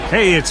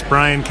Hey, it's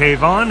Brian K.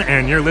 Vaughan,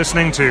 and you're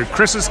listening to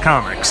Chris's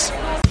Comics.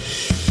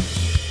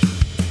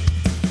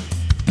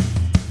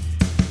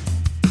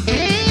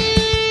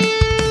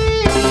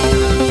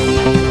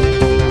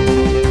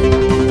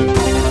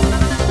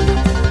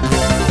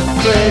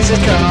 Chris's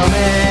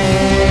Comics.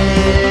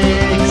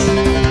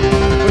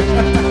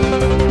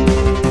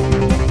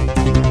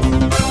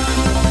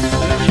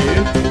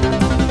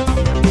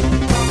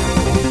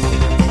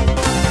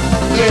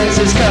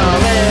 Chris's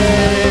Comics.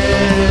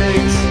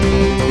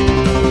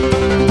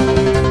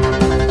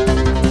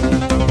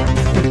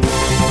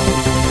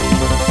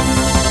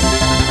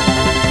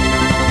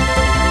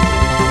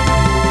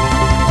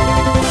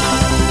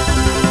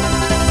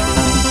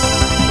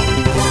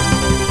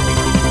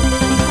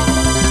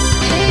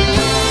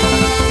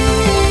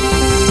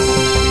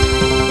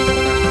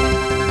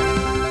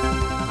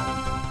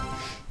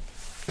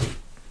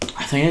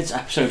 I think it's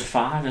episode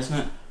 5, isn't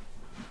it?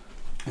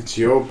 It's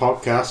your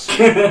podcast.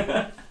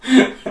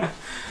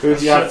 Who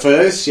did you have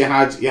first? You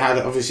had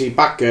obviously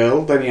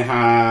Batgirl. Then you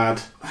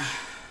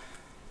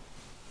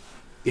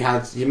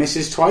had your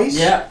missus twice.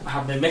 Yeah, I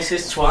had my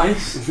missus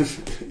twice.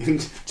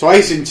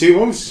 Twice in 2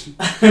 months.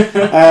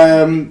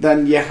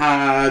 Then you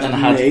had Then I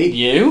had me.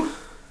 you.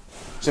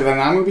 So then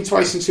I'm gonna be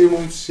twice in 2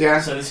 months. Yeah.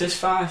 So this is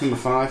 5. Number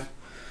 5.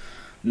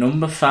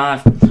 Number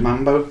 5.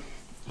 Mambo.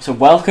 So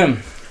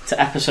welcome to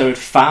episode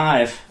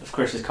 5 of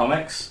Chris's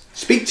Comics.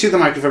 Speak to the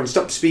microphone.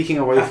 Stop speaking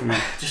away from it.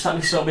 Just let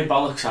me sort my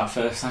bollocks out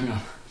first, hang on.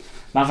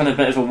 I'm having a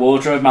bit of a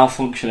wardrobe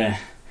malfunction here.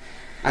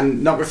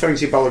 And not referring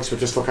to your bollocks, but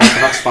just look out for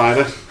that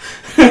spider.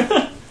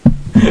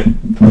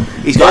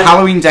 He's got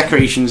Halloween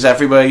decorations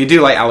everywhere. You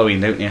do like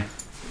Halloween, don't you?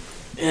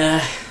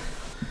 Yeah.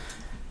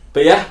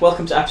 But yeah,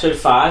 welcome to episode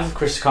 5 of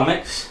Chris's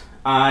Comics.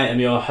 I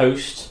am your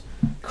host,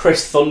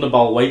 Chris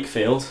Thunderbolt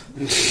Wakefield.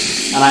 And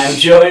I am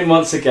joined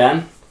once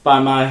again by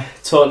my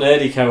Taught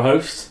Nerdy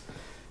co-host,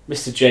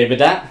 Mr. Jay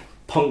Burdett,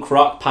 punk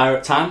rock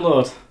pirate time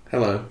lord.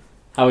 Hello.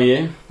 How are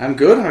you? I'm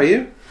good. How are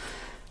you?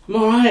 I'm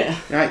alright.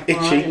 Right,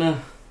 itchy. Alright,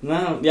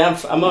 no, yeah,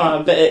 I'm alright.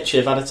 I'm a bit itchy.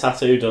 I've had a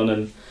tattoo done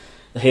and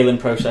the healing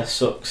process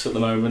sucks at the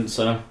moment,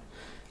 so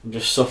I'm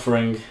just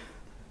suffering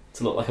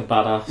to look like a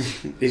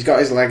badass. He's got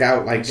his leg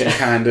out like some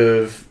kind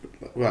of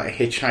like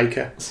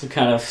hitchhiker. Some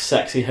kind of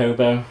sexy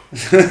hobo.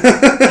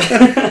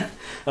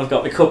 I've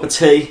got my cup of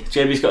tea,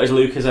 JB's got his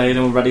Lucozade,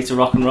 and we're ready to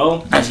rock and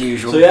roll. As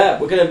usual. So yeah,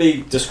 we're going to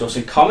be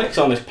discussing comics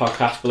on this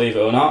podcast, believe it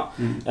or not.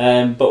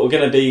 But we're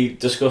going to be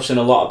discussing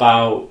a lot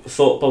about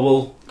Thought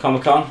Bubble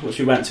Comic Con, which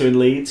we went to in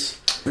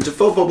Leeds. It's a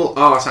Thought Bubble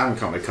Art and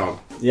Comic Con.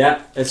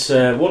 Yeah, it's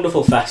a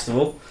wonderful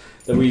festival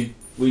that we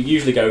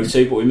usually go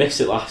to, but we missed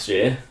it last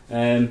year.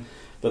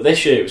 But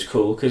this year it was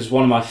cool because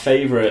one of my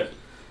favourite,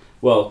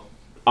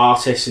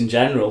 artists in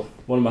general,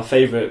 one of my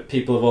favourite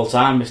people of all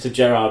time, Mr.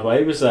 Gerard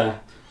Way, was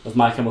there, of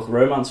My Chemical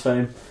Romance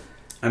fame.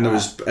 And there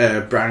was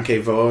Brian K.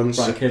 Vaughan.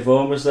 Brian K.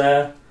 Vaughan was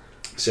there.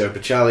 Sarah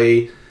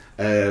Pacelli.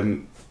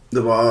 There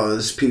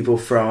was people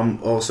from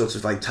all sorts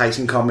of like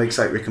Tyson Comics,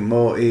 like Rick and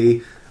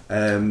Morty.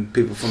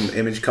 People from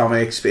Image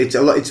Comics.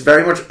 It's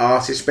very much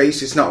artist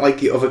based. It's not like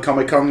the other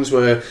Comic Cons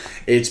where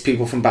it's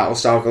people from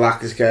Battlestar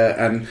Galactica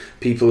and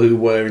people who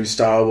were in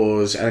Star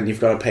Wars, and you've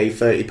got to pay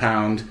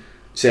 £30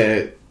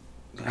 to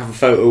have a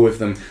photo with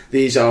them.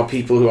 These are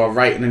people who are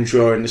writing and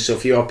drawing the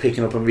stuff you're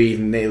picking up and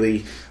reading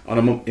nearly on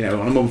a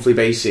monthly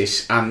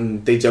basis,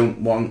 and they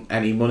don't want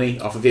any money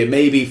off of it.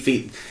 Maybe if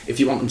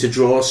you want them to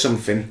draw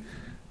something,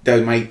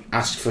 they might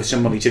ask for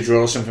some money to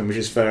draw something, which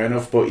is fair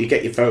enough, but you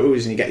get your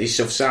photos and you get your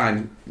stuff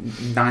signed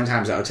 9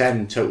 times out of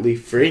 10 totally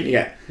free, and you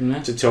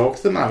get to talk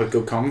to them, have a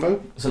good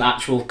convo. It's an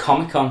actual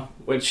Comic-Con,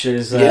 which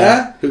is who'd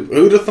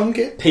have thunk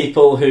it?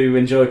 People who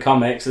enjoy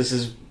comics, this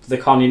is the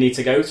con you need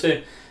to go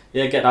to.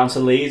 Yeah, get down to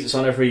Leeds. It's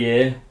on every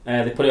year.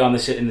 They put it on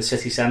in the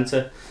city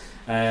centre,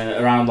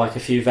 around like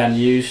a few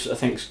venues. I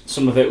think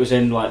some of it was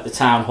in like the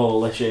town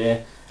hall this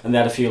year, and they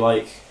had a few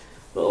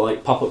little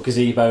pop-up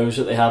gazebos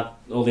that they had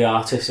all the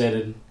artists in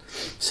and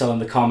selling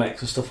the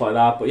comics and stuff like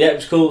that. But yeah, it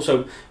was cool. So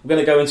we're going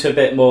to go into a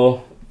bit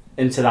more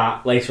into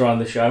that later on in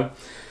the show.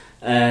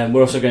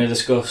 We're also going to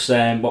discuss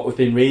what we've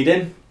been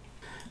reading,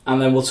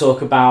 and then we'll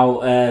talk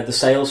about the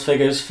sales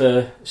figures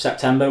for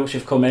September, which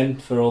have come in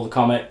for all the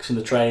comics and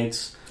the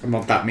trades. And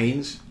what that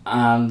means.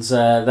 And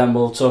then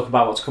we'll talk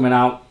about what's coming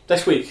out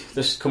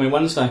this coming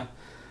Wednesday.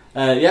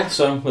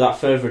 So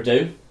without further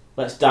ado,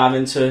 let's dive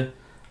into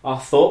our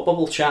Thought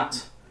Bubble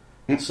chat.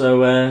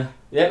 So,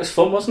 it was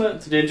fun, wasn't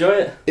it? Did you enjoy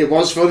it? It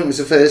was fun. It was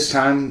the first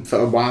time for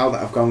a while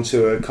that I've gone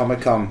to a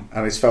Comic Con,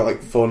 and it's felt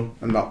like fun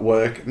and not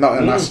work. Not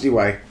in a nasty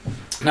way.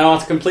 No,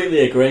 I completely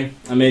agree.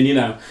 I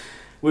mean,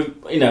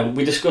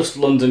 we discussed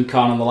London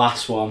Con on the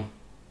last one.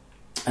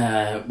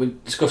 We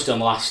discussed it on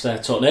the last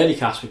Talk Nerdy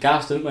cast with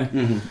Gaz, didn't we?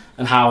 Mm-hmm.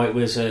 And how it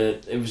was a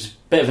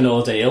bit of an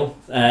ordeal,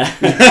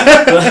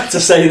 to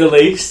say the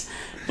least.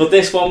 But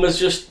this one was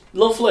just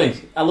lovely.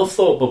 I love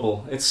Thought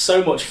Bubble. It's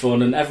so much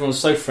fun, and everyone's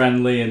so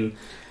friendly, and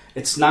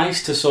it's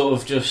nice to sort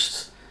of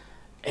just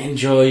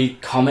enjoy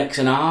comics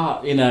and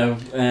art, in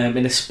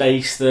a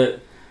space that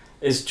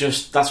is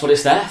just, that's what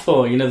it's there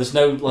for. There's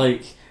no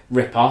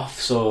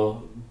rip-offs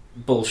or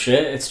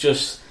bullshit. It's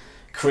just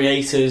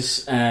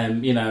creators,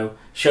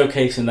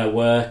 showcasing their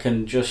work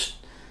and just,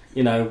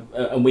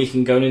 and we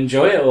can go and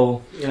enjoy it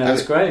all.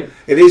 It's great.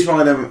 It is one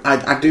of them.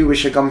 I do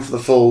wish I'd gone for the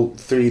full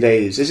 3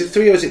 days. Is it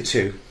 3 or is it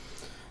 2?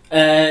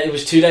 It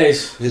was 2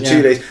 days. Was it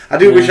 2 days? I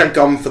do wish I'd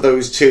gone for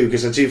those 2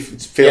 because I do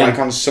feel like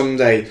on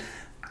Sunday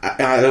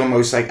I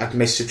almost like I'd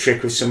missed a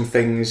trick with some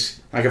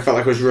things. Like I felt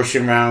like I was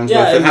rushing around.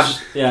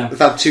 I've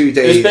had 2 days.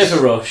 It was a bit of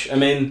a rush. I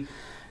mean,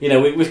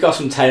 we've got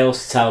some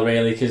tales to tell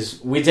really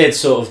because we did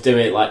sort of do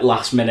it like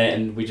last minute,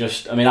 and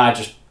I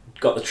just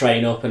got the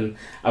train up and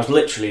I was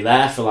literally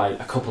there for like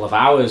a couple of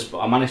hours, but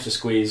I managed to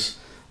squeeze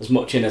as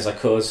much in as I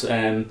could.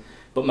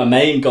 But my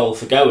main goal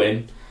for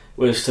going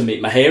was to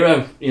meet my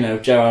hero,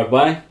 Gerard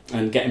Way,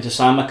 and get him to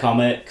sign my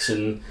comics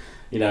and,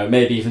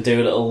 maybe even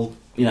do a little,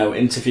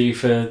 interview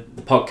for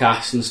the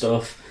podcast and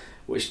stuff,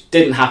 which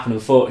didn't happen,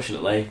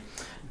 unfortunately.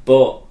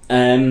 But,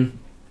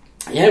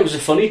 it was a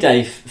funny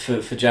day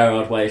for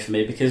Gerard Way for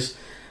me because,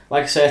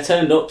 like I say, I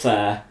turned up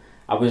there.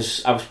 I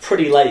was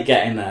pretty late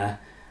getting there,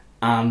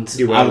 and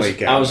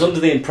I was under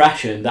the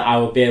impression that I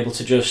would be able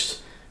to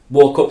just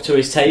walk up to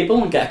his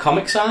table and get a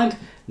comic signed.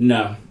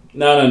 No.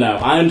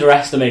 I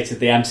underestimated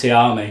the MC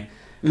Army,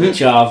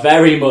 which are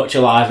very much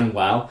alive and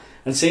well,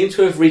 and seem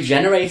to have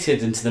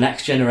regenerated into the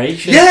next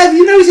generation. Yeah, have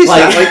you noticed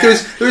that? Like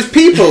there was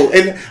people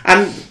in,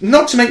 and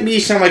not to make me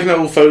sound like an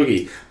old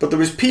fogey, but there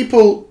was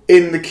people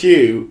in the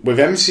queue with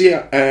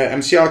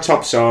MCR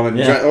tops on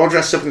and all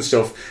dressed up and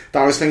stuff.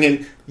 That I was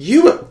thinking,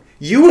 you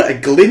were a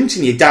glint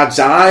in your dad's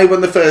eye when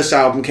the first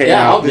album came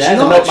out. There's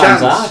not a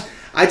chance.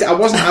 I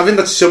wasn't having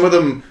that. Some of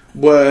them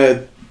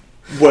were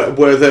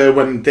there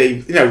when they,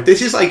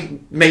 this is like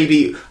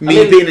maybe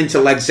being into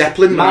Led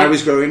Zeppelin when I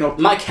was growing up.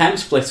 Mike Hem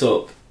split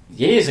up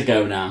years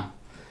ago now.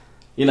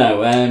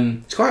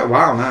 It's quite a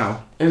while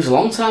now. It was a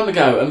long time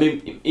ago. I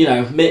mean,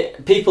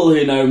 people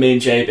who know me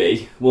and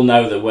JB will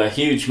know that we're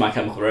huge My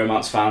Chemical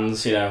Romance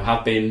fans.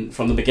 Have been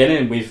from the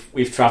beginning.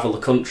 We've travelled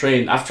the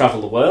country and I've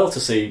travelled the world to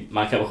see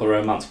My Chemical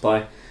Romance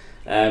play.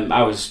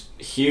 I was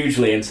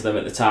hugely into them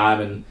at the time,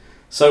 and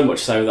so much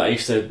so that I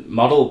used to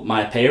model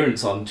my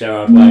appearance on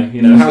Gerard Way.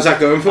 How's that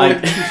going for you?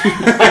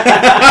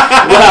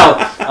 Well,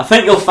 I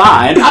think you'll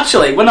find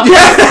actually we're not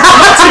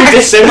too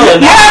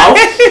dissimilar now.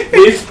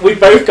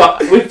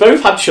 We've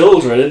both had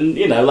children, and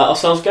let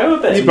ourselves go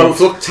a bit. You both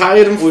look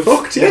tired and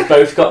fucked. We've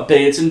both got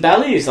beards and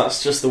bellies.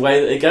 That's just the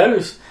way that it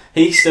goes.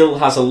 He still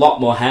has a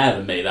lot more hair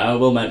than me, though. I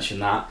will mention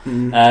that.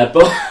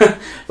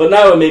 But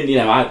no, I mean,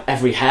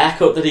 every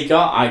haircut that he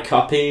got, I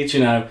copied.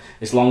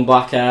 His long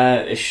black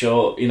hair, his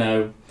short,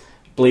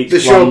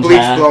 bleached blonde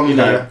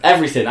hair,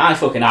 everything. I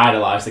fucking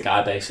idolised the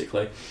guy,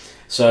 basically.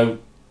 So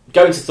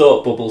going to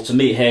Thought Bubble to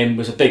meet him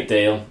was a big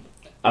deal.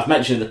 I've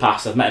mentioned in the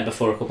past, I've met him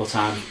before a couple of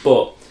times,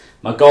 but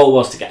my goal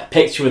was to get a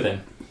picture with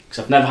him because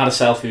I've never had a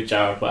selfie with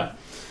Gerard Way.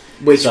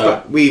 Which,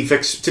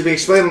 to be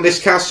explained on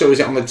this cast, or is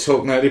it on the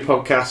Talk Nerdy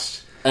podcast?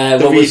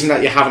 The reason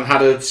that you haven't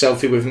had a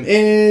selfie with him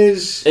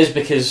is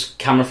because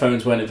camera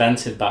phones weren't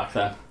invented back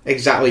then.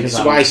 Exactly.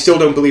 So I still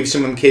don't believe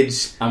some of them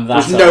kids.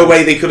 There's no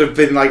way they could have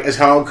been like as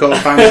hardcore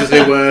fans as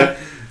they were.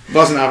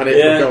 Wasn't having it.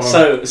 Yeah.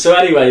 So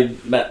anyway,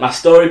 my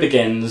story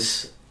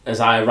begins as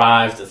I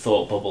arrived at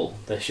Thought Bubble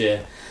this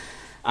year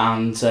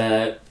and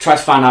tried to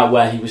find out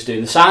where he was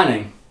doing the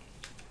signing.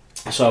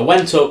 So I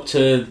went up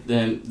to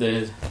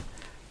the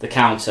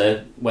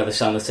counter where they're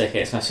selling the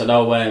tickets, and I said,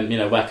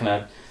 where can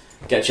I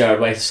get Gerard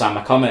Way to sign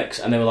my comics?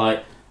 And they were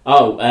like,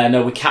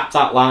 no, we capped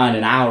that line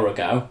an hour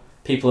ago.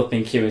 People have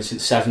been queuing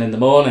since 7 in the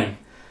morning.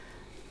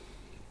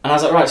 And I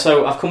was like, right,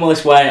 so I've come all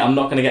this way, I'm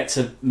not going to get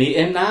to meet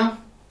him now?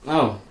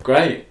 Oh,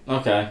 great.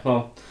 Okay,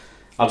 well,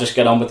 I'll just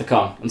get on with the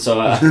con. And so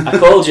I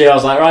called you, I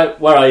was like,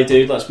 right, where are you,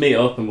 dude? Let's meet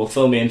up and we'll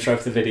film the intro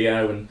for the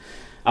video and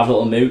have a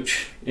little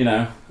mooch,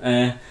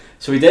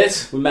 So we did.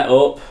 We met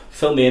up,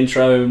 filmed the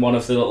intro in one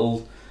of the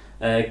little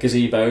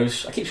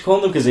gazebos. I keep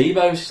calling them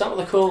gazebos. Is that what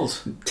they're called?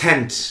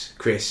 Tents,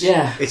 Chris.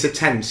 Yeah. It's a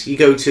tent. You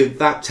go to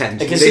that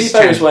tent. A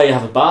gazebo is where you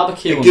have a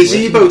barbecue. A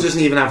gazebo doesn't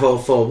even have all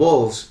 4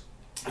 walls.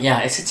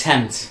 Yeah, it's a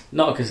tent,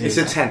 not a gazebo. It's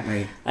a tent,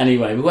 mate.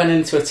 Anyway, we went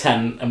into a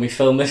tent and we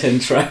filmed this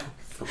intro.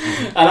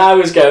 And I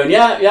was going,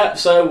 yeah,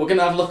 so we're going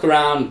to have a look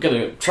around, going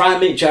to try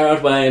and meet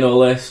Gerard Way and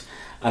all this.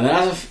 And then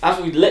as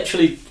we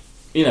literally,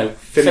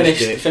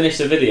 finished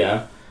the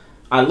video,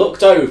 I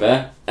looked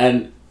over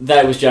and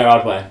there was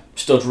Gerard Way,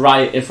 stood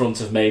right in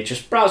front of me,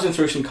 just browsing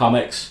through some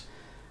comics,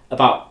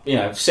 about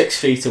 6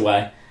 feet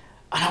away,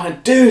 and I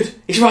went, dude,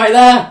 he's right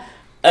there,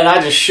 and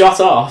I just shot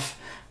off,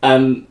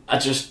 and I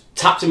just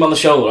tapped him on the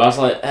shoulder. I was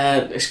like,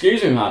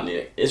 excuse me, man,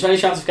 is there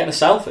any chance of getting a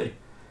selfie?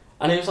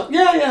 And he was like,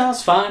 yeah,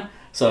 that's fine.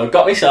 So I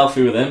got my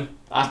selfie with him.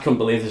 I couldn't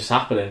believe this was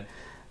happening,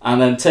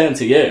 and then turned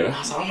to you, and I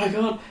was like, oh my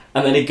god,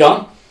 and then he'd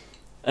gone,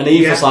 and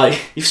he was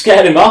like, you've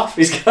scared him off,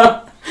 he's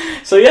gone.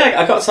 So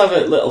yeah, I got to have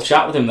a little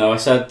chat with him though. I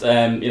said,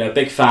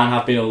 big fan,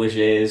 have been all these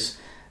years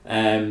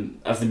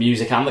of the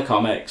music and the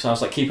comics. I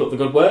was like, keep up the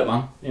good work,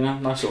 man.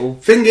 Nice little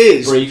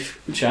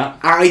brief chat.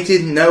 I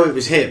didn't know it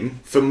was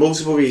him for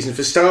multiple reasons.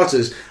 For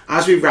starters,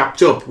 as we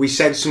wrapped up, we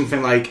said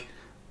something like,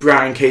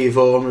 Brian K.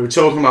 Vaughan. We were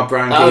talking about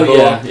Brian K. Oh,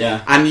 Vaughan.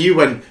 yeah. And you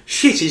went,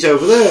 shit, he's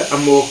over there,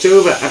 and walked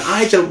over. And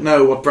I don't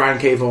know what Brian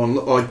K. Vaughan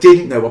or I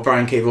didn't know what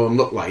Brian K. Vaughan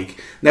looked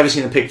like. Never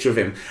seen a picture of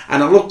him.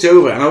 And I looked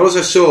over, and all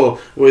I saw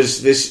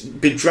was this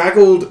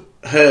bedraggled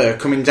hair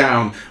coming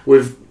down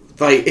with,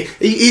 like,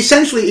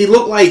 he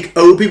looked like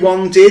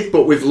Obi-Wan did,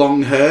 but with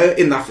long hair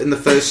in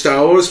the first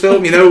Star Wars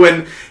film. You know,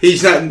 when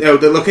he's not, they're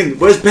looking,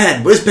 where's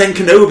Ben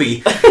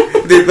Kenobi?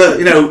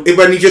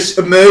 When he just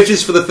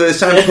emerges for the first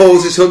time and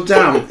pulls his hood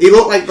down. He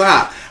looked like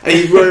that. And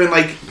he's wearing,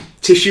 like,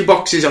 tissue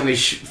boxes on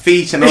his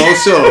feet and all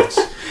sorts.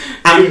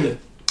 And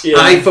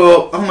I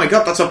thought, oh my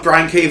god, that's what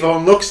Brian K.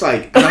 Vaughan looks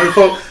like. And I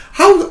thought,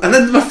 how? And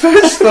then my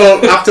first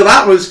thought after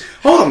that was,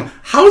 hold on,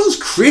 how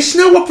does Chris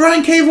know what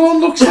Brian K. Vaughan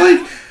looks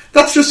like?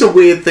 That's just a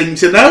weird thing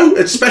to know,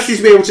 especially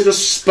to be able to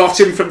just spot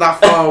him from that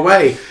far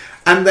away.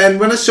 And then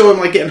when I saw him,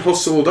 like, getting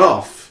hustled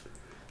off,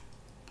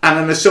 and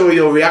then I saw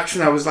your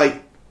reaction, I was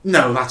like,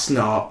 no, that's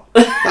not.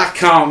 That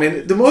can't be.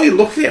 The more you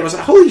look at it, I was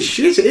like, holy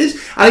shit, it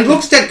is. And he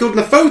looks dead good in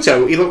the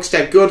photo. He looks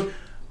dead good.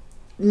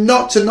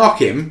 Not to knock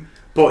him,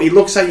 but he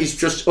looks like he's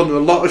just under a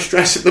lot of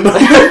stress at the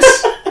moment.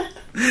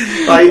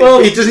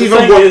 He doesn't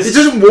even walk. He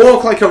doesn't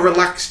walk like a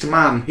relaxed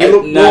man. He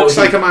walks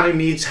like a man who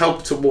needs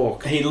help to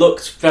walk. He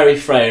looked very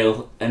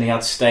frail, and he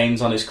had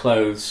stains on his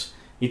clothes.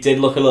 He did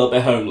look a little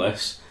bit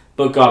homeless,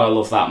 but God, I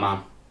love that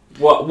man.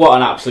 What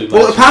an absolute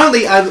legend. Well,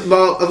 apparently, I've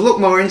looked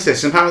more into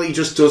this, and apparently he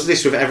just does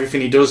this with everything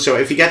he does. So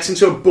if he gets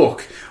into a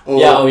book or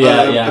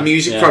a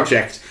music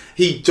project,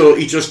 he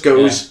just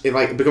goes,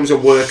 it becomes a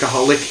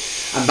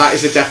workaholic, and that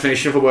is the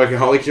definition of a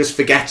workaholic. He just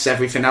forgets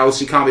everything else.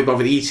 He can't be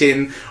bothered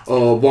eating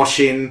or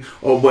washing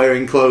or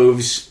wearing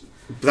clothes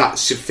that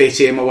fit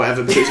him or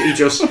whatever, because he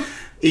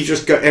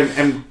just go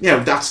and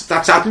that's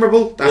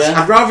admirable.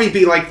 I'd rather he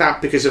be like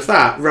that because of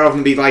that, rather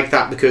than be like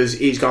that because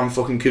he's gone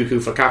fucking cuckoo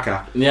for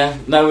caca. Yeah,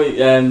 no.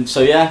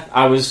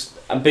 I was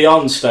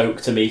beyond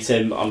stoked to meet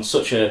him on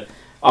such a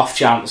off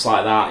chance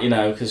like that.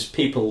 Because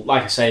people,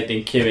 like I say, had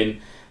been queuing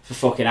for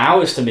fucking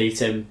hours to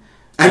meet him,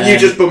 and you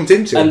just bumped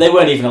into him, and they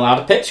weren't even allowed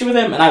a picture with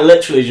him, and I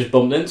literally just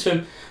bumped into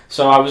him.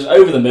 So I was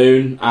over the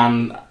moon,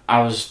 and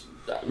I was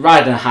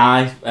riding a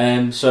high.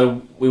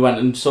 So we went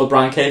and saw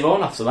Brian K.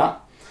 Vaughan after that.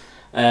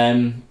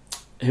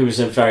 Who was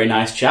a very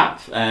nice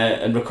chap,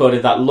 and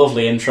recorded that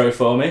lovely intro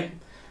for me.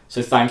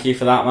 So thank you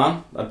for that,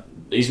 man.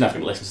 He's never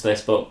going to listen to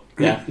this, but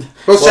yeah.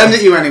 We'll send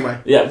it you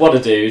anyway. Yeah, what a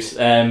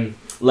dude.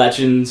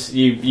 Legend.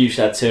 You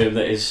said to him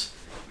that his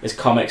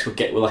comics were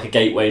like a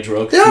gateway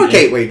drug. They are a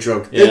gateway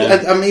drug.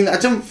 Yeah. I mean, I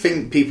don't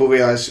think people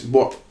realise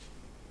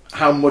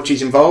how much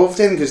he's involved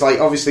in, because, like,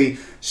 obviously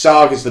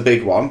Saga's the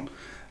big one,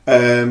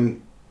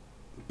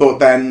 but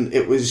then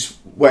it was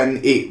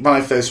when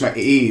I first met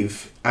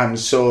Eve and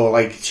saw,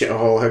 like,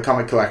 her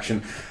comic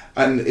collection,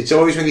 and it's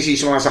always when you see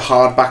someone has a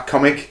hardback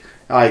comic,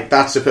 like,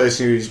 that's the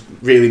person who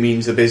really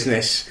means the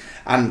business.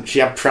 And she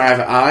had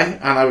Private Eye,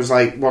 and I was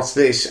like, what's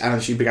this? And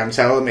then she began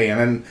telling me, and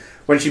then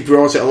when she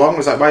brought it along, I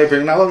was like, why are you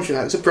bringing that along? She was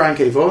like, it's a Brian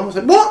K. Vaughan. I was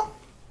like, what?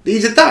 He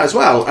did that as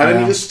well. And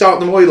then you just start,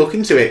 the more you look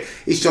into it,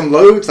 he's done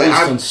loads. He's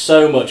done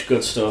so much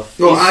good stuff.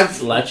 Well,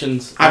 he's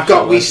legend. I've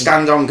got We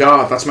Stand on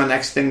Guard. That's my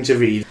next thing to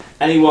read.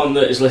 Anyone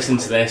that is listening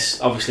to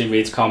this obviously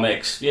reads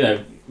comics. We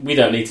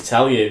don't need to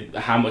tell you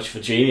how much of a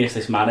genius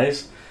this man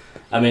is.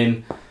 I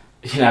mean,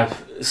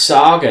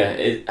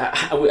 Saga,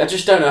 I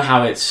just don't know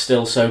how it's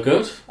still so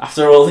good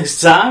after all this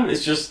time.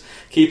 It's just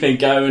keeping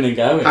going and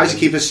going. How do you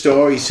keep a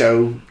story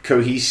so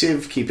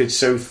cohesive, keep it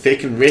so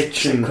thick and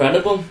rich? It's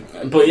incredible.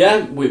 But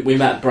yeah, we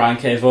met Brian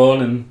K.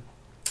 Vaughan, and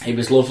he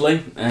was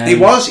lovely.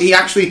 He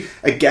actually,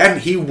 again,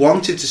 he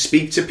wanted to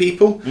speak to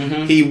people.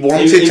 Mm-hmm. He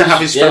wanted to have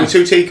his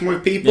photo taken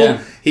with people.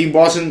 Yeah. He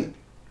wasn't,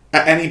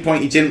 at any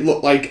point, he didn't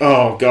look like,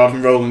 oh God,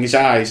 and rolling his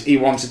eyes. He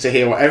wanted to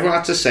hear what everyone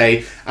had to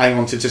say, and he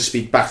wanted to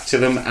speak back to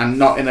them, and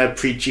not in a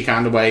preachy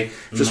kind of way.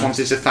 Just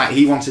wanted to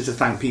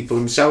thank people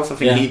himself. I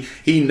think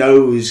he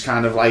knows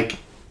kind of like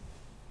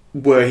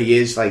where he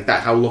is, like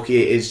that, how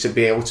lucky it is to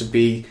be able to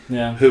be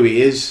who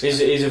he is.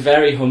 He's a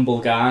very humble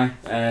guy,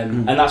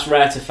 and that's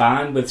rare to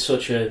find with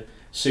such a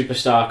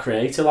superstar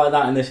creator like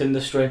that in this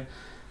industry.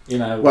 To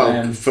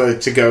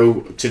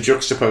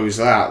juxtapose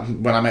that,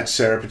 when I met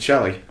Sarah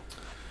Pichelli.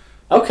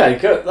 Okay,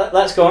 good.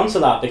 Let's go on to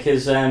that,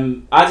 because I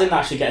didn't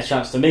actually get a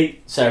chance to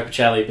meet Sarah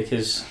Pichelli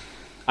because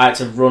I had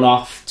to run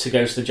off to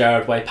go to the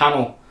Gerard Way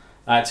panel.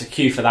 I had to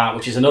queue for that,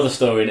 which is another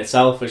story in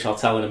itself, which I'll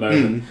tell in a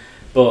moment.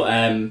 But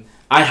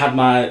I had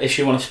my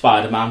issue 1 of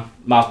Spider-Man,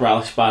 Miles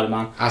Morales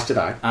Spider-Man. As did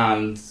I.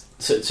 And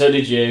so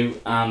did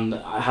you. And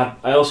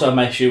I also had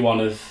my issue 1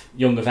 of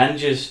Young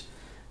Avengers,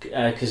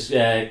 because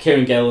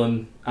Kieran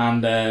Gillen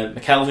and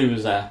McKelvey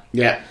was there.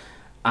 Yeah.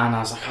 And I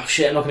was like, oh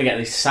shit, I'm not going to get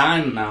these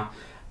signed now.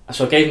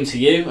 So I gave them to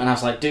you, and I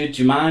was like, dude,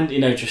 do you mind,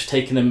 just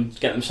taking them,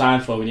 get them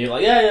signed for me? And you're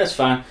like, yeah, it's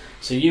fine.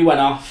 So you went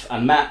off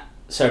and met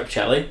Sarah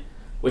Pichelli,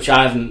 which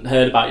I haven't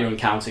heard about your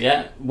encounter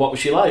yet. What was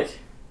she like?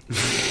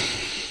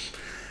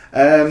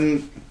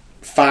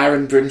 Fire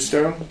and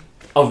brimstone.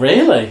 Oh,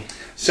 really?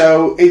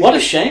 So what a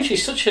shame.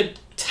 She's such a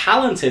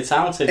talented It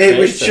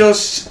creator. was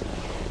just,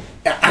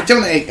 I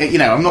don't,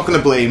 I'm not going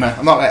to blame her.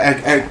 I'm not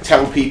going to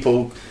tell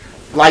people,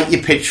 light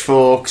your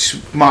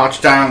pitchforks,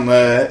 march down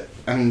there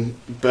and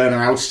burn her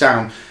house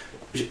down.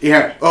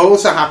 Yeah, all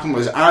that happened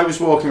was I was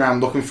walking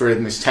around looking for her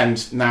in this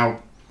tent.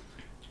 Now,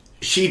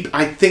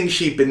 I think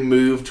she'd been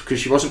moved because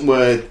she wasn't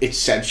where it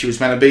said she was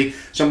meant to be.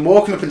 So I'm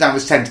walking up and down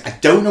this tent. I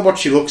don't know what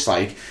she looks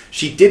like.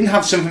 She didn't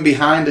have something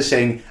behind her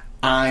saying,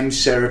 "I'm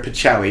Sarah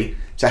Pacelli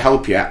to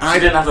help you." I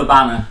didn't have a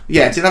banner.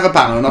 Yeah, didn't have a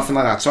banner or nothing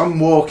like that. So I'm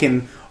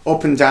walking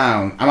up and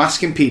down. I'm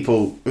asking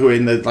people who are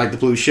in the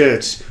blue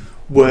shirts,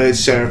 "Where's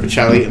Sarah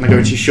Pacelli?" And they're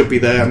going, "She should be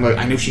there." I'm like,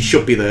 I know she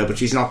should be there, but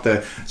she's not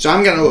there. So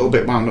I'm getting a little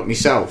bit wound up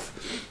myself.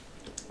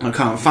 I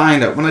can't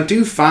find her. When I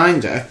do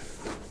find her,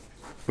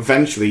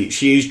 eventually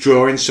she's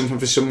drawing something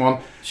for someone.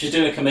 She's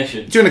doing a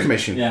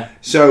commission. Yeah.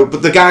 So,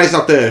 but the guy's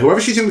not there.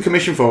 Whoever she's doing the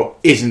commission for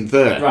isn't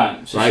there.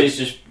 Right. So she's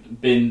just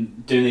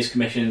been doing these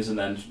commissions and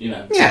then,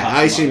 Yeah,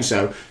 I assume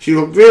so. She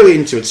looked really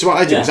into it. So what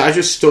I did was I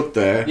just stood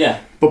there. Yeah.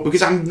 But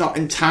because I'm not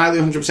entirely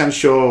 100%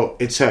 sure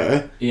it's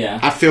her, yeah,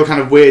 I feel kind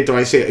of weird. Do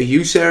I say, "Are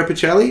you Sarah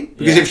Pacelli?"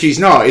 Because if she's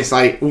not, it's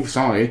like, "Oh,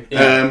 sorry.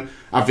 Yeah.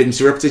 I've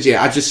interrupted you."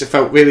 I just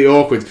felt really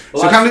awkward.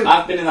 Well,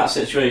 I've been in that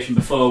situation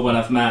before when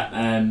I've met,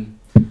 I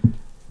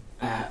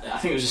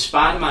think it was a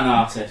Spider-Man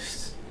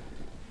artist.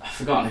 I've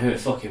forgotten who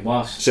it fucking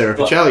was. Sarah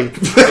Pacelli.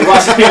 It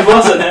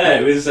wasn't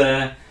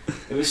her.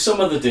 It was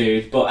some other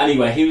dude. But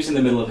anyway, he was in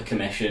the middle of a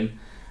commission,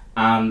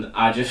 and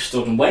I just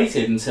stood and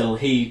waited until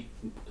he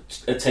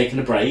had taken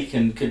a break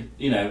and could,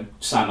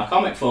 sign my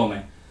comic for me.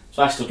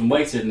 So I stood and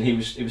waited, and he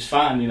was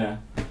fine,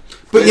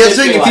 But yeah,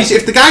 so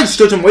if the guy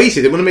stood and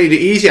waited, it would have made it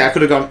easier. I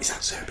could have gone, "Is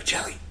that Sarah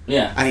Pacelli?"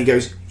 Yeah. And he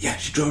goes, "Yeah,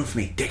 she's drawing for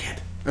me, dickhead."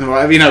 And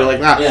whatever, like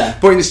that. Yeah.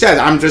 But instead,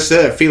 I'm just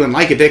there feeling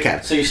like a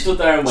dickhead. So you stood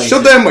there and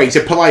waited.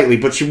 Waited politely,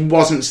 but she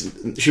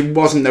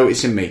wasn't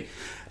noticing me.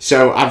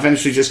 So I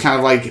eventually just kind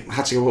of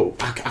had to go, "Well,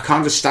 I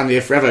can't just stand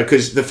here forever,"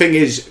 because the thing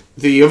is,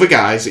 the other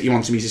guys that you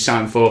wanted me to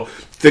sign for,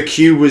 the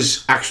queue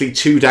was actually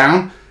 2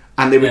 down,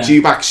 and they were due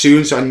back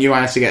soon, so I knew I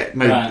had to get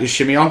my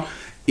shimmy on.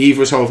 Eve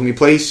was holding me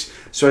place,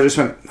 so I just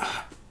went,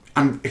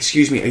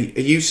 "Excuse me,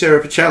 are you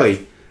Sarah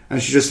Pacelli?"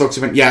 And she just looked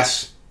and went,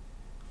 "Yes,"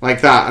 like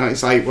that. And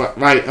it's like, "What,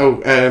 right?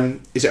 Oh,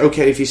 is it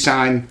okay if you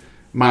sign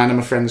mine and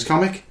my friend's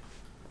comic?"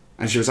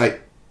 And she was like,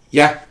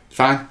 "Yeah,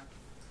 fine." I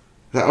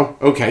was like, "Oh,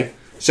 okay."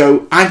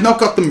 So I've not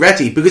got them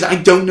ready because I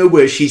don't know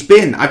where she's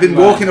been. I've been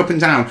walking up and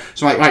down.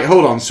 So I'm like, right,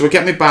 hold on. So I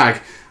get my bag,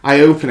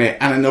 I open it,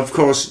 and then of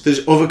course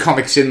there's other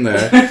comics in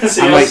there.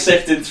 So you're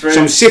sifting through.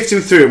 So I'm sifting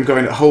through. I'm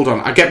going, hold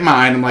on. I get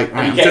mine. I'm like,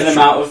 right, I'm getting them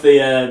out of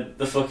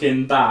the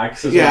fucking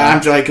bags. Yeah,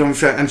 I'm like,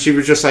 and she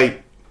was just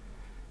like,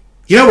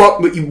 "You know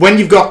what? When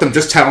you've got them,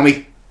 just tell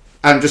me."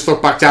 And just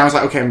look back down. I was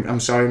like, "Okay,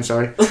 I'm sorry."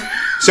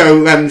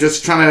 So I'm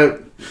just trying to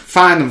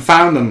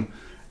found them,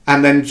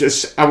 and then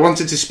I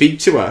wanted to speak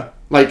to her,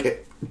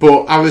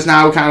 but I was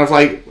now kind of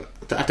like,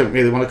 "I don't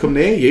really want to come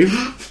near you."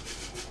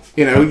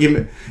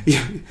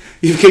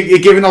 You're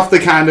giving off the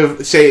kind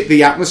of, say,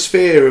 the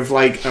atmosphere of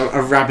like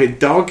a rabid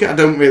dog. I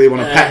don't really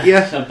want to pet you.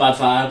 Bad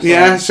vibes.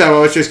 Yeah, so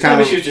I was just kind of.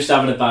 Maybe she was just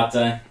having a bad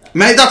day.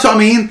 Mate, that's what I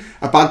mean.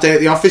 A bad day at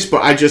the office,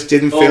 but I just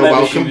didn't feel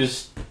welcome. She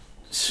was,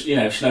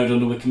 snowed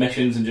under with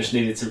commissions and just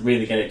needed to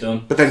really get it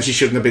done. But then she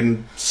shouldn't have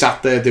been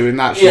sat there doing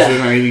that. She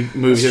shouldn't have any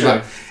moves of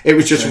that. It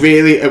was just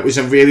it was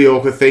a really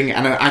awkward thing,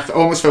 and I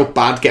almost felt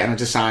bad getting her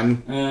to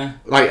sign.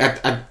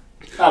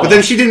 But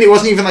then she didn't. It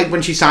wasn't even like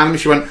when she signed them.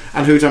 She went,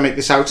 "And who do I make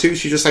this out to?"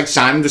 She just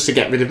signed them just to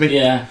get rid of me.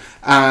 Yeah.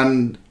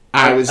 And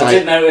I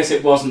did notice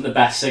it wasn't the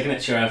best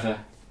signature ever.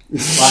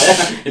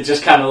 It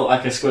just kind of looked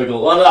like a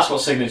squiggle. Well, that's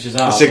what signatures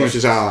are.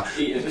 Signatures are.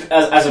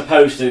 As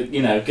opposed to,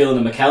 Gillen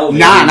and McKelvey.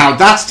 Now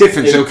that's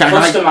different. So can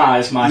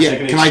customise my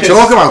signatures. Can I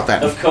talk about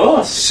them? Of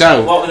course.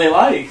 So what were they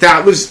like?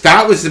 That was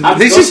the.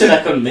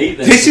 I couldn't meet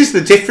them. This is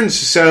the difference.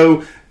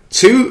 So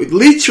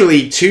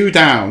literally 2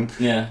 down.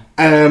 Yeah.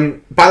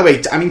 By the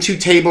way, I mean 2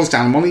 tables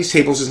down. One of these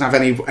tables doesn't have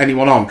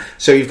anyone on.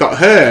 So you've got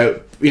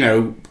her,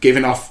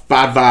 giving off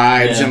bad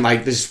vibes and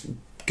there's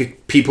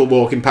people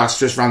walking past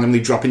just randomly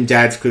dropping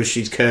dead because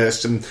she's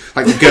cursed, and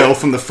like the girl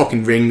from the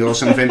fucking Ring or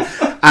something.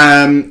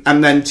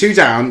 And then 2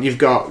 down, you've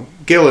got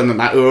Gillen and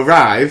that who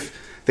arrive.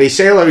 They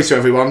say hello to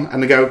everyone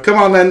and they go, "Come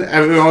on then,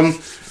 everyone,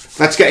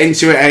 let's get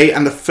into it, eh?"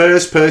 And the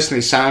first person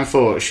they signed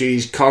for,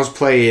 she's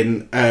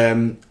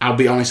cosplaying. I'll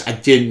be honest, I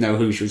didn't know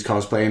who she was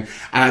cosplaying,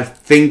 and I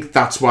think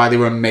that's why they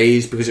were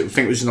amazed, because I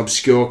think it was an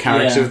obscure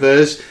character of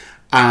theirs,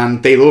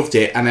 and they loved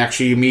it. And they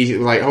actually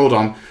immediately were like, "Hold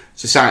on,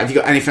 to sign, have you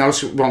got anything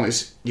else you want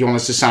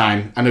us to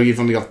sign? I know you've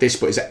only got this,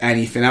 but is there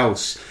anything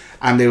else?"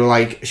 And they were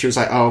like, she was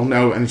like, "Oh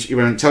no," and she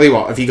went, "Tell you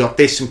what, have you got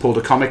this?" And pulled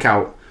a comic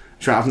out.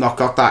 She went, "I've not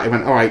got that." He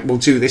went, "All right, we'll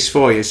do this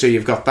for you, so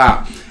you've got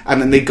that."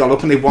 And then they got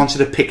up and they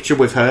wanted a picture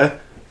with her.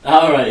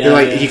 Oh, right, yeah. They're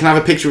like, "You can have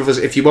a picture of us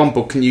if you want,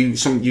 but can you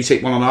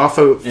take one on our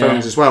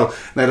phones as well?" And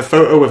they had a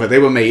photo with her. They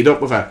were made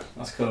up with her.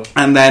 That's cool.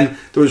 And then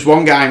there was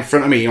one guy in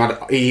front of me who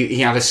he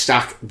had a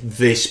stack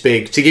this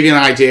big. To give you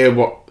an idea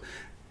what,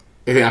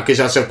 because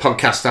that's a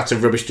podcast, that's a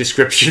rubbish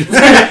description.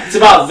 It's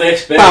about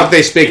this big. About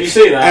this big. Can you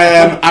see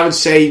that? I would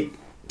say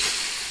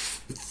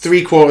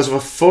 3/4 of a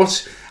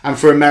foot. and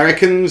for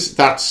Americans,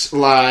 that's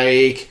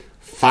like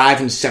 5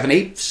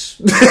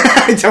 7/8.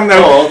 I don't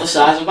know. Or the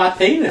size of my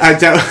penis. I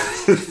don't.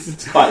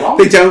 It's quite long.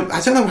 They don't.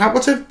 I don't know how.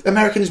 What's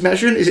Americans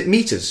measuring? Is it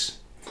meters?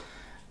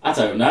 I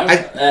don't know.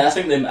 I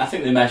think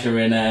they measure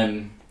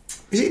in.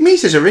 Is it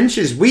meters or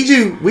inches? We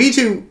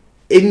do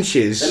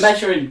inches. They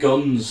measure in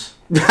guns.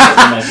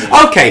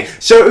 Okay,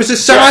 so it was the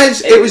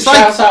size. It was like.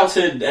 Shout out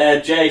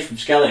to Jay from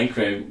Skeleton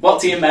Crew.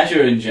 What do you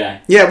measure in, Jay?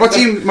 Yeah, what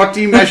do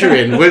you measure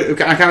in? I'm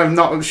kind of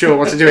not sure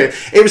what to do it.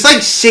 It was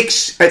like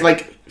six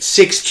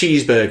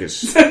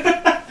cheeseburgers,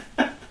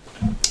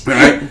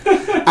 right?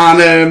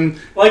 And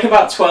like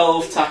about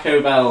 12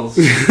 Taco Bells.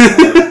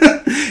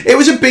 It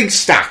was a big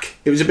stack.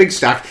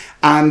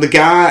 And the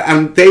guy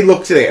and they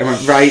looked at it and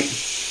went, right.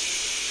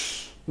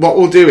 What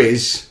we'll do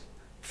is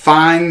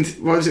find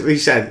what was it he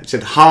said? He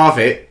said halve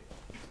it.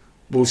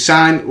 We'll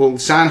sign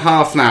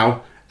half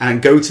now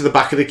and go to the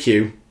back of the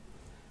queue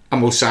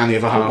and we'll sign the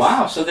other half.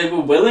 Wow, so they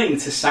were willing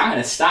to sign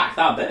a stack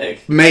that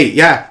big? Mate,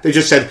 yeah. They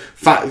just said,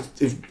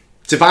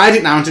 divide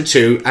it now into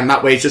 2 and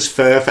that way it's just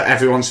fair for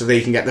everyone so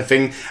they can get the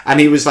thing. And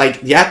he was like,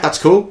 yeah, that's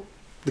cool.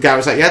 The guy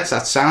was like, yeah,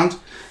 that's sound.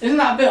 Isn't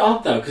that a bit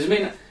odd though? Because I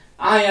mean,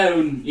 I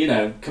own,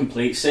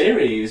 complete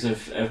series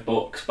of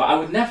books, but I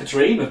would never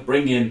dream of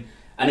bringing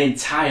an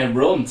entire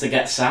run to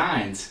get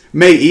signed.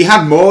 Mate, he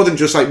had more than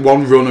just like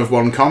one run of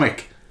one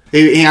comic.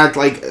 He had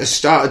like a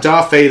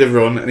Darth Vader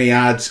run, and he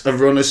had a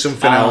run of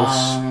something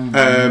else.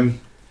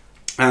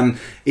 And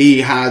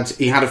he had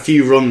a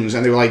few runs,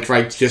 and they were like,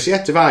 right, just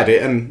divide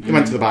it. And he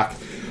went to the back,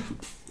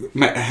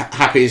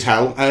 happy as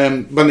hell.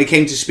 When they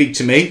came to speak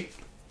to me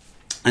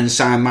and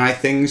sign my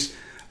things,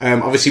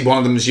 obviously one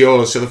of them was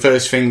yours. So the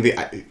first thing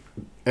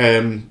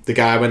the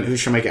guy went, "Who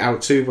should I make it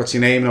out to? What's your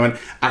name?" And I went,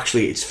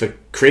 "Actually, it's for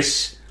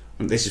Chris.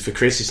 This is for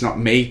Chris. It's not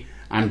me.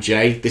 I'm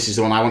Jay. This is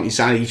the one I want you to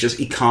sign.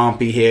 He can't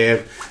be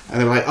here." And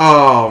they were like,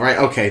 "Oh, right,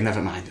 okay,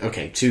 never mind.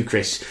 Okay, to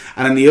Chris."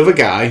 And then the other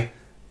guy,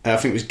 I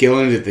think it was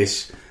Gillen, did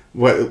this,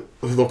 who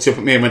looked up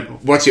at me and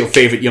went, "What's your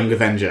favourite Young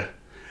Avenger?"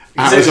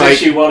 And I was like,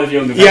 one of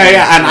Young Avengers.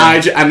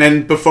 Yeah. And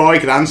then before I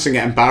could answer and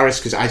get embarrassed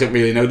because I don't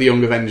really know the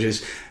Young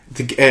Avengers,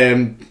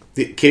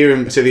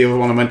 Kieran to the other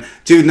one and went,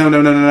 "Dude,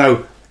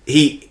 no.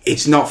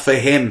 It's not for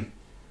him."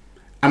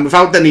 And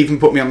without then even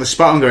put me on the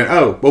spot, I'm going,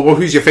 "Oh, well,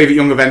 who's your favourite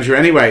Young Avenger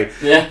anyway?"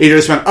 Yeah. He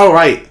just went, "Oh,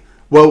 right.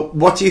 Well,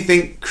 what do you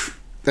think,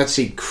 let's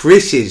see,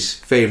 Chris's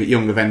favourite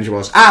Young Avenger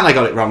was?" And I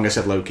got it wrong, I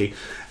said Loki.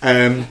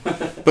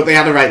 But they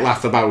had a right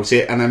laugh about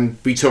it, and then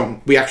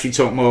we actually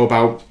talked more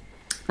about,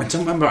 I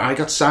don't remember, I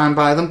got signed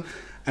by them.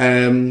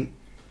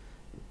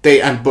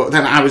 But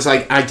then I was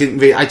like, I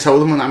told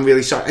them, and I'm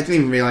really sorry, I didn't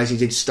even realise he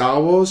did Star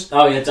Wars.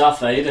 Oh yeah, Darth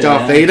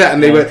Vader.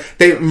 And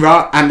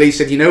they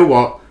said, "You know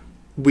what?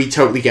 We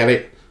totally get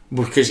it."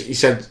 Because he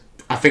said,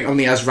 I think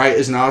only as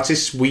writers and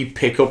artists, we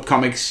pick up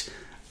comics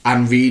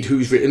and read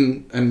who's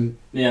written and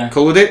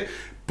coloured it.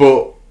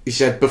 But he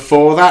said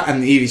before that,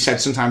 and he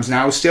said sometimes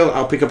now still,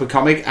 I'll pick up a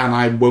comic and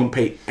I won't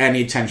pay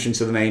any attention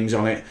to the names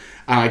on it.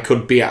 And I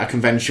could be at a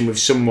convention with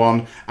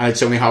someone and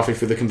it's only halfway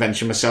through the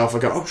convention myself. I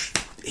go, "Oh,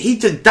 he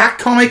did that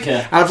comic?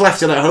 Yeah. And I've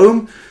left it at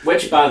home."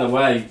 Which, by the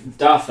way,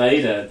 Darth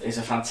Vader is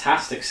a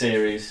fantastic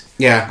series.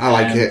 Yeah, I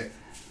like it.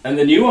 And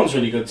the new one's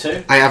really good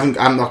too.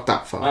 I'm not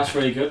that far. That's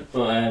really good,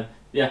 but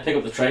pick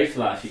up the trade for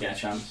that if you get a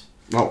chance.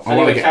 Well,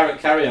 anyway,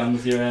 carry on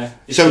with your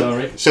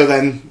story. So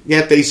then,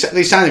 they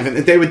signed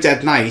it. They were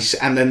dead nice,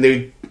 and then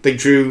they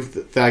drew,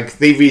 like,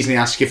 they reasonably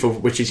ask you for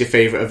which is your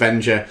favourite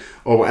Avenger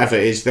or whatever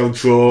it is. They'll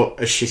draw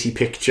a shitty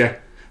picture.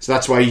 So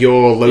that's why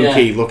your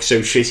Loki looks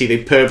so shitty.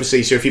 They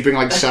purposely, so if you bring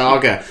like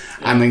Saga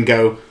and then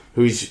go,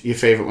 "Who's your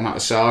favourite one out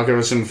of Saga?"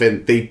 or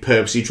something, they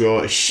purposely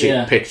draw a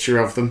shit picture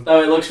of them.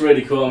 Oh, it looks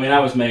really cool. I mean, I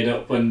was made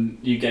up when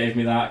you gave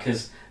me that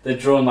because they'd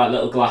drawn like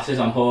little glasses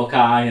on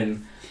Hawkeye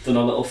and done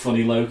a little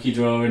funny Loki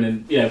drawing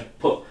and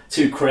put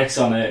 2 Chris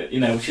on it,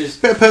 which is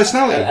bit of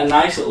personality, a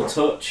nice little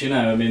touch.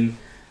 I mean,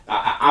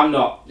 I'm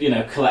not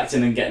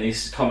collecting and getting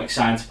these comics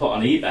signed to put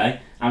on eBay.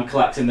 I'm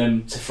collecting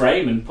them to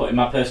frame and put in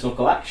my personal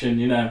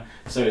collection.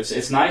 So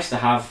it's nice to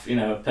have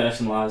a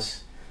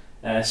personalised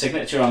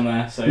signature on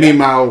there. So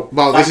meanwhile,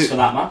 thanks for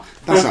that, man.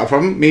 That's not a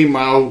problem.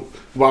 Meanwhile,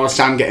 whilst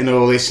I'm getting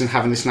all this and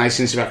having this nice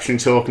interaction,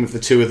 talking with the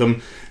two of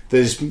them,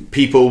 there's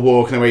people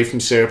walking away from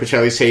Sarah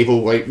Pacelli's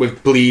table like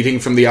with bleeding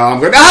from the arm,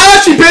 going,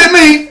 "Ah, she bit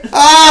me!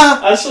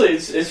 Ah!" Actually,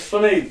 it's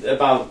funny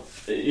about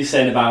you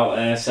saying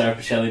about Sarah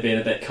Pacelli being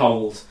a bit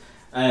cold.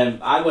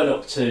 I went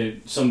up to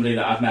somebody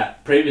that I've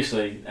met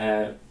previously,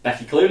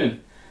 Becky Cloonan,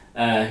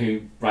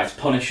 who writes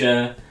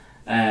Punisher.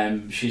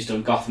 She's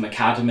done Gotham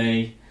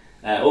Academy,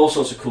 all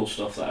sorts of cool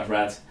stuff that I've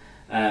read.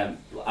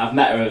 I've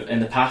met her in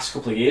the past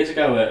couple of years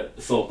ago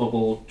at Thought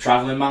Bubble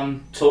Travelling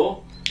Man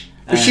tour.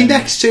 Was she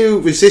next to?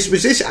 Was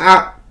this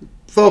at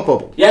Thought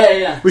Bubble?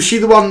 Yeah. Was she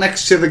the one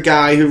next to the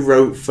guy who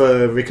wrote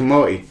for Rick and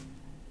Morty?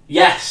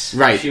 Yes,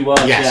 right. She was.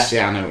 Yes,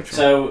 I know which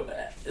one.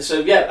 So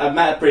I've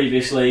met her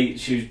previously.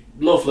 She was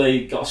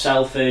lovely. Got a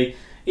selfie.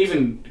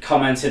 Even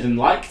commented and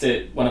liked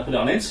it when I put it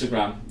on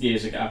Instagram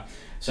years ago.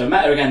 So I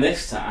met her again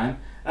this time,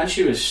 and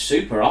she was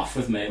super off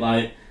with me.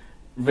 Like,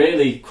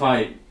 really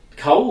quite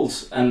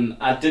cold, and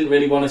I didn't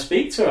really want to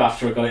speak to her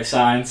after I got it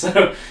signed.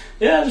 So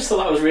yeah, I just thought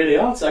that was really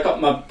odd. So I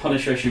got my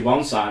Punisher issue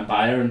 1 signed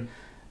by her, and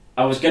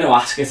I was going to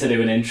ask her to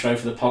do an intro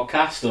for the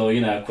podcast, or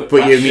a quick.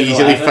 But you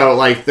immediately felt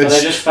like the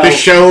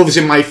shelves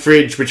in my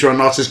fridge, which are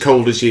not as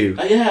cold as you.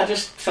 Yeah, I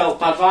just felt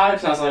bad vibes,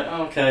 and I was like,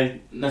 oh,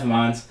 okay, never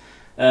mind.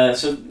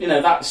 So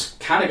that's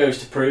kind of goes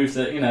to prove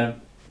that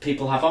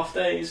people have off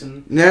days,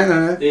 and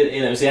no.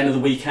 It was the end of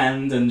the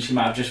weekend, and she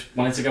might have just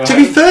wanted to go. To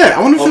be fair,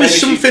 I wonder if there's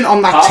something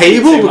on that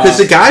table, because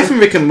the guy from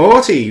Rick and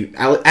Morty,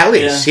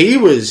 Ellis, he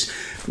was.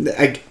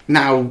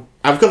 Now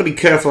I've got to be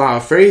careful how I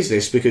phrase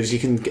this, because you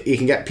can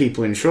get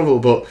people in trouble.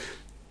 But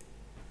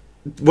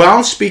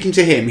while speaking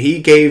to him,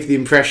 he gave the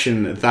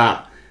impression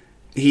that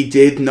he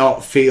did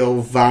not feel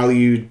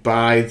valued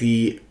by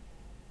the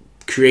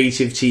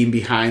creative team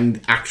behind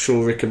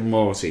actual Rick and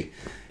Morty.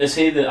 Is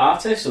he the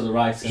artist or the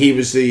writer? He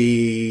was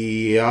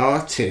the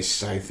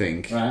artist, I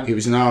think. Right. He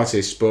was an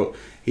artist, but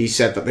he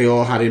said that they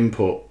all had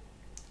input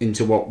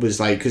into what was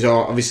like, because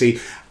obviously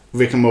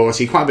Rick and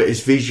Morty, quite a bit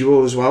is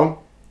visual as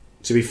well,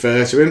 to be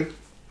fair to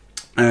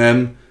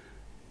him.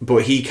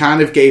 But he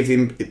kind of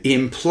he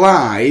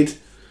implied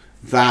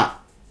that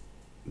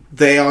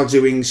they are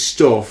doing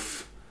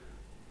stuff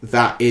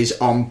that is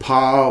on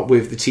par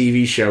with the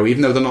TV show,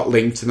 even though they're not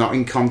linked, they're not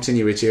in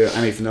continuity or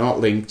anything, they're not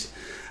linked.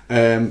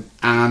 And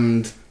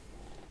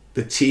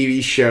the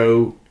TV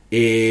show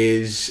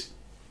is,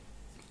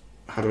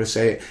 how do I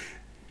say it,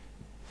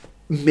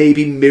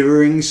 maybe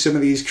mirroring some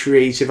of these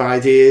creative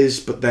ideas,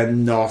 but they're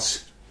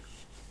not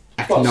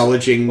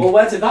acknowledging. Well,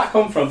 where did that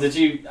come from? Did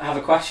you have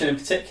a question in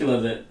particular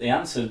that he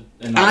answered?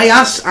 I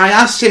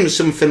asked him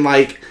something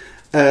like,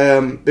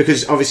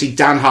 because obviously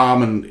Dan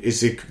Harmon is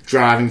the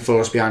driving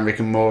force behind Rick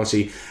and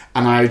Morty,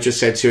 and I just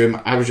said to him,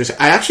 I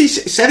actually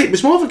said it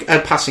was more of a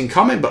passing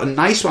comment, but a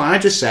nice one. I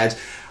just said,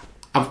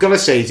 I've got to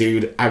say,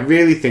 dude, I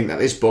really think that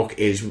this book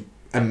is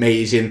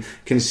amazing,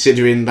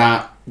 considering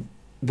that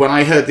when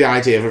I heard the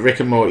idea of a Rick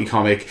and Morty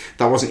comic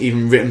that wasn't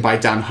even written by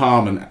Dan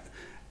Harmon,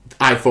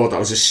 I thought that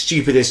was the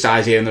stupidest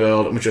idea in the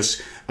world and was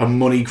just a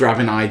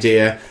money-grabbing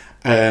idea.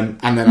 And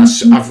then I've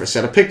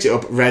said, I picked it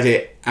up, read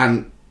it,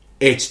 and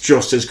it's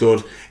just as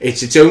good.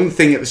 It's its own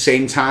thing at the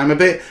same time a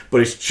bit,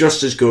 but it's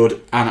just as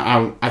good,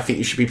 and I think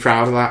you should be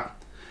proud of that.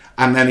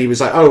 And then he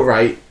was like, oh,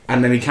 right.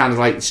 And then he kind of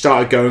like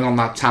started going on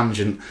that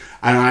tangent.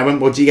 And I went,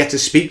 well, do you get to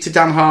speak to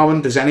Dan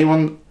Harmon? Does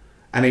anyone?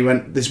 And he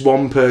went, there's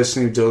one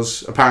person who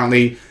does.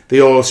 Apparently, they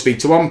all speak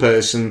to one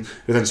person,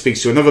 who then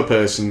speaks to another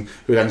person,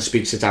 who then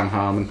speaks to Dan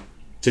Harmon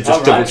to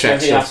just double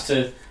check stuff.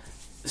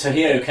 So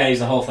he okays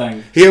the whole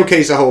thing? He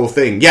okays the whole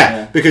thing,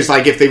 yeah. Because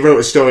like if they wrote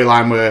a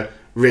storyline where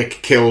Rick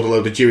killed a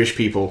load of Jewish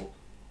people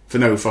for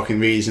no fucking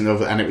reason,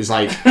 and it was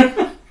like...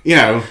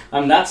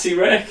 I'm Nazi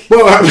Rick.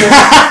 Well,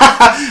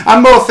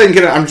 I'm more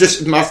thinking.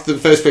 That's the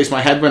first place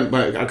my head went,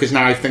 because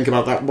now I think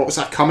about that. What was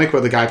that comic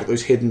where the guy put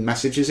those hidden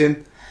messages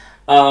in?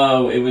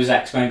 Oh, it was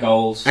X-Men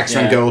Gold.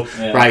 X-Men Gold,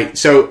 right?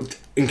 So,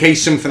 in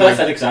case something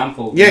perfect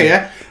example.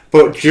 Yeah.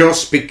 But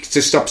just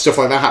to stop stuff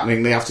like that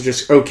happening, they have to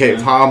just okay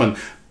with Harmon.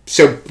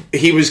 So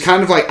he was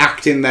kind of like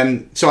acting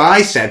then. So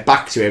I said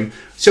back to him.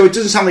 So it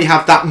doesn't sound like you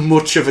have that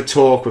much of a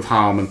talk with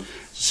Harmon.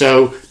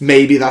 So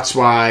maybe that's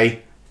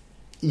why.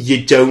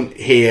 You don't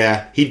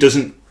hear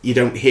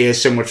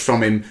so much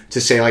from him to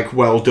say like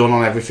well done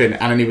on everything,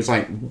 and then he was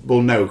like,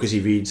 well no, because he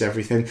reads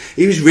everything.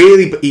 He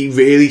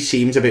really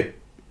seemed a bit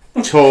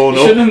torn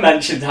up. You shouldn't have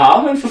mentioned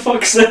Harmon, for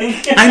fuck's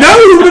sake. I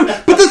know,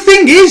 but the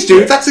thing is,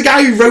 dude, that's the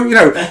guy who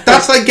wrote,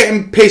 that's like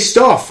getting pissed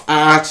off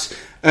at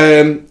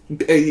Matt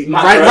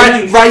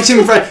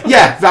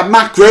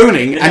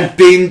Groening and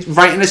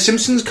writing a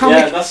Simpsons comic.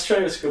 Yeah, that's true,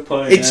 that's a good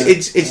point.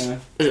 It's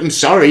I'm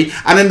sorry.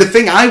 And then the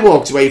thing I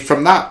walked away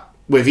from that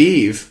with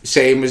Eve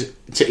saying was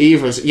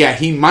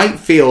he might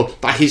feel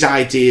that his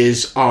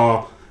ideas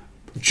are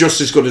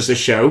just as good as the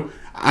show,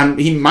 and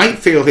he might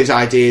feel his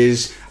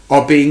ideas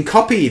are being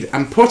copied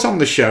and put on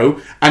the show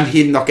and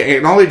him not getting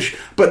acknowledged.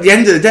 But at the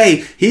end of the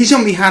day, he's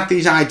only had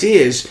these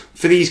ideas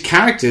for these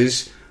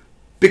characters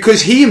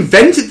because he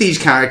invented these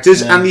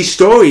characters and these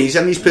stories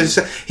and these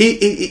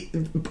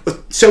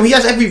so he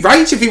has every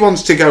right, if he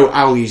wants to go,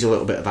 I'll use a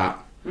little bit of that.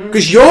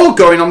 Because you're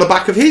going on the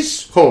back of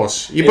his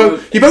horse. You're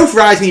both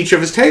riding each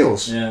other's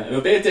tails. Yeah, it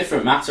would be a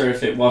different matter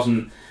if it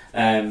wasn't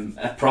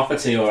a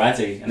property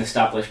already, an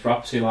established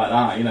property like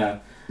that, I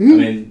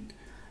mean,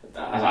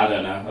 I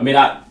don't know. I mean,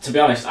 to be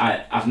honest,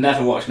 I've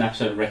never watched an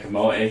episode of Rick and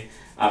Morty.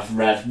 I've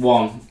read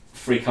one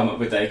free comic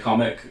book day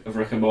comic of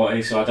Rick and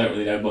Morty, so I don't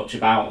really know much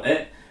about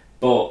it.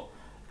 But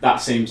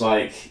that seems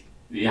like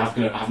you have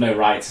no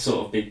right to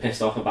sort of be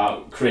pissed off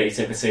about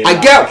creativity.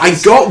 I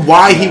got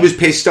why he was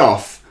pissed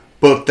off.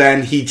 But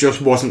then he just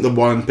wasn't the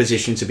one in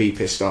position to be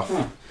pissed off.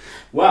 Huh.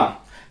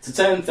 Well, to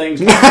turn things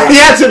back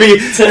around,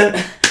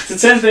 to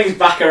turn things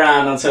back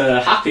around onto a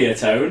happier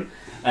tone,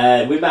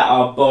 We met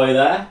our boy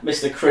there,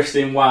 Mr.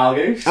 Christian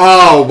Wildgoose.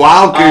 Oh,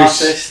 Wild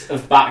Goose. Artist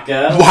of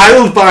Batgirl.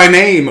 Wild by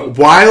name,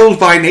 wild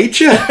by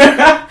nature.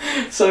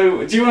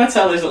 So, do you want to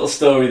tell this little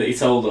story that he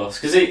told us?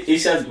 Because he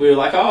said, we were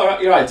like, oh,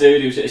 you're right,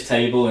 dude. He was at his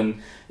table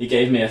and he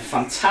gave me a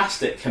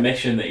fantastic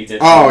commission that he did.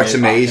 Oh, it's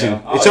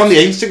amazing. It's on the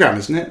Instagram,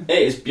 isn't it?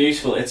 It is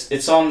beautiful.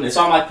 It's on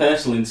my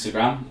personal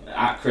Instagram,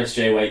 at Chris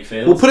J.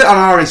 Wakefield. We'll put it on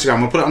our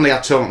Instagram. We'll put it on the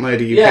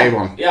 @TalkMurder UK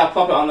one. Yeah, I'll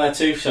pop it on there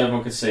too so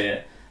everyone can see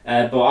it.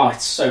 But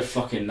it's so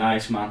fucking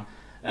nice, man.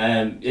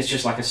 It's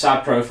just like a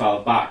sad profile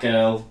of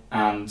Batgirl,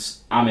 and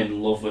I'm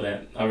in love with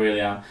it. I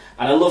really am.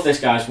 And I love this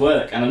guy's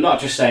work. And I'm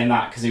not just saying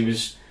that because he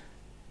was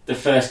the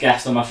first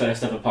guest on my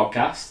first ever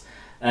podcast.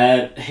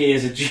 He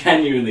is a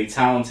genuinely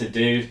talented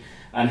dude,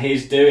 and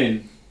he's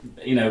doing,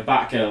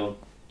 Batgirl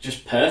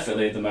just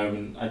perfectly at the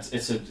moment.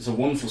 It's a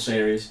wonderful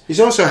series. He's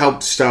also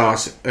helped start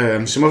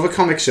some other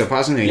comics up,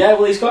 hasn't he? Yeah,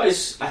 well, he's got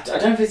his. I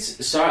don't know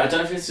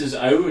if it's his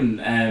own.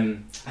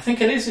 I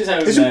think it is his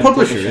own. It's a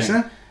publisher, isn't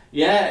it?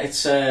 Yeah,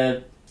 it's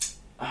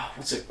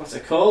what's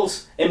it called?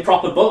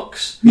 Improper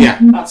Books. Yeah,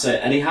 that's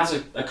it. And he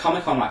has a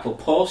comic on that called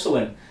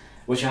Porcelain,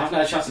 which I haven't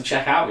had a chance to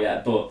check out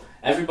yet, but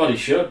everybody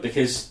should,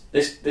 because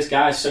this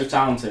guy is so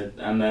talented,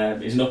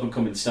 and he's an up and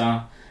coming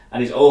star,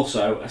 and he's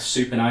also a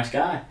super nice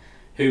guy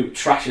who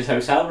trashes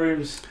hotel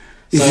rooms.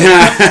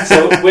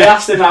 So we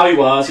asked him how he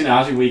was,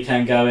 how's your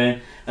weekend going?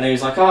 And he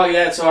was like, oh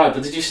yeah, it's alright,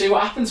 but did you see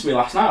what happened to me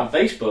last night on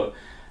Facebook?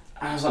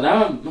 And I was like,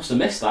 no, I must have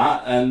missed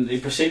that. And he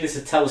proceeded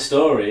to tell a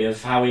story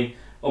of how he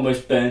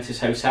almost burnt his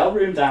hotel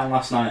room down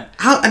last night.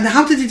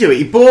 How did he do it?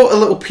 He bought a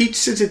little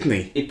pizza, didn't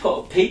he? He put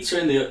a pizza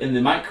in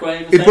the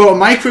microwave, He bought a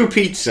micro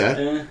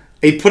pizza,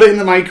 he put it in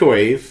the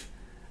microwave,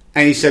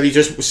 and he said he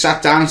just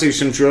sat down to do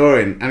some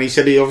drawing, and he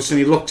said he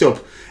looked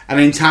up, and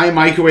the entire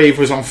microwave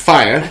was on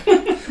fire.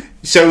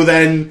 So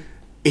then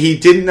he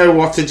didn't know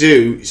what to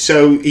do,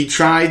 so he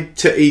tried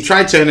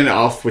turning it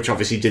off, which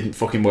obviously didn't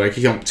fucking work.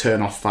 You don't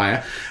turn off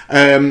fire.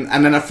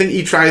 And then I think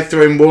he tried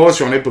throwing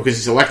water on it because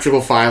it's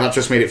electrical fire. That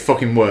just made it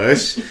fucking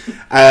worse.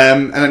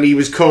 And then he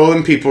was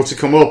calling people to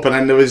come up, and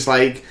then there was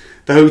like,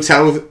 the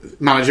hotel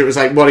manager was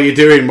like, what are you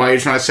doing? Why are you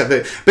trying to set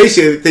the...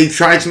 Basically, they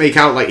tried to make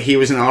out like he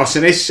was an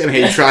arsonist and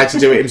he tried to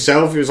do it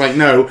himself. He was like,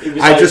 no,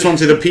 I just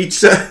wanted a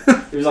pizza.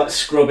 He was like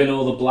scrubbing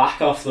all the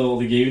black off all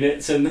the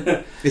units. And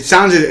it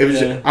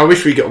sounded... I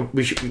wish we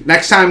should...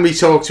 Next time we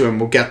talk to him,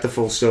 we'll get the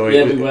full story.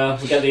 Yeah, we will.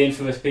 We'll get the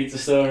infamous pizza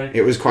story.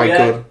 It was quite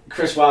good.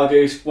 Chris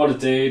Wildgoose, what a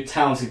dude.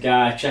 Talented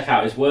guy. Check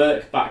out his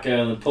work.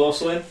 Batgirl and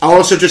Porcelain. I'll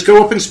also just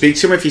go up and speak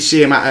to him if you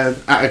see him at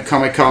a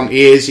Comic-Con.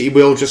 He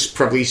will just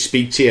probably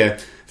speak to you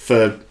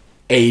for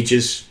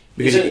ages.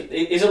 Because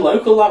he's a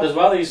local lad as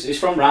well. He's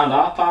from round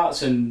our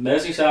parts in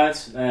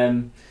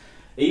Merseyside.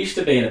 He used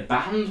to be in a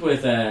band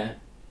with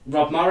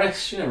Rob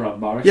Morris. You know Rob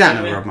Morris? Yeah, I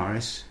know Rob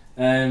Morris.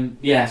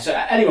 So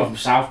anyone from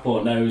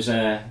Southport knows.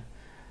 I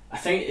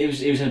think he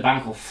was in a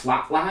band called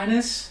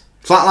Flatliners.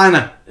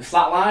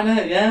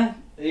 Flatliner, yeah.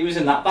 He was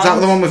in that band. Is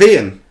that the one with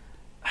Ian?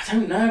 I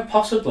don't know,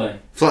 possibly.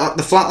 The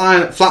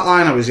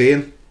Flatliner was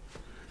Ian.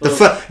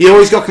 You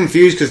always got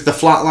confused because the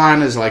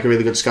Flatliners like a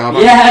really good ska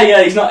band.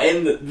 Yeah, he's not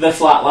in the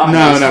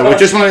Flatliners. No, we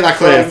just want to make that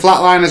clear.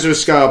 Flatliners are a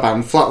ska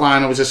band.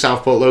 Flatliner was a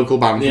Southport local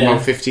band from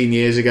about 15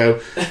 years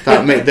ago.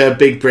 That made their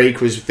big break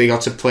was they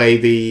got to play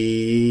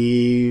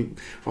the...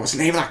 What's the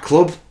name of that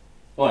club?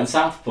 What, in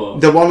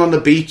Southport? The one on the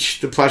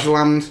beach, the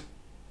Pleasureland.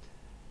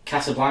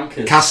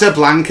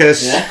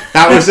 Casablancas. Yeah.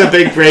 That was a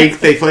big break.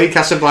 They played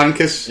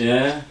Casablancas.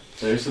 Yeah,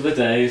 those are the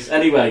days.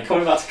 Anyway,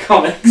 coming back to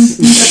comics.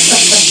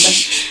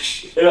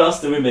 Who else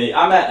did we meet?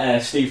 I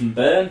met Stephen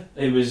Byrne,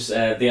 who was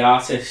the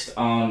artist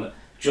on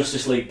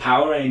Justice League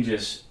Power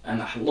Rangers,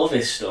 and I love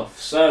his stuff.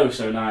 So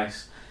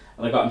nice.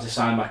 And I got him to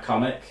sign my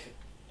comic.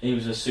 He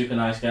was a super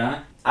nice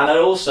guy. And I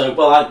also,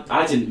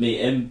 I didn't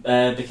meet him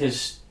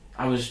because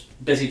I was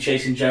busy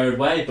chasing Jared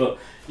Way, but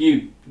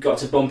you got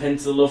to bump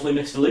into the lovely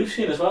Mr.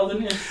 Lucian as well,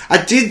 didn't you?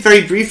 I did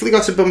very briefly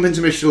got to bump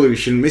into Mr.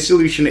 Lucian. Mr.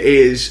 Lucian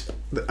is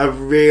a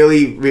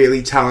really,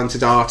 really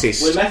talented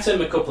artist. We met him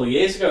a couple of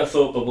years ago at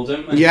Thought Bubble,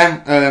 didn't we?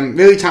 Yeah,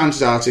 really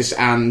talented artist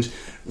and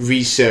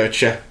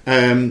researcher.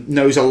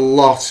 Knows a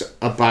lot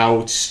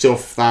about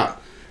stuff that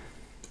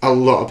a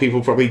lot of people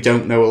probably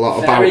don't know a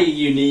lot about. Very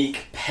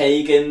unique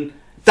pagan.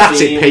 That's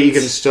themes.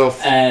 Pagan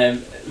stuff.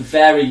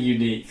 Very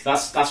unique.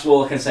 That's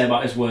all I can say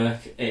about his work.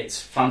 It's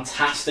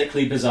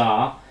fantastically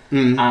bizarre,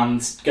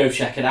 and go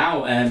check it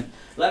out.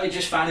 Let me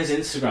just find his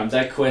Instagram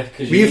dead quick.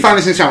 You find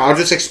his Instagram. I'll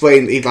just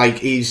explain. He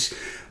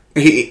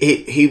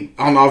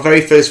on our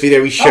very first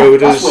video he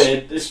showed us. That's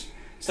weird. It's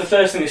the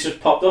first thing that's just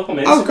popped up on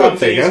my Instagram. Oh, good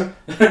figure.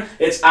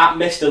 It's at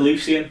Mr.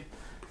 Lucian.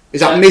 Is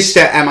that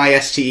Mr.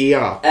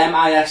 M-I-S-T-E-R?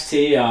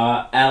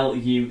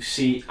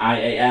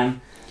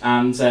 M-I-S-T-E-R-L-U-C-I-A-N.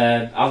 And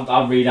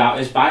I'll read out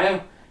his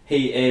bio.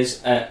 He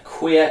is a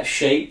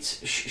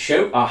queer-shaped...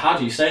 how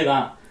do you say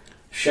that?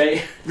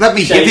 Let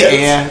me give it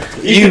here.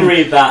 You can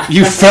read that.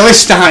 You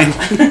Philistine.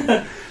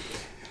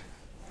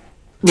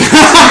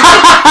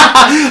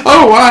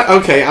 Oh, right.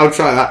 Okay, I'll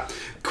try that.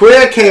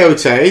 Queer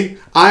Coyote,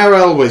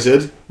 IRL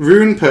Wizard,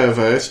 Rune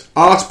Pervert,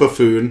 Art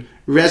Buffoon,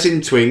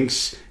 Resin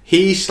Twinks,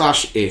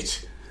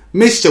 he/it,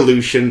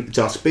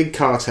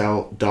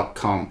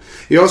 mrlucian.bigcartel.com.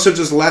 He also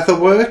does leather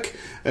work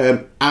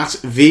at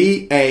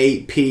VAPVLA.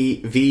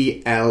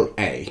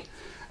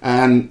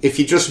 And if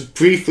you just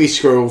briefly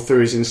scroll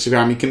through his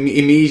Instagram, you can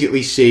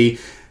immediately see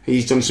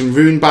he's done some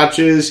rune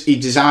badges.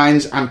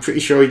 I'm pretty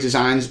sure he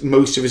designs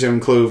most of his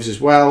own clothes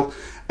as well.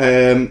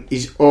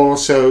 He's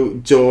also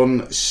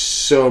done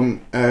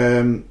some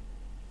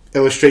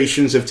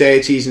illustrations of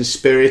deities and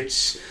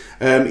spirits.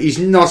 He's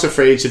not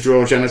afraid to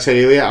draw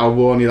genitalia, I'll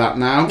warn you that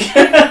now.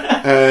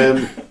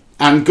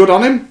 And good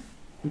on him.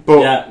 But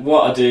yeah,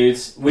 what a dude.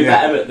 We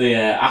met him at the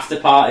after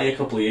party a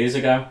couple of years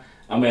ago,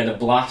 and we had a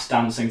blast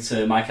dancing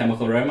to My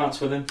Chemical Romance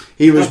with him.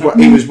 He was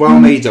well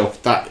made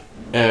up. That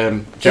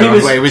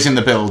Gerard Way was in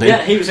the building.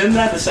 Yeah, he was in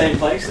there, the same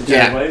place. That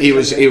Gerard Way he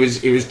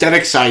was dead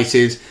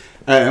excited.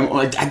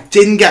 I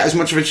didn't get as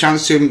much of a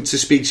chance to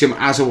speak to him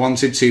as I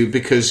wanted to,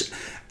 because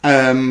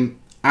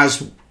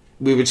as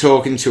we were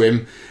talking to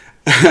him,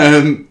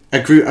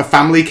 a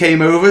family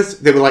came over.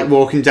 They were like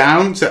walking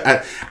down,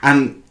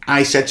 and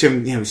I said to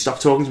him, stop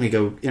talking to me.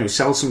 Go,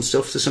 sell some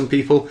stuff to some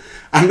people.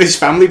 And this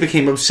family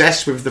became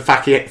obsessed with the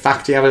fact he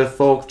had a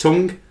forked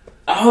tongue.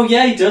 Oh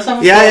yeah, he does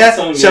have a forked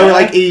tongue. So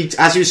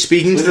as he was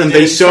speaking to them,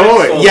 they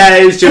saw it. Yeah,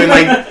 he was doing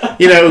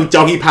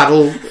doggy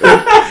paddle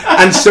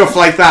and stuff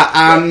like that.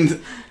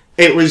 And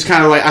it was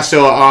kind of like, I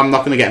thought, I'm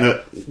not going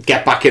to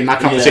get back in that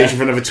conversation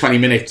for another 20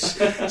 minutes.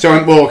 So I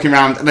went walking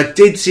around, and I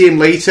did see him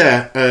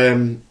later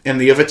in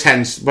the other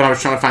tent when I was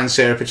trying to find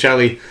Sarah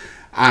Pacelli,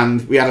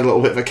 and we had a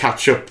little bit of a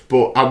catch up.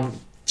 But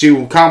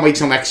can't wait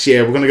till next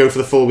year. We're going to go for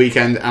the full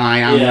weekend, and I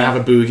am going to have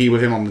a boogie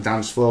with him on the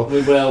dance floor.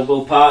 We will.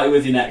 We'll party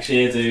with you next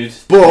year, dude.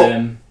 But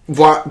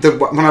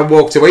when I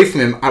walked away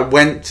from him, I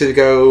went to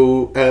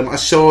go. I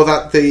saw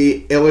that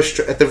the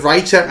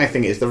writer, I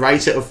think it is the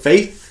writer of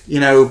Faith.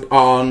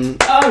 On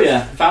Valiant.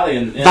 Yeah.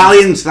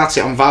 Valiant, that's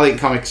it, on Valiant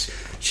Comics.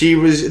 She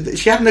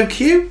had no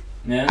queue,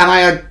 and I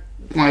had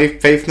my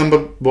Faith number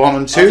 1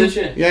 and 2. Oh, did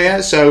you?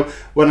 Yeah. So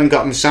went and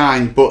got them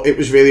signed, but it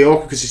was really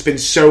awkward because it's been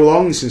so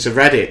long since I've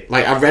read it.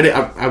 Like I read it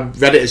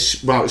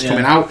as when it was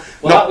coming out.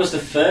 Well, that was the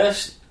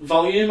first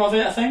volume of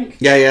it, I think.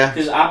 Yeah.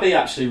 Because Abby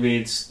actually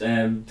reads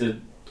the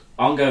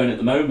ongoing at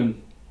the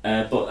moment,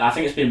 but I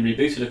think it's been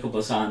rebooted a couple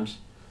of times.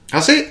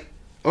 Has it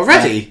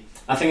already?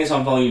 I think it's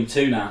on volume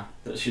 2 now.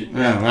 Oh,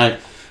 right.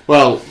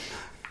 Well,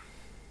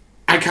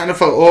 I kind of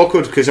felt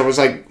awkward because I was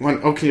like,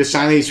 can you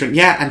sign these? She went,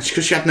 yeah, and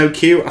because she had no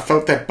queue, I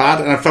felt that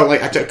bad, and I felt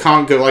like I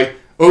can't go like,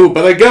 oh,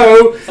 but I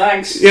go.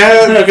 Thanks.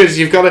 Yeah, because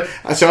you've got to.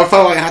 So I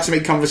felt like I had to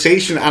make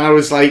conversation, and I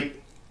was like,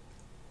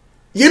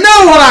 you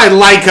know what I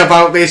like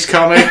about this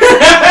comic?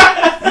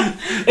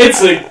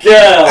 It's a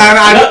girl,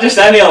 and not just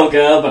any old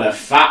girl, but a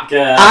fat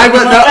girl. I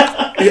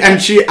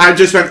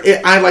just went.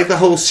 I like the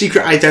whole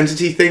secret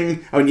identity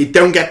thing. I went, you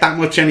don't get that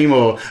much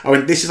anymore. I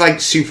went, this is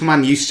like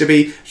Superman used to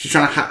be. She's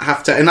trying to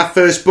have to. In that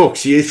first book,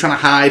 she is trying to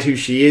hide who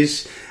she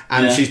is,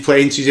 and she's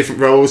playing 2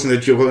 different roles in the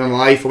juggle in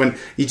life. I went,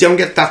 you don't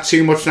get that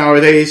too much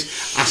nowadays.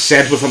 I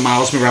said with a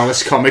Miles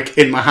Morales comic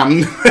in my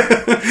hand,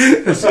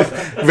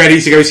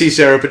 ready to go see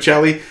Sarah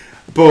Pacelli,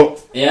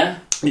 but yeah.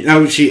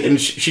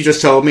 She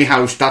just told me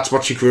how that's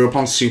what she grew up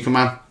on,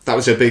 Superman. That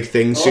was her big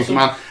thing, awesome.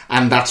 Superman,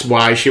 and that's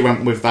why she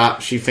went with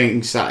that. She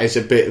thinks that is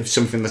a bit of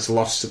something that's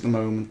lost at the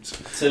moment.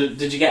 So,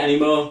 did you get any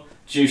more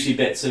juicy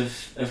bits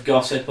of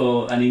gossip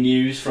or any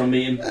news from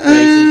meeting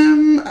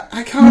creators?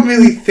 I can't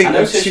really think. I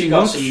noticed you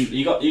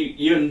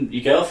and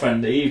your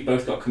girlfriend Eve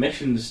both got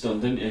commissions done,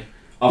 didn't you?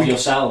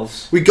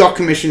 Yourselves. We got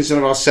commissions done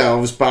of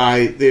ourselves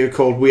they're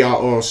called We Are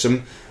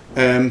Awesome.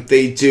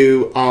 They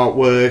do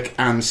artwork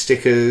and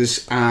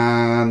stickers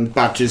and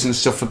badges and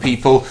stuff for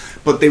people,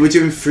 but they were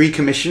doing free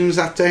commissions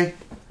that day.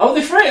 Oh,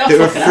 they're free. They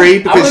were free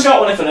because I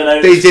would have got one if I'd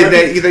known. They did.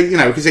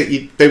 Because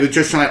they were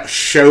just trying to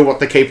show what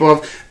they're capable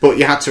of, but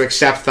you had to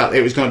accept that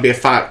it was going to be a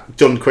fact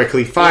done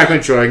quickly,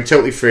 5-minute drawing,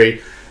 totally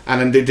free, and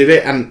then they did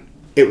it, and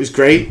it was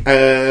great.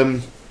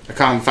 I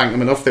can't thank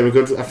them enough. They were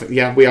good.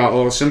 We Are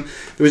Awesome.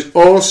 There was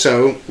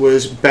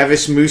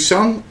Bevis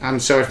Mousson.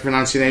 I'm sorry if I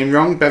pronounced your name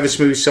wrong. Bevis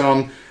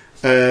Mousson.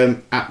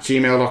 At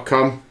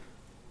gmail.com,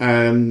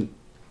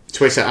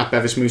 Twitter at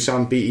Bevis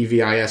Mousson,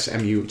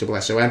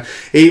 BevisMusson.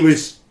 He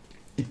was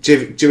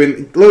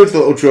doing loads of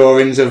little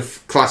drawings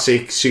of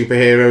classic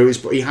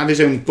superheroes, but he had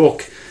his own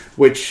book,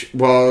 which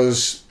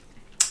it's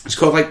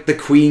called like The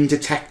Queen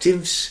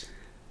Detectives.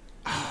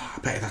 I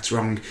bet that's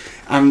wrong.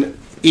 And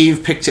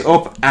Eve picked it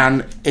up,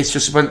 and it's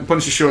just a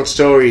bunch of short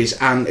stories,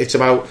 and it's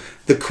about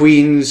the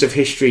queens of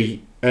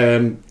history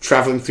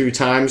travelling through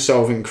time,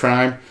 solving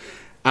crime.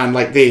 And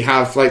they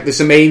have there's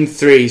the main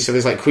 3. So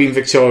there's Queen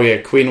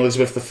Victoria, Queen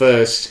Elizabeth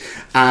I,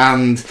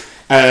 and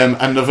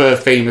another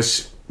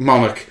famous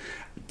monarch.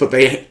 But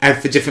they,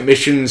 for different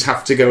missions,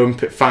 have to go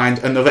and find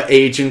another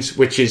agent,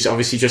 which is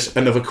obviously just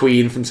another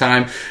queen from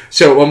time.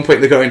 So at one point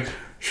they're going,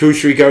 who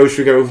should we go? Should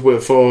we go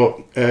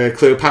for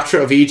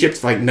Cleopatra of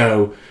Egypt?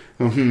 No.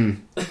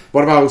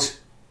 What about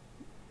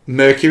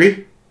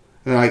Mercury?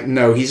 And they're like,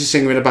 no, he's a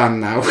singer in a band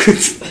now.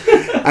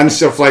 and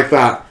stuff like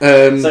that.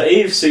 So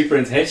Eve's super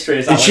into history.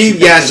 Is that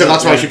So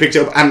that's why she picked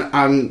it up.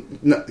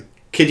 And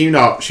kid you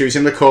not, she was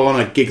in the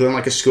corner giggling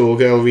like a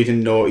schoolgirl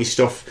reading naughty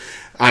stuff.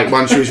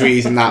 When she was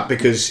reading that,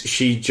 because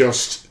she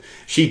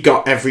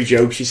got every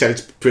joke. She said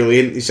it's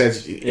brilliant. He said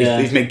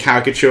he's made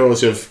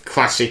caricatures of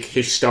classic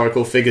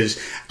historical figures,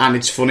 and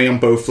it's funny on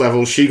both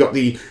levels. She got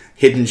the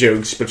hidden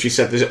jokes, but she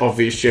said there's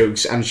obvious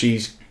jokes, and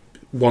she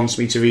wants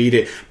me to read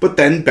it. But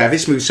then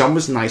Bevis Mousson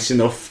was nice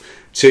enough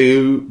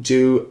to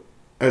do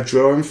a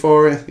drawing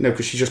for her,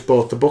 because she just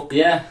bought the book.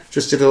 Yeah.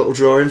 Just did a little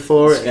drawing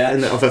for it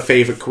of her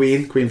favourite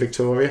Queen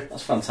Victoria.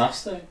 That's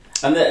fantastic.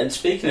 And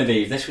speaking of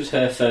Eve, this was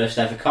her first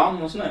ever con,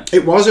 wasn't it?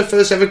 It was her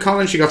first ever con,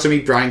 and she got to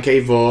meet Brian K.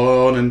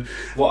 Vaughan. And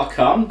what a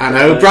con. I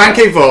know, Brian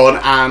K.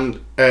 Vaughan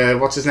and,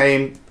 what's his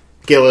name?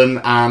 Gillen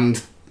and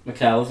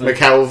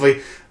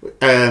McKelvey.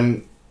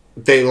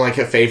 They were like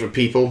her favourite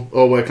people,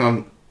 all working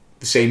on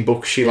the same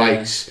book she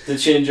likes. Did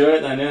she enjoy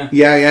it then,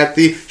 Yeah.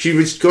 She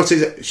was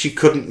gutted she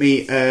couldn't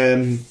meet,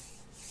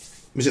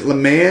 was it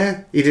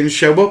Lemire? He didn't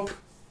show up.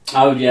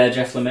 Oh yeah,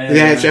 Jeff Lemire.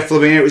 Yeah, Jeff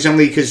Lemire. It was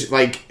only because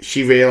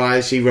she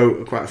realised he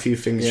wrote quite a few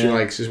things she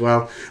likes as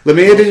well.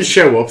 Lemire didn't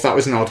show up. That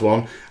was an odd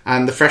one.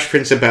 And the Fresh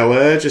Prince of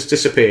Bel-Air just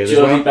disappeared as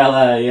well. Geordie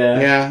Bel-Air,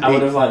 yeah. I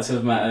would have liked to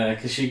have met her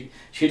because she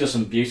does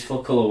some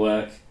beautiful colour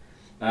work.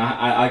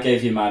 I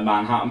gave you my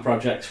Manhattan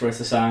projects for her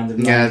to sign,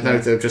 didn't I? Yeah, no,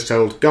 they're just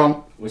told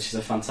gone. Which is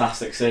a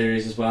fantastic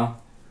series as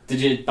well.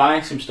 Did you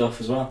buy some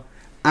stuff as well?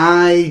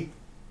 I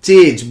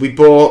did. We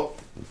bought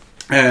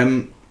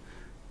 2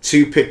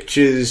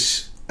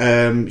 pictures.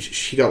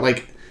 She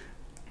got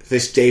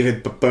this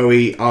David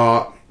Bowie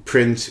art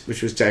print,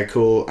 which was dead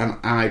cool, and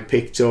I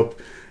picked up.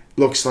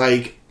 Looks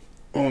like,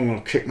 I'm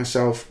gonna kick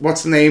myself.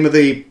 What's the name of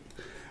in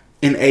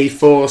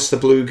A-Force, the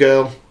blue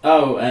girl?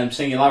 Oh,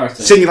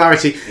 Singularity.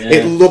 Singularity. Yeah.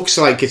 It looks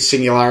like it's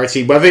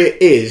Singularity. Whether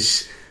it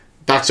is,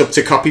 that's up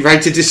to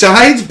copyright to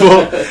decide.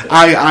 But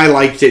I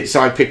liked it, so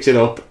I picked it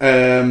up.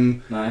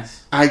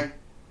 Nice. I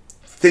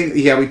think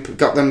we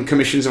got them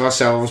commissions of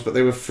ourselves, but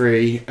they were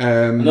free.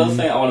 Another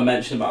thing I want to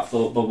mention about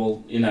Thought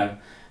Bubble, being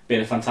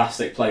a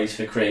fantastic place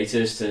for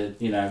creators to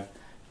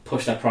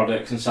push their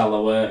products and sell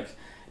their work.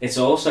 It's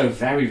also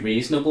very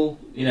reasonable.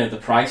 The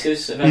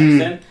prices of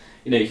everything.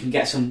 You can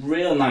get some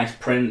real nice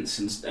prints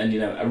and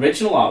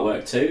original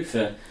artwork too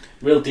for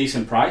real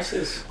decent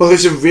prices. Well,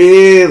 there's a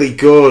really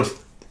good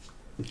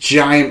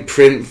giant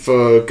print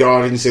for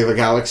Guardians of the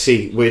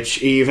Galaxy,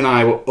 which Eve and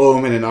I were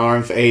umming and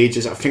ahhing for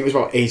ages. I think it was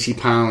about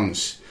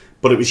 £80,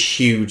 but it was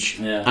huge.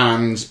 Yeah.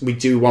 And we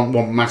do want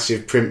one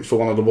massive print for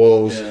one of the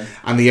walls. Yeah.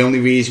 And the only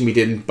reason we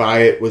didn't buy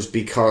it was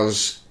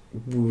because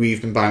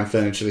we've been buying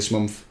furniture this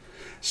month.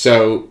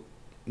 So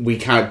we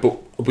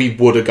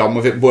would have gone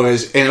with it.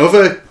 Whereas in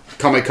other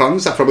Comic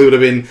Cons, that probably would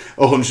have been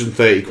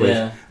 130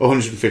 quid,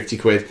 150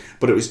 quid,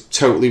 but it was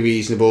totally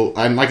reasonable.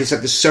 And like I said,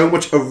 there's so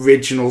much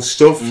original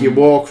stuff. You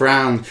walk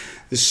around,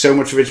 there's so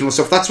much original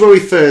stuff. That's where we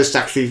first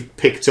actually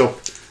picked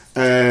up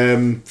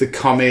the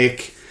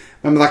comic.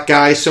 Remember that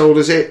guy sold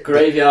us it?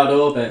 Graveyard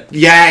Orbit.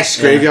 Yes,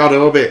 Graveyard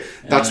Orbit.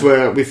 Yeah. That's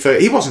where we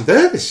first... He wasn't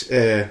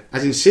there. I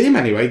didn't see him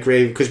anyway,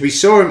 because we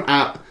saw him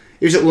at...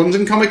 He was at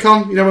London Comic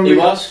Con, when he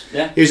was,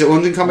 yeah. He was at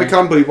London Comic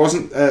Con, but he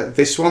wasn't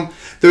this one.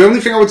 The only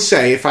thing I would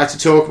say, if I had to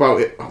talk about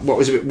it, what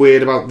was a bit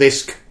weird about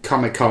this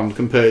Comic Con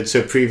compared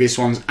to previous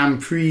ones and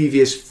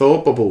previous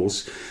Thought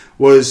Bubbles,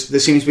 was there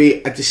seems to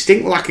be a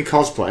distinct lack of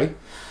cosplay.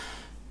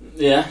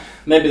 Yeah,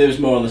 maybe there was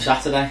more on the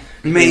Saturday.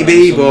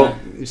 Maybe, but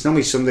it's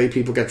normally Sunday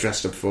people get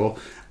dressed up for.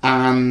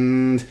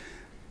 And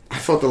I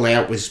thought the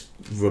layout was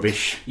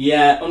rubbish.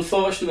 Yeah,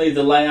 unfortunately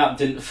the layout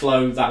didn't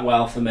flow that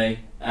well for me.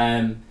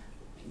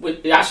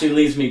 It actually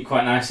leads me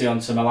quite nicely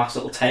onto my last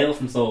little tale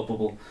from Thought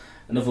Bubble,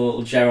 another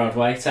little Gerard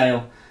Way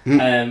tale.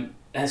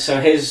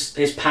 So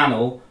his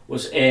panel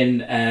was in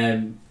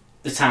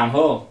the town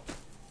hall,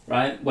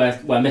 right, where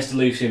Mr.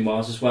 Lucian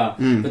was as well.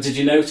 But did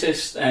you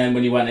notice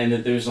when you went in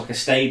that there was a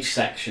stage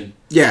section?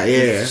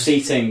 Yeah.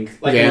 Seating,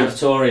 an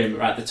auditorium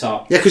right at the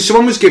top. Yeah, because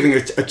someone was giving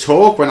a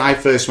talk when I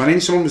first went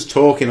in. Someone was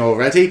talking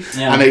already,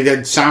 and they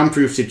had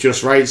soundproofed it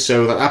just right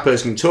so that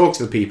person can talk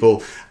to the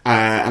people,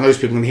 and those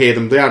people can hear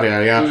them,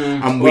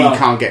 and we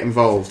can't get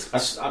involved.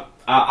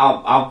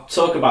 I'll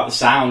talk about the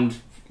sound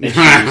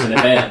issues in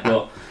a bit,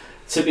 but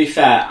to be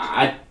fair,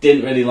 I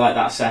didn't really like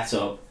that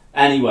setup.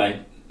 Anyway,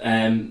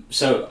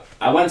 so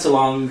I went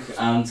along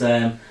and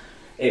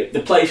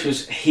the place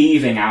was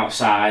heaving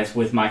outside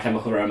with My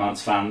Chemical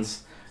Romance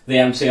fans. The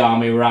MC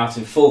Army were out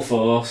in full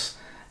force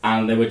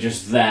and they were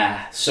just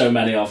there, so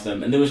many of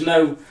them. And there was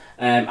no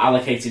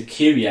allocated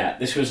queue yet.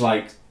 This was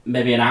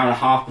maybe an hour and a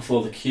half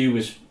before the queue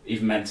was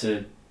even meant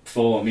to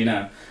form,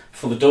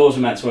 before the doors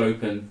were meant to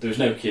open. There was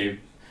no queue.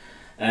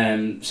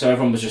 So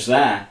everyone was just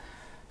there.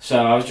 So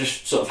I was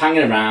just sort of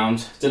hanging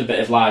around, did a bit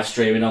of live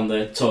streaming on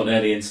the Talk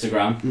Nerdy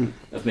Instagram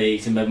of me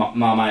eating my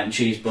Marmite and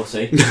cheese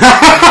butty.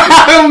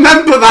 I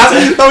remember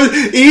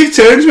that. Eve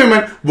turned to me and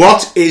went,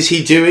 "What is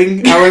he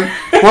doing?" I went,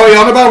 "What are you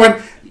on about?" I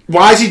went,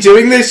 "Why is he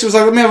doing this?" I was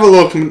like, "Let me have a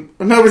look." And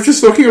I was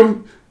just looking at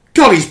him.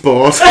 God, he's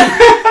bored.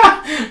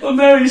 Well,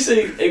 no, you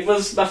see, it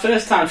was my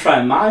first time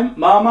trying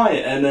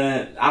Marmite, and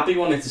Abby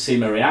wanted to see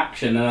my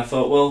reaction, and I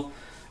thought, well,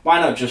 why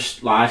not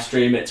just live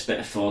stream it? It's a bit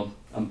of fun,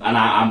 and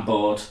I'm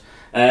bored.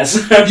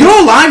 So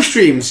Your live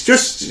streams,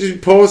 just to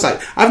pause,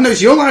 like, I've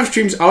noticed your live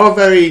streams are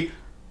very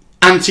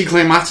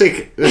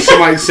anticlimactic, as some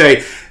might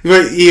say.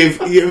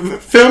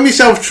 You've filmed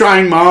yourself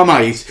trying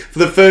Marmite for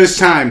the first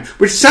time,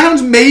 which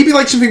sounds maybe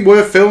like something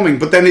worth filming,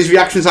 but then his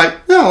reaction's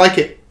like, no, I like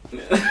it.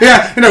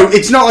 Yeah,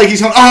 it's not like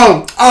he's gone,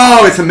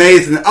 oh, it's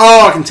amazing,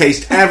 oh, I can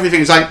taste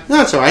everything. It's like,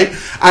 no, it's alright.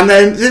 And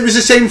then it was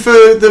the same for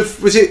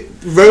was it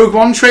Rogue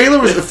One trailer?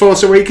 Was it the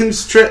Force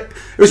Awakens trailer?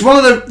 It was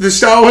one of the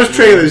Star Wars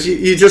trailers.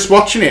 You're just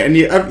watching it, and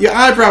your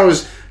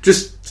eyebrows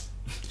just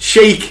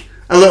shake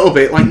a little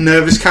bit, like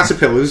nervous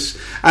caterpillars.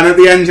 And at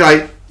the end, you're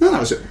like, no, that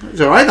was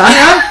alright,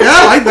 that, yeah,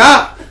 I like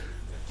that.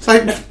 It's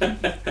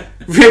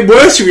like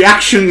worst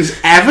reactions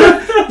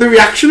ever. The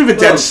reaction of a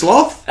dead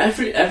sloth.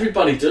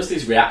 Everybody does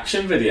these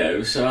reaction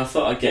videos, so I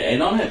thought I'd get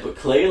in on it, but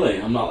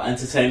clearly I'm not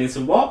entertaining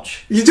to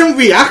watch. You don't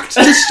react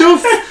to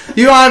stuff.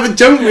 You either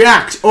don't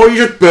react or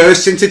you just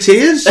burst into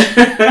tears,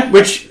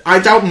 which I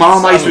doubt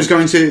Marmite was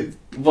going to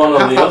have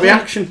that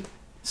reaction.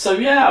 So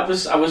yeah,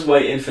 I was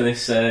waiting for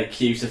this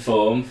queue to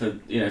form, for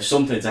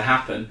something to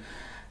happen,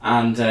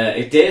 and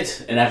it did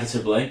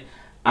inevitably,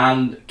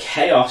 and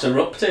chaos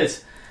erupted.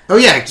 Oh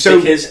yeah,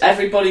 because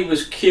everybody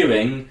was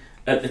queuing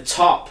at the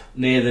top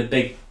near the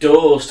big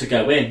doors to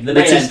go in, the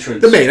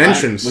main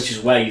entrance, which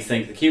is where you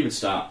think the queue would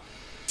start.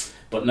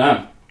 But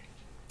no,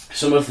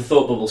 some of the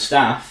Thought Bubble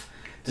staff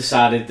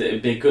decided that it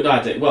would be a good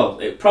idea. Well,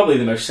 probably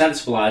the most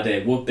sensible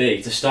idea would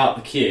be to start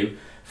the queue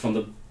from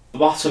the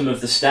bottom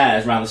of the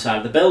stairs around the side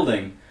of the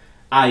building,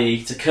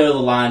 i.e. to curl the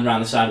line around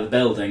the side of the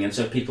building, and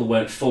so people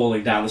weren't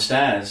falling down the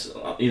stairs,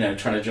 trying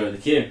to join the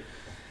queue.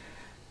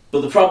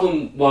 But the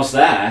problem was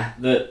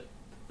that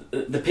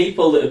the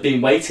people that had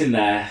been waiting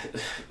there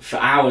for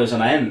hours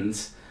on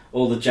end,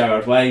 all the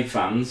Gerard Way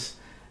fans,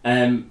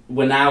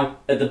 were now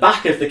at the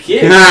back of the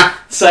queue.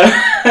 So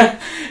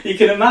you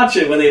can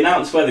imagine when they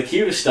announced where the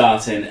queue was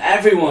starting,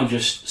 everyone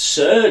just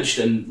surged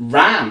and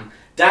ran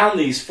down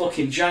these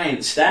fucking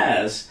giant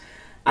stairs.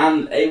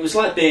 And it was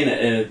like being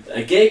at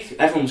a gig.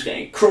 Everyone was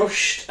getting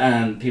crushed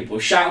and people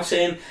were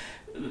shouting,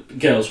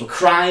 girls were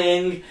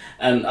crying,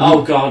 and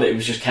oh god, it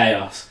was just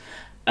chaos.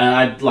 And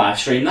I live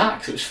streamed that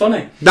because it was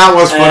funny. That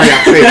was funny,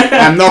 actually.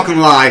 I'm not going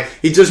to lie.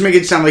 He does make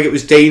it sound like it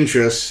was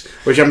dangerous,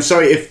 which I'm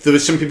sorry if there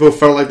was some people who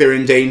felt like they were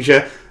in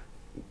danger.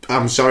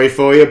 I'm sorry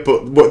for you,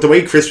 but the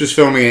way Chris was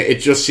filming it,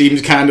 it just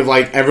seemed kind of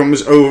like everyone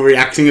was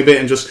overreacting a bit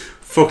and just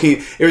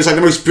fucking... It was like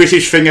the most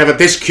British thing ever.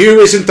 This queue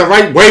isn't the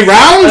right way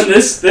round! And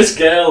this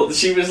girl,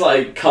 she was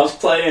like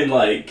cosplaying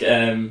like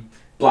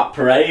Black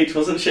Parade,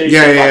 wasn't she? She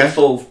had like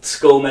full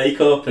skull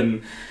makeup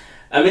and...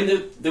 I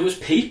mean, there was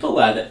people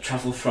there that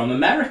travelled from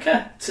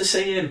America to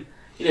see him,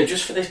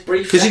 just for this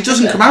brief... Because he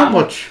doesn't come out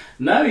much.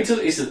 No, he does.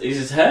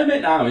 He's a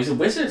hermit now. He's a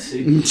wizard.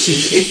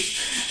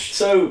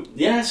 So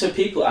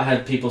I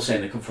had people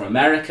saying they come from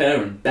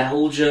America and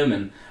Belgium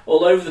and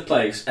all over the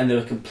place, and they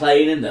were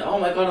complaining that, oh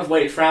my god, I've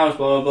waited for hours,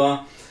 blah, blah,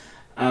 blah.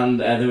 And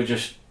they were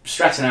just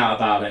stressing out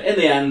about it. In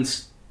the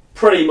end,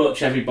 pretty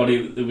much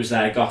everybody that was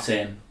there got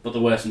in, but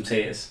there were some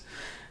tears.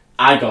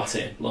 I got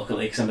in,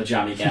 luckily, because I'm a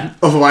jammy cat.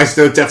 Otherwise,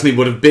 there definitely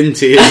would have been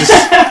tears.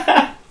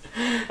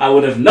 I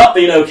would have not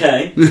been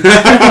okay.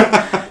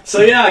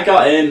 So yeah, I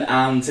got in,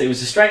 and it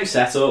was a strange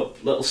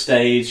setup, little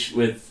stage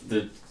with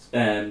the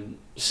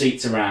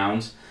seats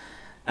around.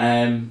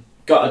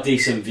 Got a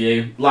decent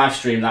view. Live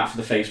streamed that for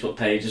the Facebook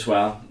page as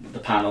well, the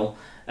panel.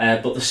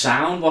 But the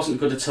sound wasn't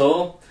good at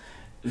all.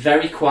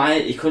 Very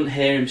quiet. You couldn't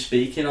hear him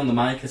speaking on the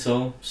mic at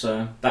all.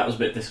 So that was a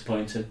bit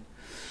disappointing.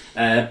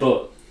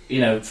 But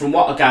from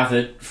what I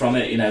gathered from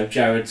it,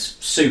 Jared's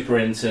super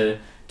into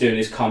doing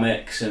his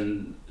comics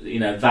and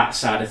that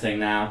side of thing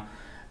now,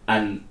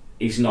 and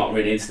he's not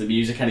really into the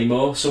music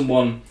anymore.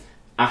 Someone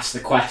asked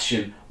the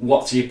question,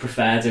 what do you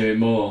prefer doing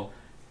more,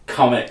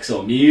 comics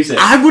or music?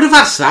 I would have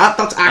asked that.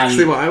 That's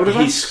actually what I would have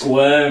asked. He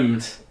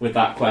squirmed with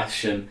that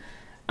question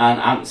and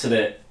answered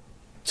it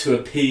to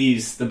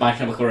appease the My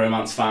Chemical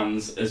Romance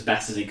fans as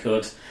best as he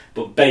could,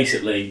 but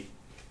basically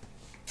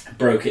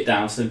broke it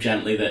down to them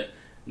gently that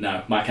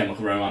no, My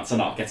Chemical Romance are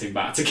not getting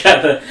back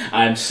together.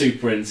 I am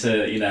super into,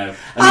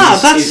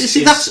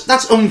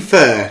 that's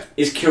unfair.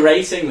 He's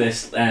curating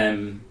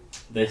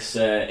this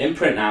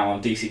imprint now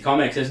on DC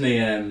Comics, isn't he?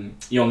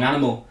 Young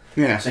Animal.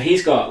 Yeah. So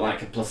he's got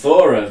like a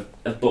plethora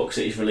of books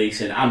that he's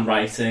releasing and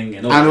writing.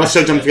 And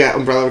also, don't forget,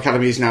 Umbrella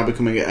Academy is now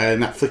becoming a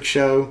Netflix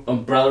show.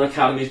 Umbrella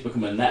Academy is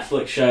becoming a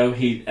Netflix show.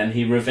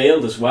 He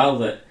revealed as well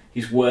that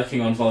he's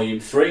working on Volume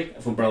 3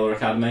 of Umbrella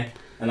Academy.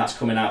 And that's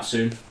coming out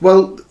soon.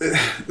 Well,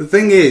 the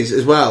thing is,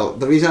 as well,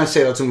 the reason I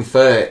say that's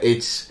unfair,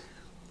 it's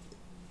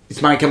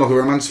My Chemical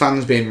Romance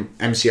fans being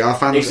MCR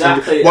fans.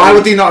 Exactly. Why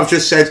would he not have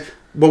just said,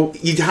 well,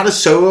 you had a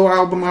solo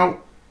album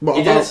out?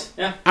 He did,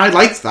 yeah. I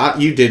liked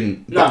that, you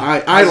didn't. No,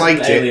 I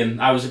liked it.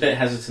 I was a bit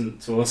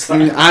hesitant towards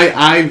that.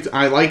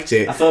 I liked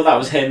it. I thought that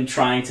was him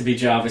trying to be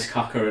Jarvis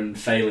Cocker and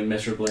failing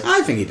miserably.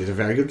 I think he did a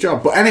very good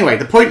job. But anyway,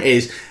 the point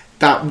is,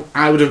 that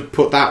I would have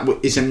put that.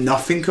 Is there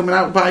nothing coming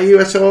out by you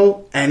at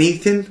all?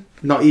 Anything?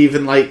 Not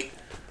even like.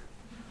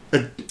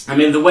 I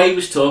mean, the way he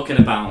was talking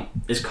about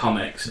his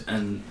comics,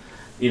 and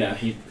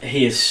he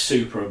is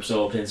super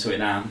absorbed into it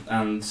now,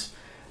 and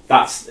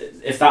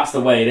if that's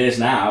the way it is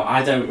now,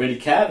 I don't really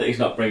care that he's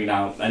not bringing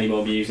out any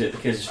more music,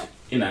 because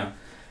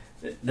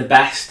the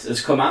best has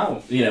come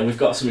out. We've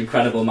got some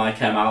incredible My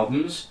Chem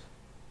albums.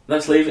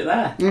 Let's leave it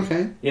there.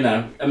 Okay.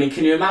 I mean,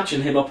 can you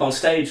imagine him up on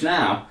stage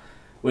now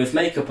with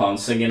makeup on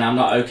singing "I'm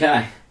Not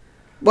Okay"?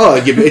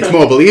 Well, it's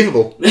more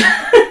believable.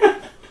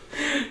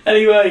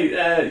 Anyway,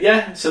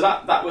 so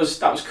that was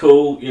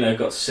cool. Got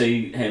to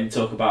see him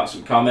talk about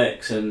some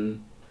comics,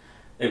 and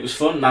it was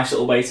fun. Nice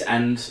little way to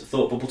end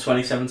Thought Bubble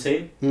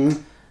 2017.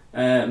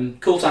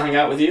 Cool to hang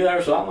out with you there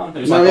as well, man.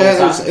 It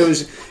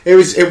was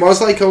it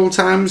was like old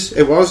times.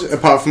 It was,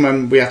 apart from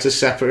when we had to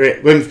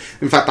separate.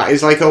 In fact, that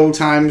is like old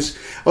times.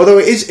 Although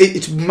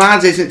it's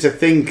mad, isn't it, to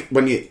think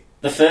when you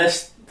the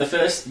first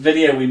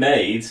video we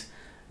made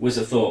was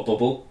a Thought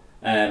Bubble.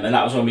 And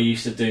that was when we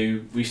used to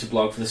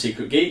blog for The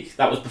Secret Geek.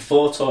 That was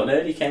before Talk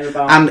Nerdy came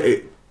about. And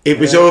it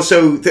was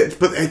also,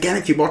 but again,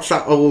 if you watch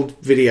that old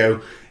video,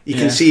 you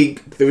can see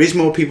there is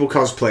more people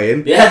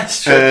cosplaying. Yeah,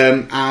 it's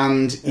true.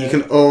 And you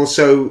can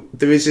also,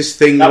 there is this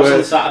thing that where...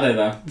 was on Saturday,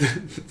 though.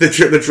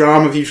 The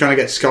drama of you trying to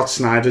get Scott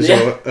Snyder's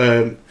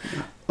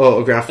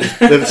autograph,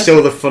 that's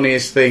still the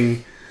funniest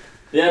thing.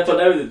 Yeah, but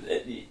no,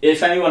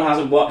 if anyone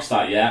hasn't watched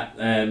that yet...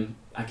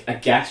 I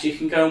guess you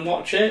can go and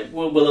watch it.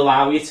 We'll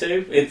allow you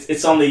to.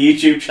 It's on the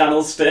YouTube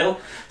channel still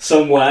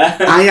somewhere.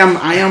 I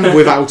am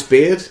without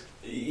beard.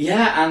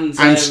 Yeah, and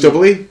I'm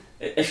stubbly.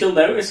 If you'll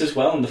notice as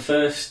well, in the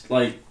first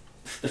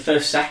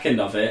second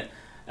of it,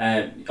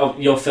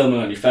 you're filming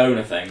on your phone,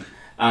 I think,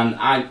 and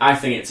I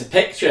think it's a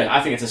picture.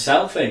 I think it's a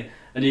selfie,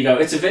 and you go,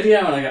 "It's a video,"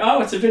 and I go,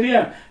 "Oh, it's a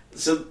video."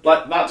 So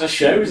that just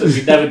shows that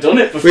we've never done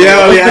it before.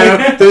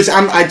 Yeah.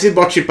 I did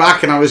watch it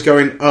back, and I was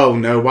going, "Oh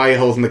no, why are you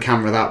holding the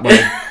camera that way?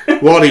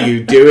 What are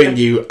you doing,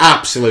 you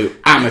absolute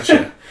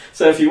amateur?"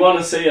 So if you want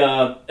to see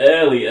our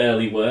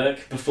early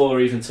work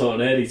before even Talk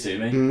Nerdy to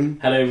me,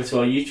 head over to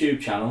our YouTube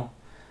channel.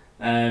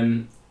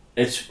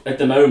 It's at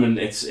the moment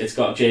it's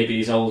got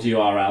JB's old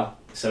URL,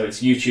 so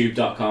it's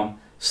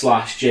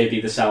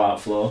youtube.com/JB the Sellout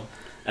Floor.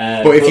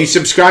 But if you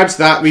subscribe to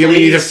that, we only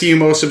need a few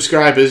more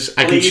subscribers.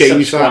 I can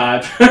change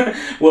that.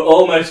 We're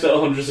almost at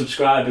 100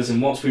 subscribers,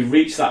 and once we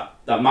reach that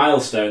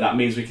milestone, that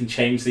means we can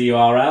change the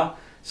URL.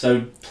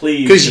 So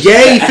please, because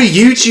yay for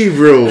YouTube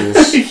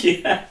rules.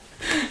 Yeah,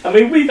 I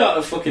mean, we got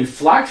a fucking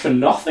flag for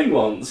nothing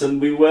once,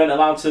 and we weren't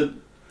allowed to.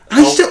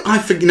 You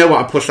know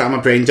what? I pushed that in my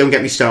brain. Don't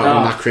get me started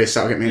on that, Chris.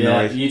 That'll get me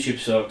annoyed. Yeah, YouTube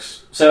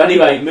sucks. So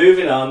anyway,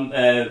 moving on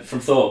from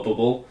Thought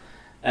Bubble.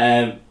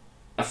 I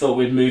thought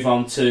we'd move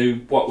on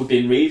to what we've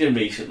been reading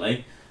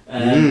recently,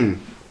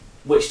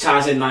 which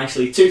ties in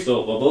nicely to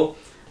Thought Bubble.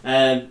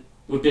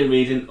 We've been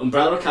reading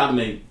Umbrella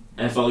Academy,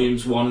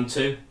 volumes 1 and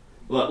 2.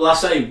 Well, I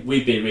say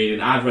we've been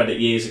reading. I've read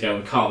it years ago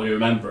and can't really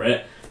remember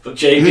it, but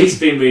JB's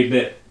been reading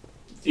it,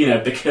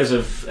 because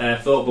of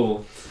Thought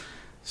Bubble.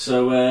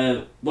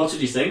 So, what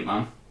did you think,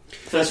 man?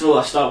 First of all,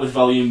 I'll start with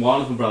volume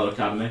 1 of Umbrella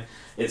Academy.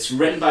 It's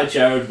written by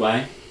Gerard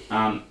Way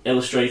and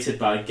illustrated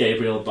by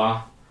Gabriel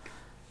Ba.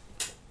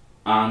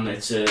 And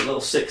it's a little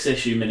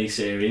 6-issue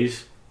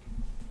mini-series.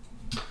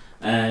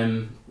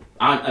 I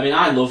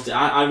loved it.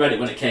 I read it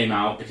when it came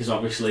out, because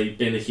obviously,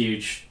 being a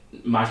huge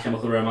My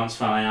Chemical Romance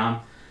fan I am,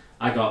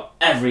 I got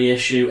every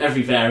issue,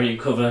 every variant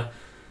cover,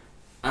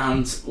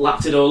 and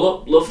lapped it all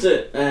up. Loved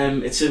it.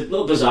 It's a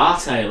little bizarre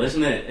tale,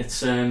 isn't it?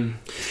 It's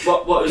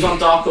what was on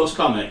Dark Horse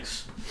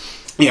Comics.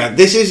 Yeah,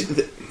 this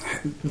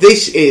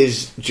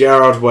is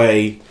Gerard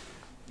Way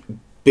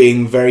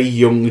being very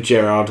young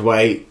Gerard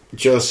Way,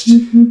 just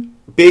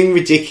being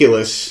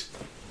ridiculous.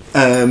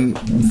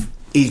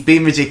 He's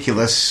being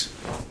ridiculous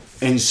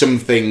in some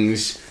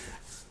things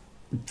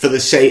for the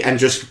sake, and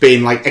just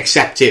being like,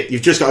 accept it.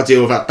 You've just got to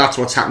deal with that. That's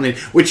what's happening,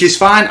 which is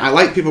fine. I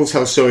like people who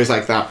tell stories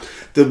like that.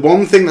 The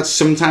one thing that's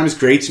sometimes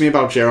great to me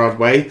about Gerard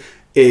Way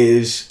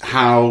is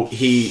how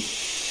he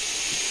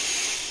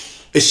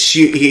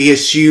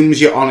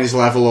assumes you're on his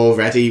level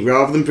already,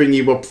 rather than bring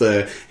you up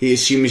there. He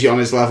assumes you're on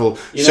his level.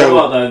 You know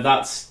what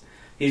though?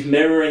 He's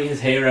mirroring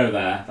his hero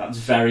there. That's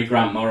very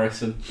Grant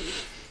Morrison.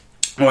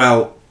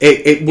 Well,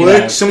 it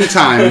works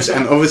sometimes,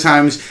 and other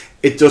times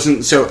it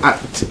doesn't. So,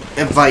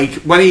 like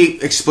when he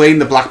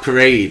explained the Black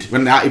Parade,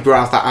 when he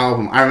brought out that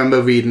album, I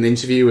remember reading an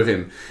interview with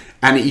him,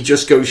 and he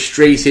just goes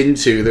straight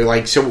into, they're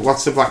like, so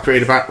what's the Black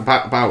Parade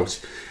about?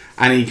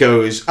 And he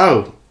goes,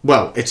 oh,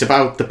 well, it's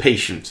about the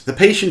patient. The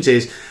patient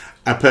is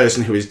a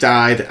person who has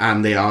died,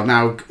 and they are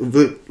now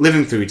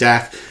living through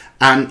death.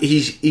 And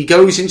he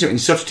goes into it in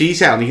such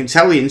detail, and you can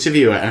tell the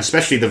interviewer, and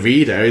especially the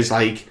reader, is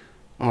like,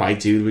 all right,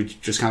 dude, we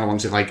just kind of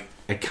wanted like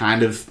a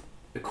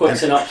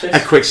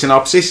quick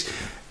synopsis.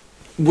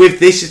 With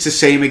this, it's the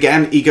same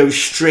again. He goes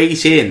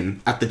straight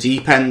in at the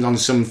deep end on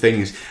some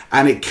things,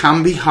 and it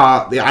can be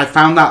hard. I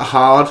found that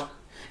hard.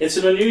 It's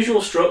an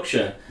unusual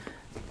structure.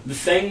 The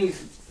thing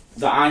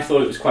that I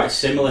thought it was quite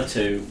similar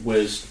to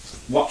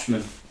was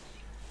Watchmen.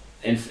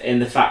 in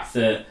the fact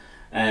that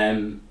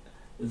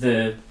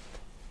the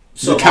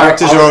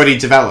characters are already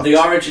developed. The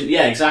origin,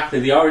 yeah, exactly.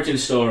 The origin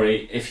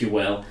story, if you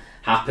will,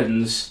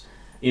 happens,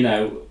 you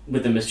know,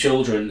 with them as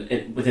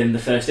children within the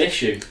first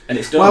issue, and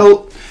it's done.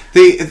 Well,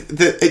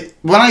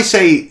 when I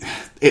say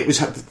it was,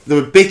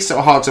 there were bits that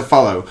were hard to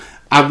follow.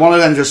 I want to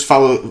then just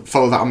follow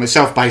that on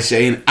myself by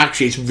saying,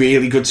 actually, it's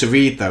really good to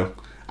read. Though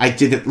I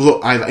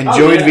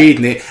enjoyed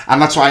reading it,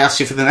 and that's why I asked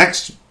you for the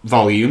next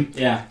volume.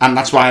 Yeah, and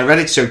that's why I read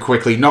it so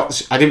quickly.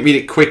 I didn't read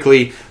it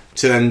quickly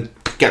to then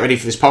get ready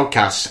for this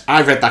podcast.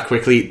 I read that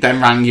quickly,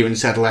 then rang you and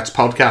said, let's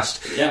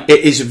podcast. Yeah.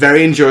 It is a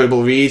very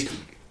enjoyable read.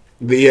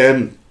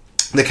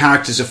 The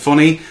characters are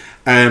funny.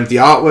 The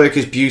artwork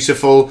is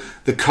beautiful.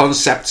 The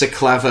concepts are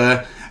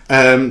clever.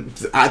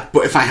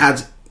 But if I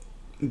had...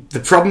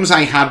 The problems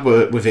I had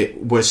with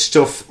it were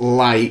stuff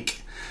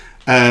like...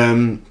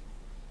 I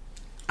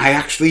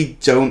actually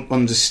don't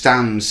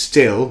understand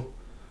still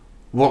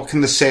what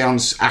can the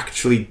Seance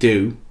actually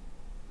do.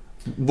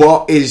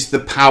 What is the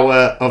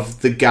power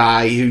of the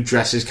guy who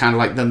dresses kind of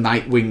like the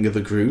Nightwing of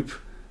the group?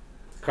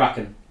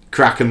 Kraken.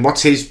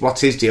 What's his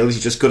deal? Is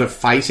he just good at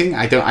fighting?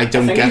 I don't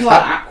think get he's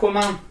that. Like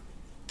Aquaman,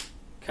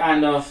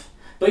 kind of.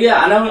 But yeah,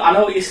 I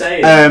know what you're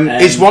saying.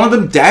 Is one of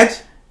them dead?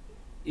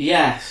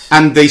 Yes.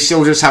 And they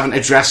still just haven't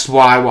addressed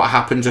what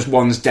happened. Just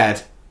one's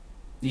dead.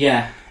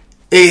 Yeah.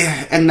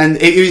 And then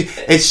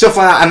it's stuff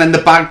like that. And then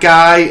the bad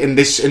guy in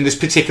this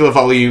particular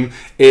volume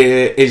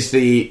is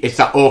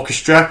that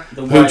orchestra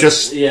who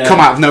just come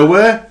out of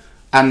nowhere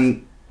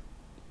and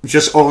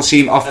just all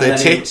seem off their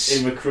tits.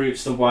 He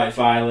recruits the White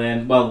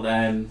Violin. Well,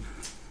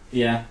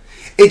 yeah.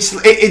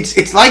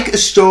 It's like a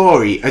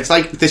story. It's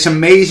like this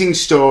amazing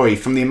story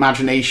from the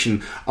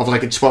imagination of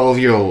like a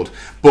 12-year-old,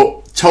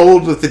 but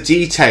told with the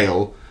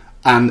detail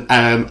and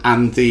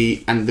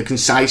the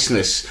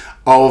conciseness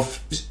of,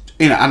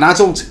 you know, an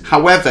adult.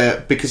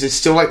 However, because it's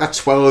still like that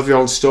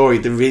 12-year-old story,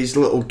 there is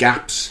little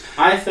gaps.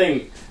 I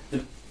think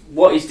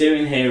what he's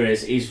doing here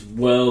is he's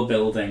world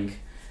building,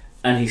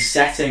 and he's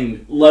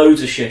setting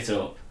loads of shit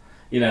up.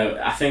 You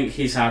know, I think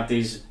he's had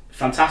these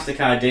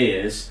fantastic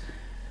ideas,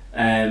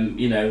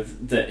 you know,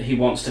 that he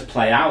wants to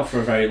play out for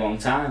a very long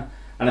time.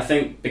 And I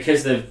think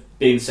because they've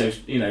been so,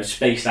 you know,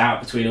 spaced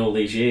out between all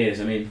these years,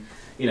 I mean,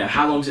 you know,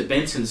 how long has it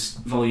been since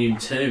Volume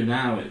 2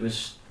 now? It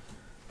was...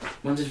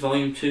 When did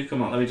Volume 2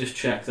 come out? Let me just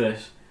check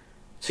this.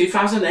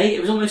 2008? It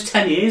was almost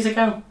 10 years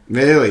ago.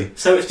 Really?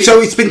 So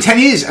it's been 10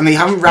 years and they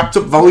haven't wrapped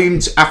up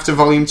volumes after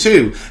Volume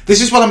 2.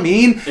 This is what I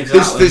mean.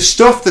 Exactly. There's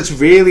stuff that's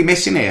really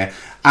missing here.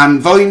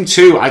 And Volume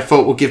 2, I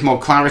thought, would give more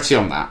clarity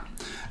on that.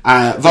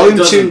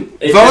 Volume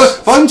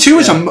 2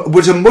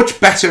 was a much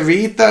better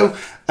read, though.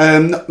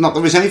 Not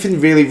there was anything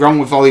really wrong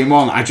with Volume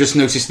 1. I just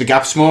noticed the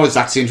gaps more, as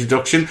that's the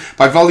introduction.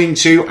 By Volume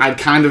 2, I'd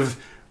kind of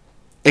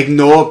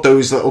ignored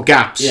those little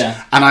gaps.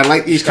 Yeah. And I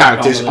liked these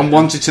characters and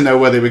wanted to know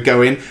where they were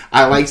going.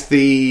 I liked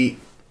the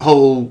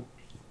whole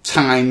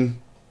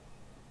time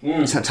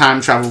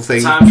travel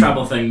thing. Time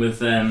travel thing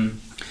with...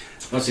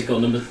 what's it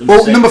called? Number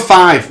 6? Number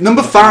 5.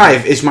 Number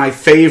 5 is my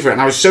favourite,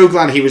 and I was so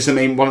glad he was one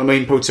of the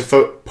main points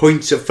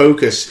of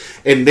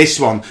focus in this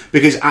one,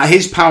 because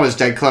his power is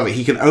dead clever.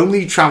 He can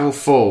only travel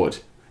forward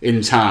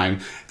in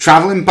time.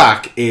 Travelling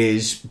back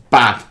is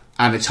bad,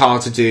 and it's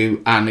hard to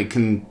do, and it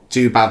can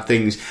do bad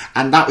things.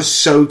 And that was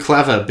so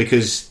clever,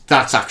 because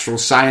that's actual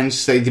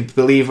science. They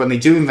believe when they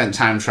do invent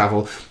time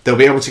travel, they'll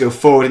be able to go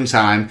forward in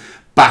time.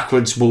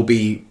 Backwards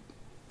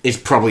is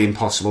probably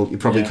impossible. You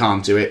probably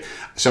can't do it.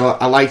 So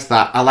I liked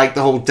that. I liked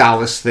the whole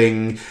Dallas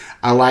thing.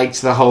 I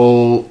liked the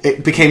whole...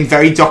 It became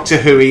very Doctor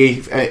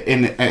Who-y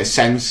in a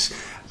sense.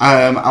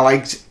 I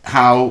liked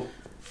how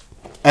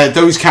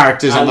those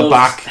characters on the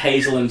back...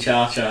 Hazel and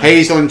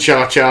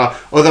Cha-Cha.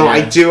 Although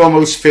I do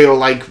almost feel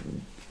like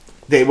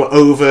they were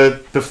over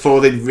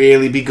before they'd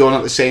really begun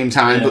at the same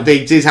time. But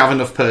they did have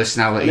enough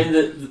personality. I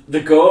mean,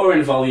 the gore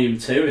in Volume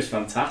 2 is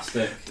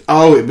fantastic.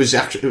 Oh, it was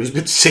a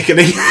bit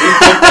sickening.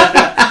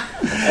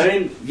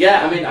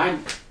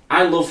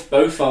 I loved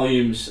both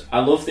volumes. I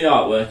loved the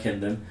artwork in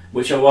them,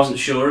 which I wasn't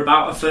sure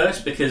about at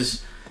first,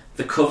 because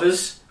the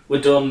covers were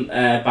done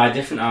by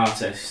different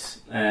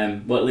artists.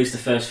 Well, at least the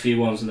first few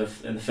ones in the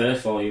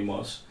first volume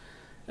was.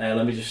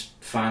 Let me just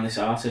find this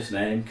artist's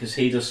name, because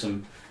he does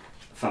some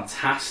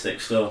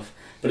fantastic stuff.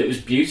 But it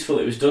was beautiful.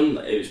 It was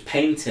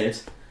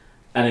painted,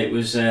 and it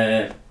was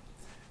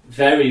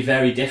very,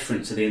 very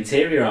different to the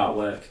interior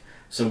artwork.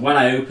 So when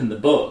I opened the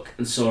book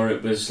and saw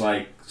it was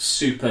like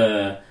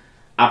super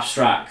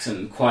abstract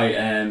and quite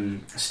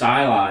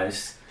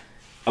stylized,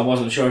 I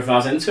wasn't sure if I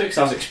was into it, because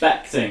I was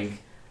expecting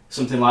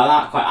something like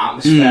that, quite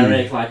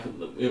atmospheric, like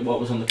what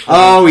was on the cover.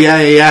 Oh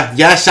yeah.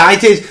 Yes, I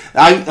did.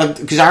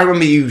 Because I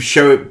remember you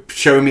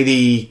showing me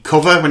the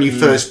cover when you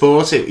first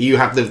bought it. You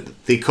have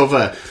the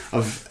cover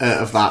of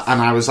that,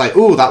 and I was like,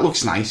 "Oh, that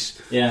looks nice."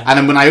 Yeah. And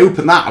then when I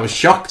opened that, I was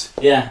shocked.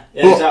 Yeah,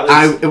 but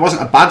exactly. It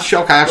wasn't a bad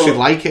shock. I actually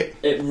like it.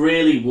 It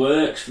really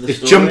works for the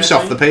story. It jumps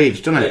off the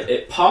page, doesn't it?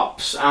 It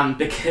pops, and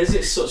because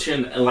it's such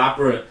an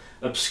elaborate,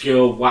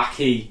 obscure,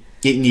 wacky...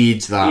 It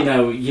needs that. You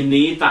know, you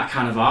need that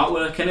kind of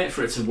artwork in it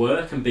for it to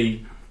work and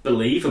be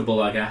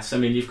believable, I guess. I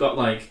mean, you've got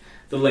like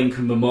the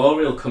Lincoln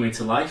Memorial coming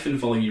to life in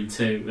Volume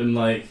 2, and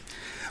like,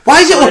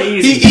 why is it?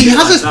 crazy He shit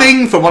has like a that.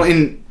 thing for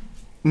wanting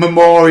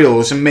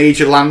memorials and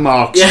major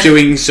landmarks Yeah.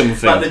 doing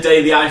something. Like the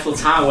day the Eiffel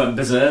Tower went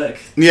berserk.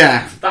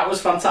 Yeah, That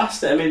was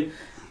fantastic. I mean,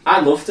 I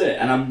loved it,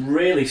 and I'm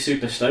really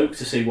super stoked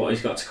to see what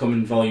he's got to come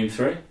in Volume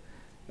 3.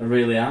 I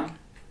really am.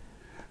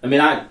 I mean,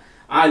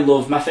 I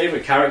love... My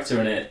favourite character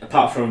in it,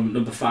 apart from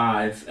number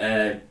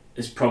 5,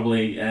 is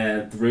probably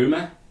the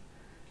Rumour.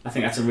 I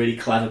think that's a really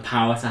clever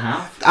power to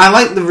have. I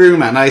like the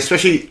rumour, and I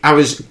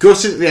was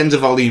gutted at the end of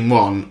Volume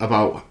 1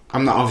 about...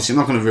 I'm not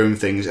going to ruin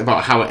things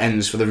about how it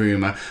ends for the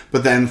rumour,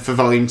 but then for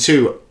Volume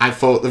 2, I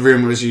thought the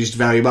rumour was used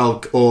very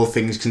well, all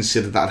things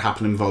considered that had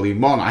happened in Volume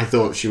 1. I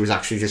thought she was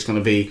actually just going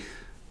to be...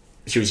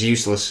 She was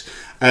useless.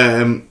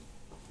 And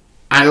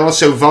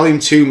also, Volume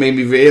 2 made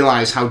me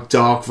realise how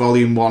dark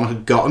Volume 1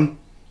 had gotten.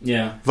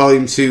 Yeah.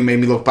 Volume 2 made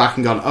me look back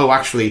and gone, oh,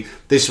 actually,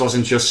 this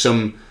wasn't just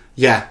some...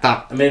 Yeah,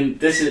 that... I mean,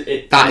 this is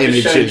it. That I'm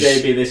just image showing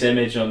is- JB this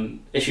image on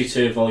issue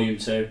 2 of Volume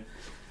 2,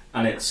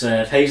 and it's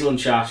Hazel and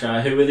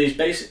Cha-Cha, who are these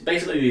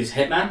basically these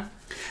hitmen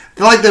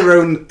They're like their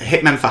own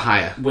hitmen for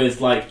hire. with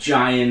like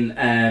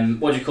giant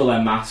what do you call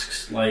them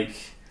masks? Like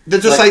They're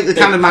just like the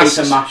big kind of masks...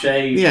 paper mache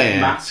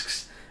Yeah.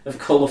 masks of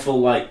colourful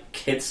like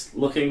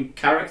kids-looking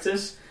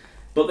characters.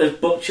 But they've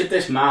butchered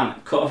this man,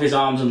 cut off his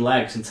arms and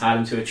legs, and tied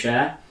him to a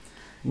chair.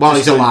 While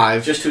he's Just to-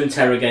 alive. Just to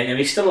interrogate him.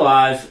 He's still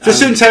alive. Just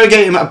to and-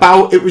 interrogate him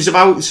about... It was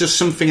about just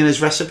something in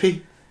his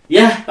recipe.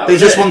 Yeah, that They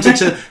was just it. wanted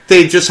to...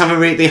 They just have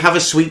they have a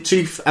sweet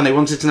tooth, and they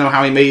wanted to know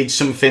how he made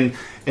something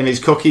in his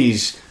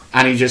cookies,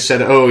 and he just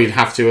said, "Oh, you'd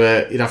have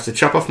to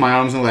chop off my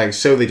arms and legs."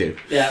 So they do.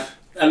 Yeah,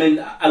 I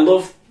mean, I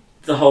love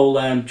the whole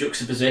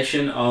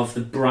juxtaposition of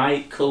the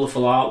bright,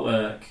 colourful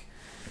artwork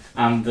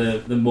and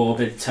the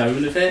morbid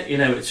tone of it. You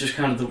know, it's just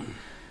kind of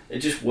it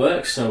just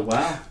works so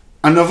well.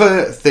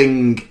 Another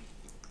thing,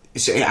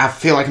 I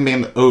feel like I'm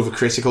being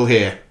overcritical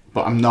here,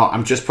 but I'm not.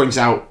 I'm just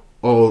pointing out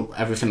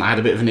everything I had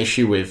a bit of an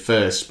issue with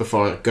first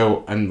before I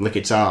go and lick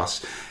its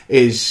arse.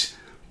 Is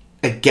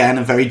again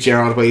a very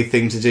Gerard Way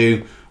thing to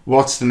do.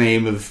 What's the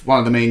name of one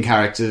of the main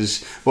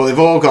characters? Well, they've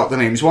all got the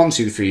names 1,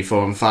 2, 3,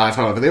 4, and 5.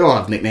 However, they all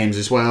have nicknames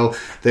as well.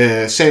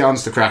 The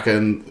Seance, the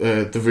Kraken,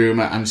 the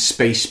Rumour, and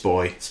Space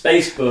Boy.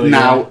 Space Boy.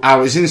 Now, yeah. I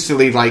was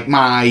instantly like,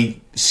 my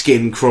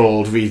skin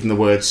crawled reading the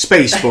word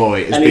Space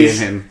Boy as And being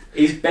him.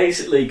 He's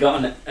basically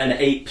got an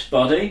ape's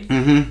body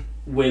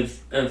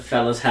with a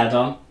fella's head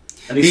on,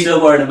 and he's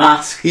still wearing a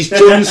mask. He's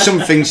done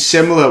something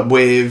similar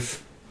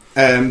with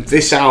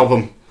this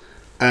album.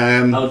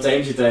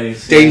 Danger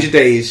Days. Danger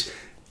Days.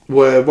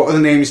 What are the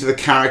names of the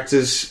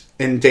characters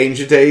in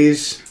Danger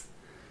Days?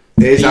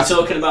 Are you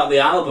talking about the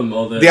album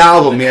or the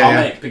album? the Yeah,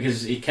 comic?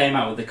 Because he came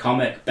out with the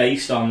comic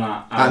based on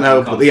that. I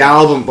know, but the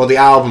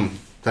album.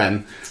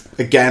 Then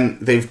again,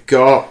 they've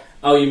got.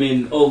 Oh, you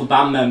mean all the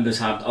band members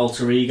had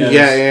alter egos?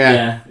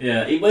 Yeah.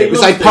 He It was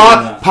loves like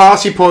doing that.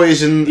 Party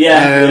Poison.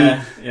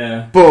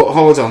 Yeah. But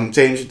hold on,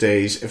 Danger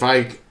Days. If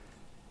I.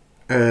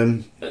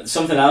 But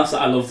something else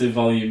that I loved in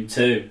Volume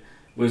 2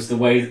 was the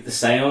way that the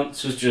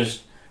Seance was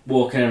just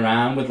walking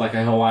around with like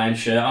a Hawaiian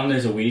shirt on.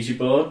 There's a Ouija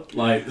board.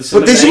 Like, there's some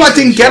But this is what I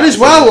didn't amazing get as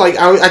shots well. in Like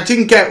I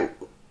didn't get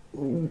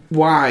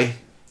why.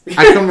 I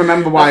can't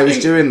remember why he was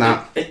think doing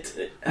that.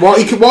 it-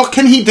 What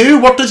can he do?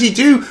 What does he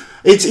do?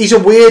 He's a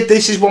weird.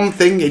 This is one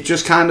thing. It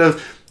just kind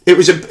of.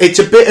 It's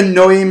a bit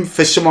annoying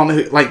for someone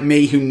who, like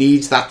me, who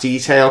needs that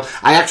detail.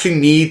 I actually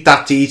need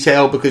that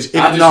detail because if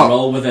I just not,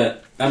 roll with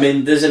it. I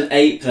mean, there's an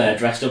ape there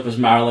dressed up as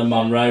Marilyn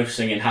Monroe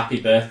singing "Happy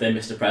Birthday,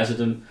 Mr.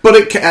 President." but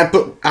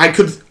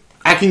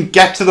I can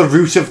get to the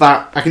root of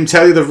that. I can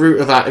tell you the root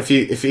of that.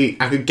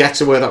 I could get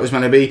to where that was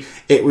meant to be.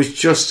 It was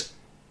just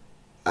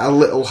a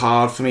little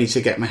hard for me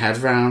to get my head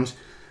around.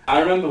 I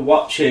remember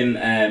watching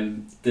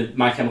the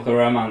My Chemical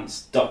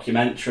Romance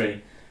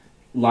documentary,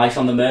 Life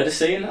on the Murder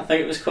Scene, I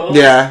think it was called.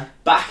 Yeah.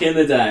 Back in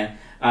the day.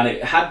 And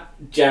it had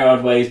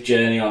Gerard Way's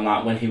journey on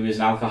that when he was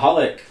an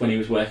alcoholic, when he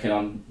was working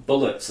on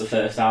Bullets, the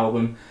first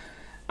album.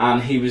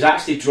 And he was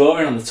actually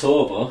drawing on the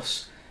tour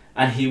bus,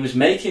 and he was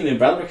making the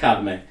Umbrella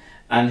Academy.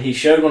 And he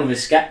showed one of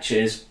his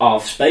sketches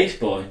of Space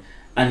Boy,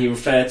 and he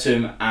referred to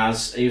him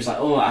as, he was like,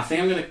 oh, I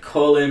think I'm going to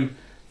call him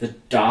the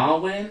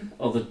Darwin,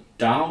 or the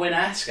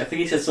Darwin-esque. I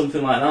think he said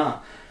something like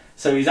that.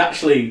 So he's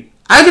actually...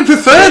 I'd have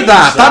preferred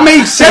that. That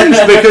made sense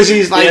because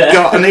he's like Yeah.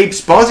 got an ape's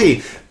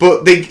body.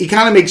 But he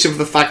kind of makes up for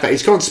the fact that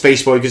he's called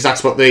Space Boy because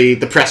that's what the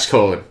press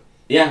call him.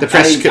 Yeah, The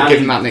press and could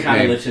give him that Kind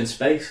nickname. of lives in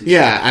space.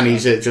 Yeah, and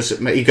he's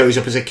he goes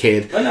up as a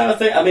kid. Well, no,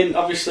 I mean,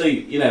 obviously,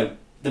 you know,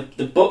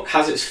 the book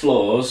has its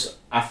flaws.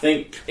 I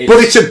think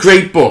But it's a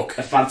great book.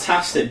 a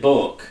fantastic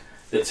book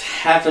that's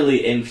heavily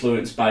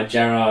influenced by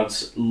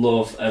Gerard's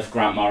love of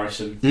Grant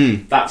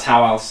Morrison. That's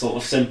how I'll sort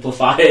of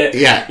simplify it.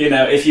 Yeah. You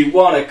know, if you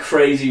want a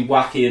crazy,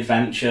 wacky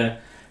adventure,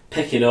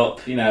 pick it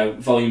up. You know,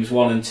 volumes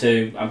 1 and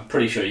 2. I'm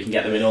pretty sure you can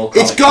get them in all.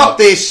 It's comic got shops.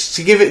 this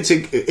to give it to.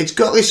 It's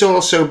got this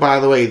also, by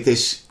the way,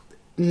 this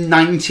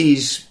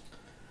 90s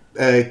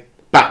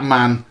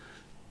Batman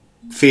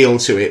feel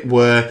to it,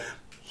 where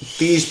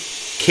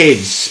these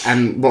kids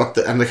and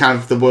the kind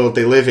of the world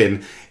they live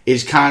in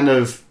is kind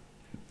of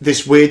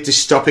this weird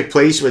dystopic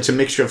place where it's a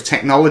mixture of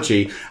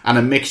technology and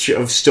a mixture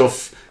of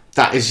stuff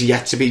that is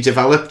yet to be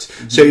developed.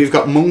 So you've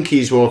got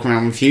monkeys walking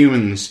around with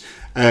humans,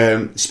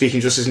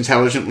 speaking just as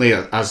intelligently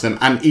as them,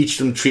 and each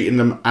of them treating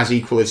them as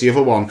equal as the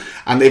other one.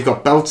 And they've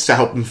got belts to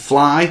help them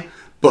fly,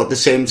 but at the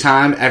same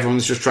time,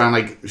 everyone's just trying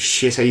like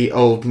shitty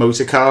old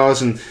motor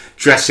cars and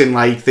dressing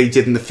like they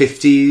did in the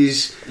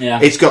 50s. Yeah.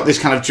 It's got this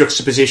kind of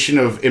juxtaposition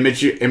of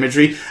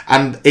imagery,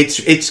 and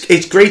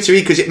it's great to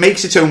read because it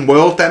makes its own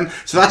world then.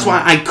 So that's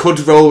why I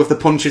could roll with the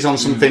punches on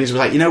some things. I was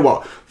like, you know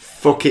what?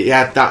 Fuck it,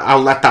 yeah,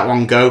 I'll let that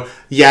one go.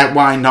 Yeah,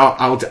 why not?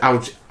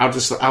 I'll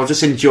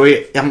just enjoy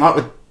it. I'm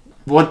not.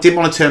 Well, I didn't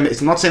want to turn it.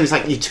 It's not saying it's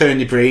like you turn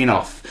your brain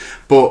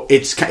off, but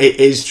it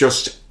is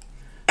just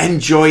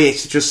enjoy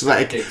it. Just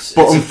like,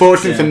 but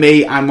unfortunately for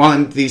me, I'm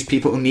one of these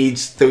people who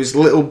needs those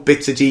little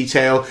bits of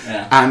detail,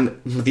 and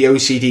the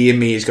OCD in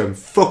me is going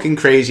fucking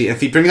crazy. If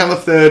he brings out the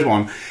third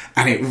one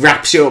and it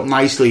wraps it up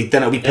nicely,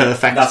 then it'll be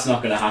perfect. That's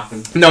not going to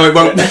happen. No, it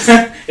won't.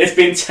 It's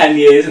been 10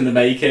 years in the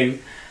making.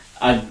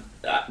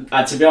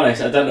 To be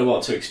honest, I don't know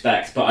what to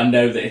expect, but I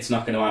know that it's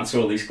not going to answer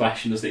all these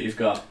questions that you've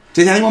got.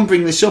 Did anyone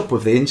bring this up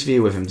with the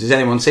interview with him? Does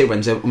anyone say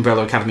when's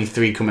Umbrella Academy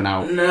 3 coming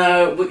out?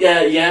 No, but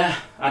yeah,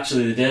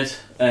 actually they did.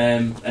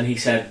 And he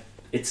said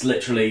it's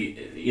literally,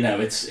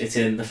 it's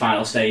in the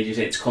final stages,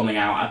 it's coming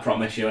out, I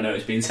promise you. I know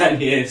it's been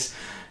 10 years,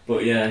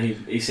 but yeah,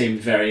 he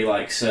seemed very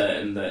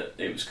certain that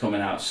it was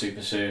coming out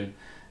super soon.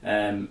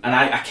 And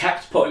I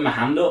kept putting my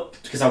hand up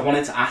because I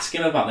wanted to ask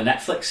him about the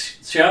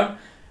Netflix show.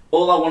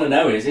 All I want to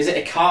know is it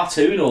a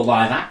cartoon or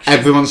live action?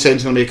 Everyone's saying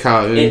it's going to be a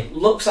cartoon. It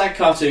looks like a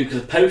cartoon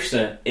because the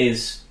poster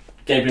is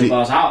Gabriel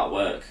Bar's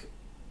artwork,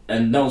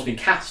 and no one's been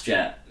cast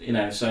yet,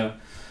 so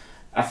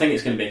I think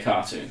it's going to be a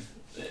cartoon.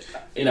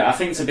 I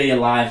think to be a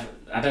live,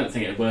 I don't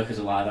think it'd work as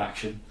a live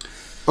action.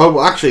 Oh,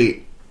 well,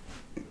 actually,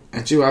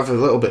 I do have a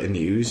little bit of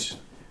news.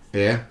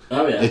 Yeah.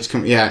 Oh,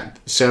 yeah.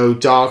 So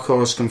Dark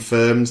Horse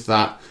confirmed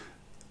that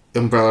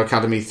Umbrella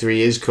Academy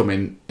 3 is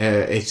coming.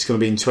 It's going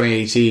to be in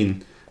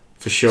 2018.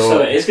 For sure.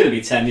 So it is going to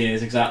be 10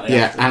 years exactly.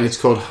 Yeah, after. and it's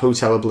called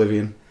Hotel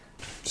Oblivion.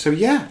 So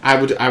yeah, I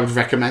would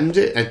recommend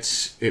it.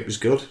 It was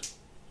good.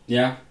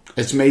 Yeah.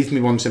 It's made me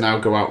want to now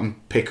go out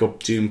and pick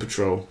up Doom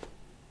Patrol.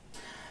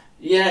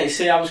 Yeah, you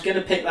see, I was going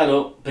to pick that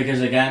up because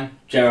again,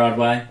 Gerard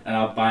Way, and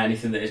I'll buy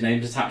anything that his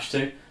name's attached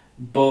to.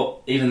 But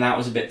even that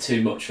was a bit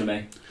too much for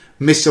me.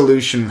 Mr.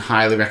 Lucian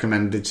highly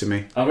recommended it to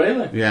me. Oh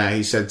really? Yeah,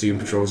 he said Doom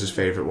Patrol's his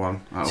favourite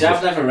one. See,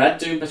 I've never read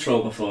Doom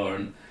Patrol before,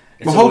 and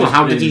well, hold on.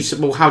 How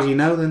do you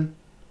know then?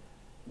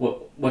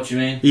 What do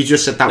you mean? You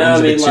just said that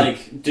one's a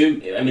bit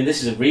Doom. I mean,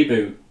 this is a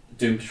reboot,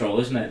 Doom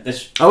Patrol, isn't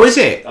it? Oh, is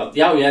it?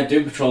 Yeah.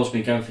 Doom Patrol's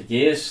been going for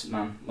years,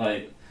 man.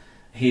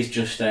 He's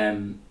just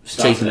started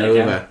taken it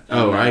over. Again.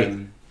 Oh, right.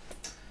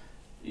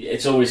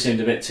 It's always seemed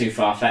a bit too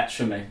far fetched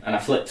for me, and I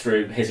flipped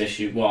through his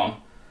issue 1.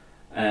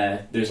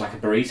 There was a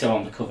burrito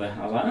on the cover.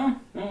 I was like,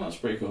 oh, that's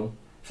pretty cool.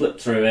 Flipped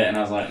through it, and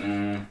I was like, I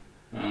don't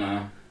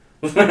know.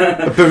 A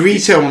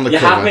burrito on the cover. You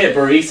had me at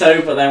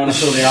burrito, but then when I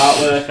saw the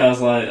artwork, I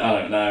was like,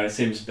 I don't know, it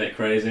seems a bit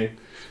crazy.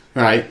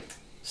 Right.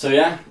 So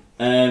yeah,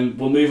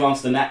 we'll move on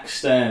to the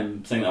next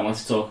thing that I want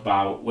to talk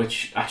about,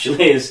 which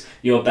actually is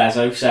your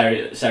Bezo,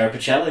 Sarah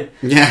Pichelli.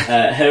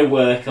 Yeah. Her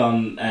work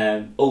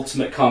on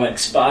Ultimate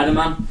Comics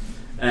Spider-Man,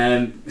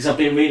 because I've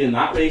been reading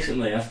that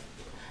recently.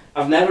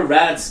 I've never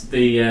read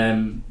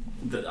the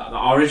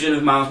origin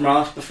of Miles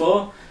Morales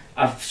before.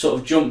 I've sort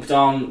of jumped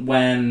on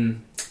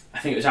when, I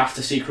think it was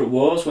after Secret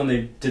Wars, when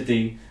they did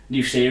the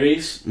new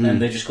series,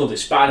 and they just called it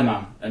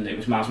Spider-Man, and it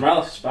was Miles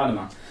Morales,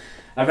 Spider-Man.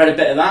 I read a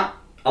bit of that,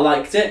 I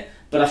liked it,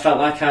 but I felt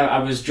like I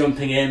was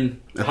jumping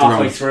in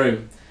halfway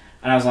through,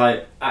 and I was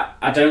like,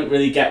 I don't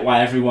really get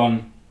why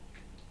everyone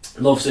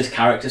loves this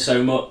character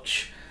so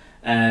much.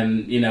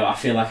 I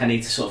feel like I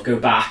need to sort of go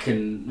back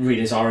and read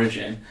his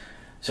origin.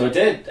 So I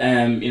did.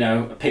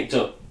 I picked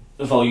up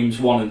volumes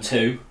 1 and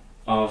 2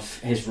 of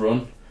his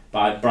run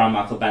by Brian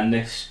Michael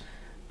Bendis,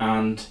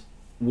 and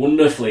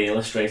wonderfully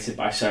illustrated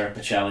by Sarah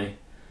Pichelli.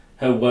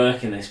 Her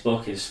work in this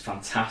book is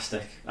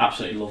fantastic.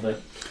 Absolutely love it.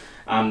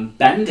 And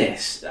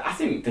Bendis, I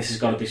think this has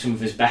got to be some of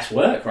his best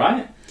work,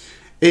 right?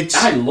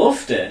 I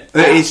loved it.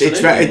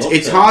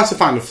 It's hard to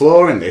find a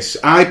flaw in this.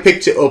 I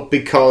picked it up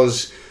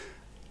because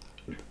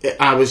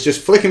I was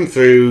just flicking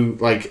through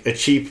a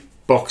cheap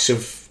box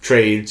of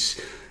trades,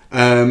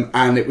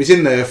 and it was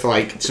in there for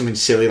something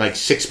silly like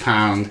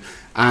 £6,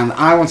 and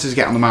I wanted to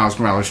get on the Miles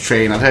Morales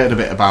train. I'd heard a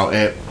bit about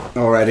it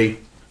already,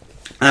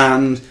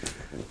 and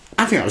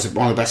I think that was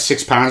one of the best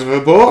 £6 I've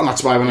ever bought, and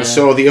that's why when I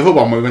saw the other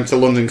one when we went to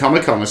London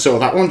Comic Con, I saw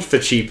that one for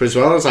cheap as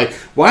well. I was like,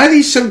 why are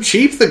these so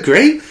cheap? They're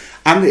great,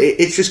 and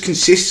it's just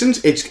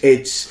consistent.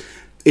 It's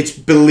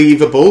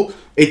believable.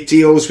 It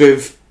deals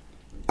with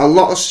a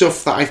lot of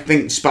stuff that I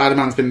think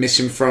Spider-Man's been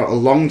missing for a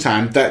long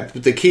time. That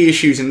the key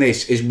issues in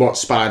this is what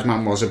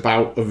Spider-Man was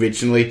about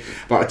originally,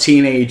 about a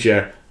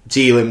teenager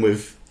dealing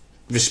with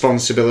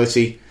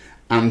responsibility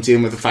and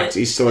dealing with the fact that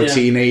he's still a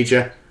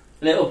teenager.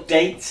 And it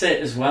updates it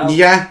as well.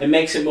 Yeah. It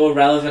makes it more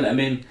relevant. I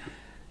mean,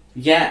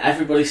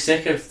 everybody's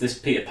sick of this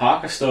Peter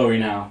Parker story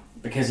now.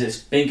 because it's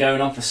been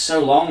going on for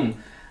so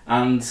long,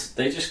 and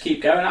they just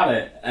keep going at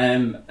it.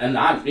 And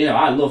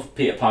I love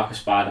Peter Parker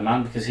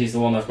Spider-Man because he's the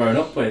one I've grown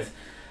up with,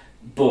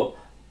 but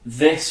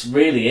this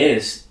really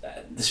is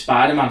the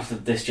Spider-Man for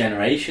this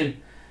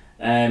generation.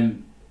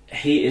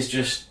 He is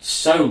just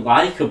so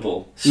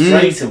likeable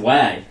straight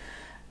away,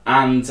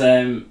 and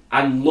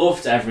I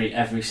loved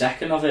every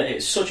second of it.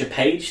 It's such a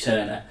page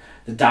turner.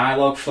 The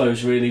dialogue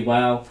flows really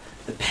well.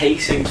 The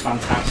pacing's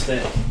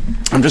fantastic.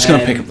 I'm just going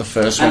to pick up the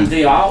first one. And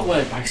the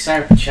artwork by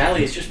Sarah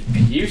Pichelli is just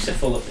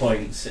beautiful at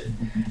points.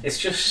 It's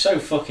just so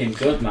fucking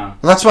good, man.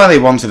 Well, that's why they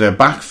wanted her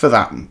back for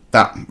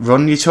that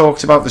run you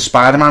talked about, the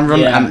Spider-Man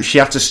run, and she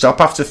had to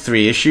stop after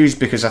 3 issues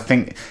because I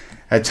think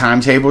her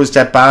timetable was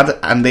dead bad,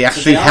 and they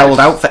actually held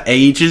out for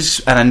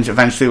ages, and then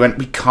eventually went,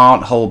 we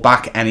can't hold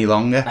back any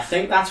longer. I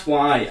think that's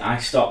why I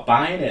stopped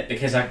buying it,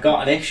 because I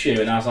got an issue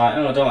and I was like,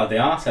 oh, I don't like the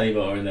art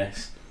anymore in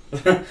this.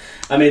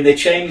 I mean, they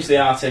changed the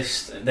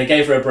artist. They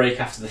gave her a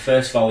break after the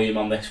first volume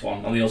on this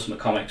one, on the Ultimate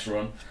Comics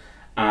run,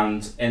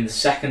 and in the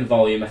second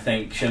volume, I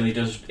think she only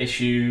does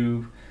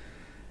issue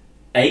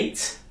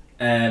 8,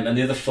 and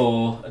the other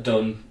 4 are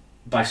done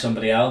by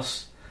somebody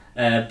else.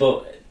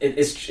 But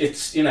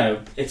it's you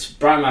know, it's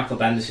Brian Michael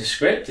Bendis'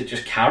 script. It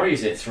just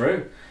carries it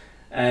through,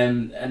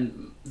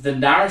 and the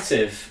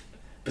narrative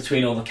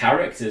between all the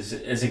characters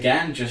is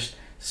again just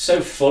so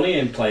funny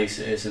in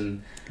places.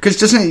 And because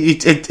doesn't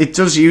it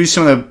does use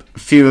some of the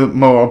few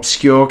more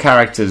obscure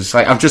characters.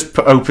 Like I've just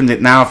opened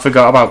it now. I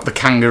forgot about the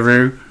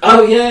kangaroo.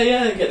 Oh yeah,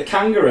 you get the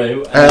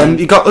kangaroo.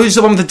 You got who's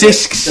the one with the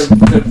discs?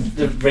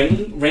 The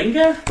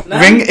ringer. No?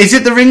 Is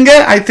it the ringer?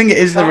 I think it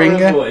is the ringer. I can't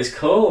remember what it's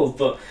called,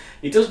 but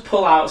he does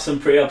pull out some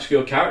pretty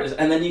obscure characters,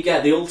 and then you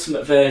get the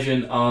ultimate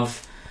version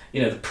of,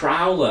 you know, the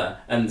Prowler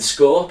and the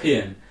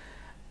Scorpion.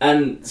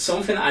 And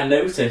something that I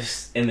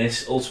noticed in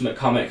this Ultimate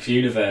Comics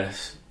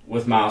universe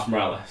with Miles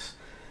Morales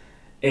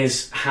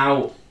is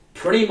how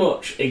pretty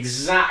much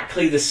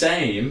exactly the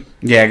same.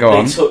 Yeah, go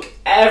on. They took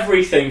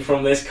everything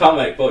from this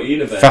comic book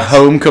universe for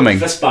Homecoming,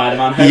 for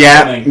Spider-Man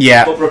Homecoming,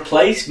 yeah, but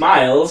replaced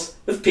Miles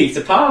with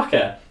Peter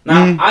Parker.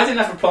 Now, I didn't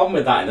have a problem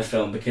with that in the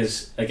film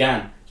because,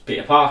 again, it's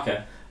Peter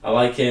Parker. I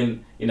like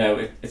him, you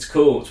know, it's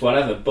cool, it's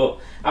whatever.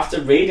 But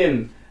after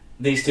reading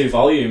these 2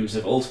 volumes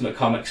of Ultimate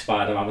Comics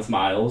Spider-Man with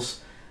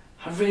Miles,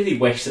 I really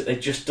wish that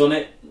they'd just done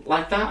it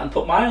like that and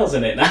put Miles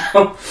in it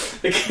now.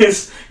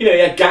 Because, you know,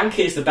 yeah, Ganke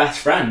is the best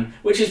friend,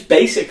 which is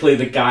basically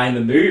the guy in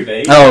the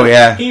movie. Oh,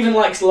 yeah. He even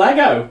likes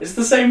Lego. It's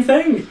the same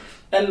thing.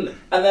 And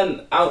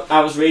then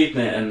I was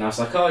reading it and I was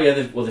like, oh yeah,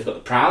 they've got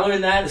the Prowler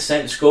in there, the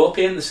same, the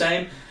Scorpion, the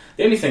same.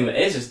 The only thing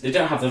that is they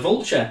don't have the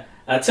Vulture.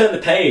 I turned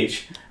the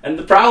page, and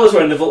the Prowler's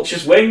wearing the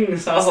Vulture's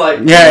wings. I was like,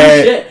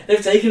 shit,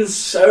 they've taken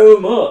so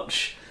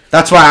much.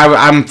 That's why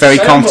I'm very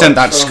confident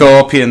that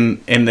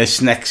Scorpion in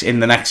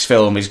the next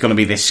film is going to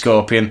be this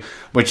Scorpion,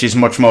 which is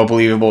much more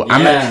believable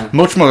and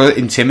much more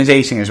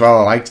intimidating as well.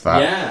 I liked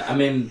that. Yeah, I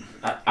mean,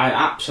 I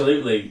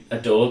absolutely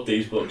adored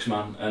these books,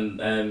 man,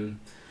 and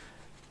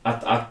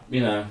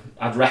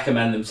I'd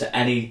recommend them to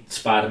any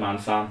Spider-Man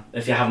fan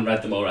if you haven't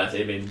read them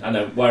already. I mean, I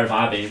know, where have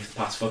I been for the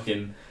past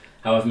fucking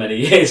however many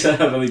years?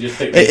 I've only just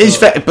picked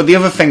this up. But the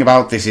other thing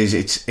about this is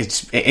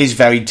it is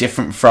very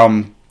different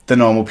from the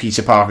normal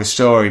Peter Parker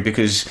story,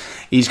 because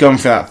he's going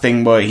through that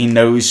thing where he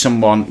knows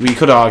someone. We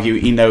could argue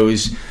he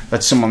knows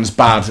that someone's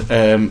bad.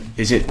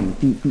 Is it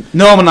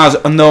Norman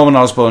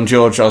Osborn,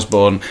 George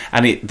Osborn,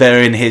 and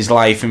they're in his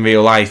life in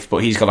real life, but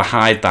he's got to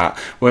hide that.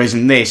 Whereas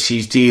in this,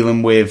 he's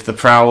dealing with the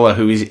Prowler,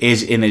 who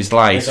is in his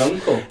life, his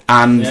uncle,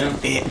 and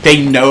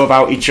they know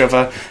about each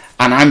other.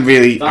 And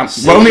we're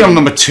only on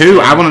number 2.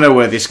 Yeah. I want to know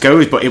where this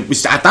goes, but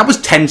that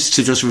was tense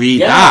to just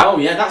read that. Oh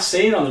yeah, that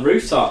scene on the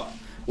rooftop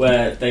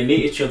where they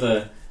meet each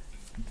other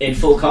in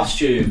full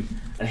costume,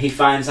 and he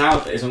finds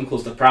out that his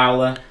uncle's the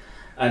Prowler.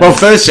 Well,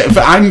 first,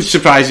 I'm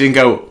surprised he didn't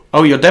go,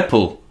 oh, you're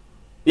Deadpool.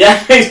 Yeah,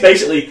 he's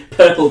basically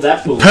Purple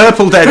Deadpool.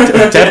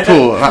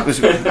 Deadpool.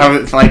 I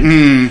was like,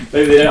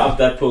 Maybe they don't have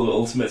Deadpool at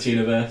Ultimate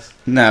Universe.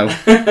 No.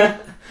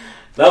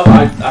 No,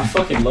 I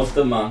fucking loved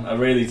them, man. I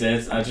really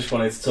did. I just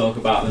wanted to talk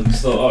about them.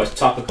 Just thought, it's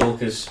topical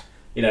because,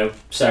 you know,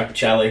 Sarah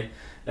Pichelli.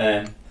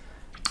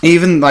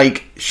 Even,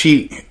 like,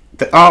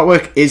 the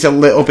artwork is a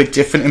little bit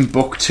different in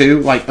book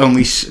 2, like,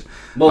 only...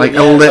 a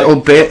little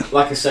bit.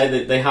 Like I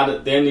say, they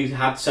only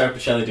had Sarah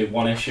Pichelli do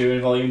 1 issue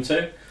in volume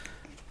 2.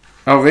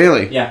 Oh,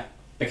 really? Yeah,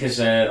 because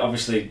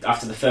obviously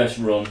after the first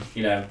run,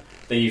 you know,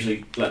 they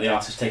usually let the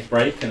artist take a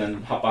break and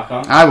then hop back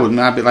on. I wouldn't.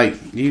 I'd be like,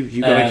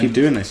 you got to keep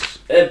doing this.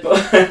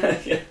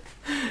 But,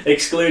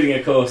 excluding,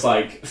 of course,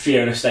 like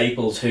Fiona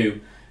Staples, who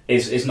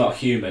is not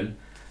human.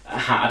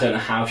 I don't know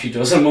how she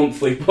does a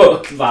monthly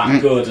book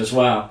that good as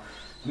well.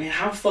 I mean,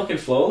 how fucking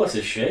flawless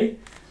is she?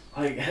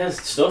 Like, her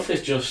stuff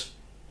is just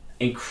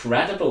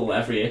incredible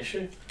every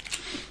issue.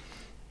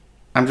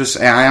 I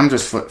am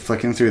just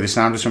flicking through this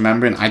now. I'm just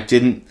remembering I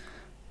didn't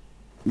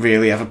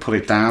really ever put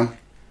it down.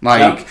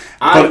 Like,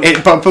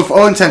 but for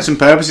all intents and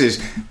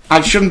purposes,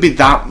 I shouldn't be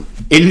that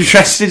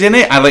interested in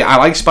it. I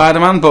like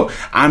Spider-Man, but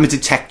I'm a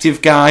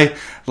detective guy.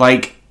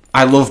 Like,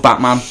 I love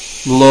Batman,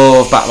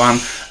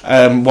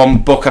 One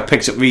book I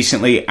picked up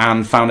recently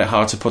and found it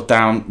hard to put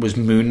down was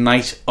Moon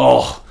Knight.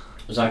 Oh,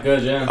 Was that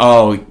good? Yeah.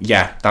 oh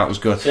yeah, that was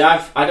good. See,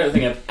 I don't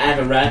think I've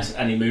ever read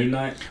any Moon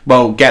Knight.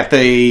 Well, get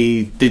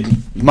the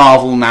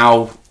Marvel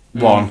Now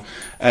one,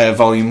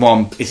 Volume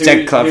 1. It's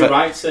dead clever. Who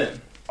writes it?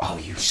 Oh,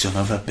 you son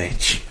of a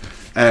bitch.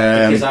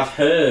 Because I've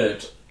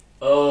heard,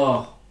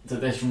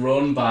 that this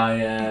run by,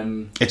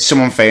 It's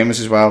someone famous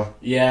as well.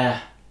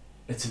 yeah,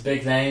 it's a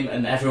big name,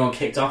 and everyone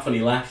kicked off when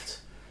he left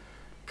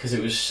because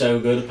it was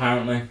so good.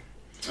 Apparently,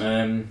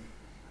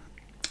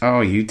 Oh,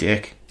 you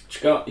dick.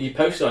 you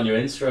posted on your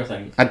Insta, I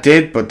think. I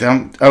did, but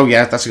oh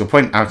yeah, that's a good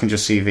point. I can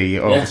just see the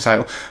author Yeah.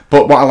 title.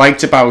 But what I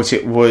liked about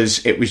it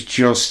was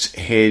just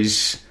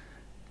his.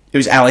 It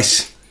was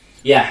Ellis.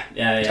 Yeah.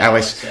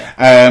 Ellis.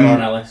 Yeah.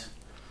 Warren Ellis.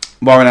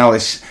 Warren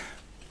Ellis.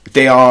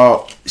 They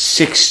are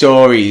 6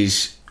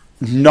 stories,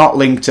 not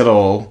linked at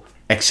all,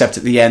 except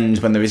at the end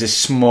when there is a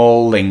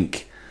small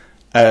link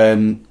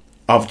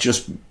of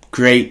just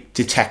great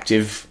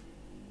detective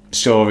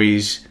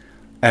stories,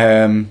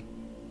 and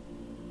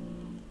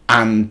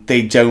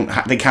they don't.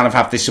 They kind of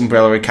have this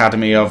Umbrella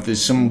Academy of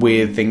there's some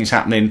weird things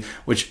happening,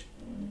 which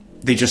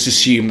they just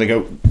assume. They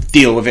go,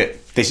 deal with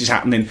it. This is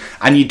happening,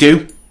 and you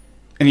do,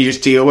 and you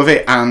just deal with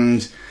it,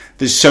 and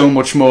there's so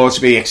much more to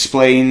be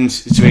explained,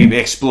 to be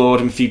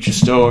explored in future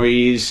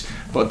stories.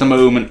 But at the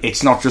moment,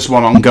 it's not just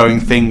one ongoing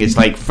thing. It's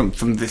like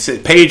from this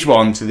page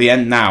 1 to the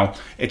end now,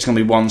 it's going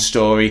to be one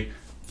story.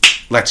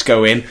 Let's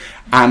go in.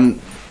 And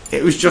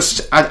it was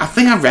just, I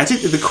think I read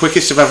it the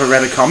quickest I've ever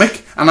read a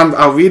comic. And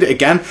I'll read it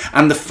again.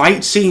 And the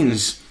fight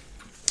scenes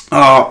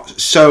are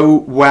so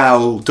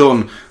well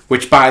done.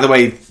 Which, by the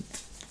way,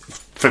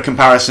 for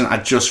comparison, I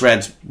just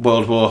read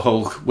World War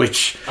Hulk,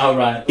 which,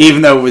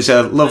 even though it was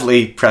a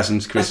lovely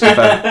present,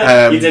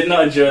 Christopher, you did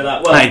not enjoy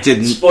that. Well, I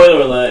didn't.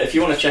 Spoiler alert: if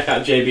you want to check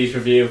out JB's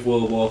review of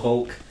World War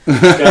Hulk,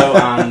 go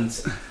and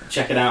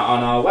check it out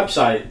on our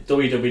website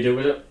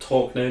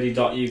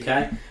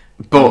www.talknerdy.uk.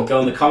 But go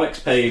on the comics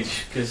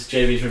page because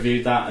JB's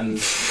reviewed that and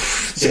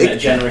given it a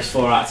generous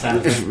 4 out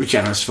of 10.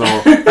 Generous 4.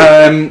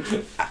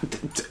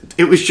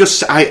 It was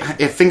just, I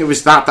think it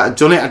was that had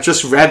done it. I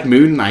just read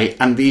Moon Knight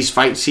and these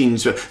fight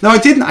scenes. No, I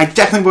didn't. I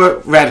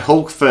definitely read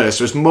Hulk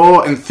first. I was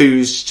more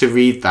enthused to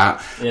read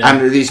that. Yeah.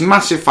 And these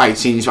massive fight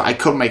scenes, but I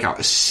couldn't make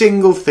out a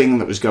single thing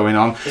that was going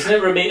on. Isn't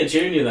it Romita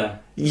Jr. then?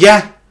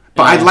 Yeah.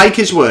 But I like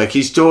his work.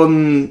 He's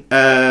done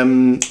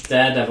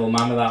Daredevil,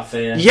 Man Without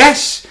Fear.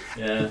 Yes.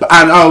 Yeah.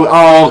 And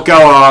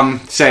go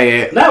on,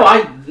 say it. No,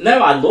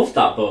 I loved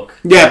that book.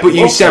 Yeah, but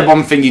you said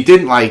one thing you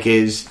didn't like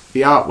is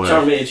the artwork.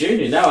 John Romita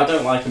Jr. No, I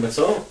don't like him at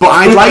all. But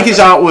I like his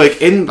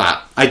artwork in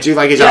that. I do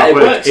like his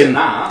artwork in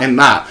that. In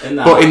that.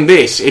 But in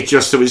this,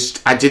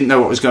 I didn't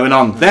know what was going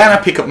on. Then I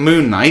pick up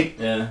Moon Knight.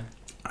 Yeah.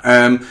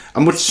 A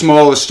much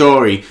smaller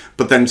story,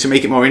 but then to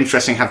make it more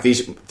interesting,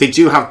 they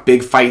do have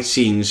big fight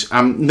scenes.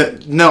 I'm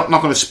not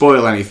going to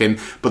spoil anything,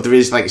 but there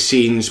is like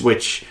scenes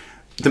which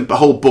the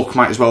whole book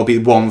might as well be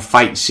one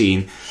fight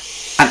scene,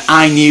 and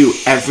I knew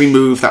every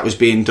move that was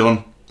being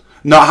done,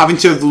 not having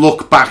to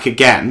look back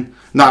again,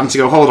 not having to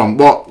go, hold on,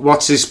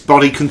 what's his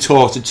body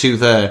contorted to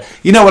there?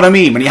 You know what I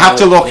mean? When you have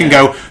to look and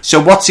go, so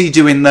what's he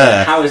doing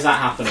there? How is that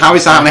happening? How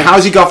is that happening? How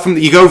has he got from?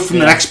 You go from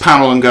the next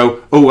panel and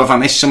go, oh, have I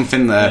missed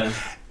something there? Yeah.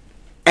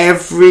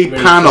 Every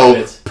really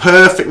panel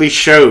perfectly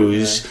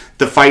shows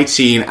the fight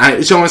scene, and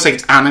it's almost like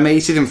it's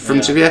animated in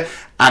front of you,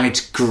 and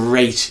it's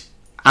great.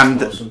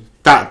 And awesome.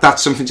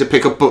 That's something to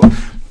pick up. But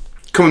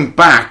coming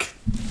back,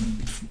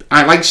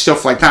 I like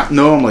stuff like that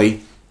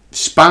normally.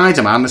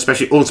 Spider-Man,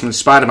 especially Ultimate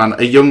Spider-Man,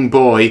 a young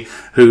boy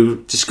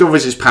who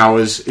discovers his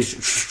powers, is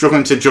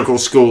struggling to juggle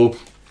school,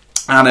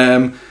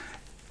 and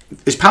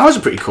his powers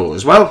are pretty cool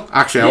as well.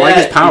 Actually, I like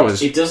his powers.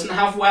 He doesn't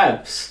have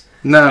webs.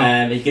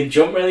 No. He can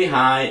jump really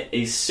high,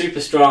 he's super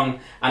strong,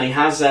 and he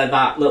has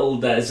that little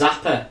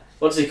zapper.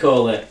 What does he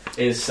call it?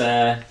 Is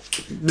when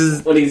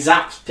he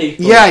zaps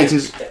people. Yeah, he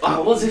can.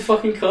 What's it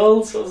fucking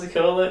called? What does he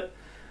call it?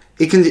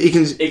 He can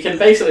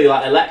basically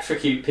like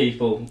electrocute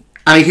people.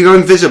 And he can go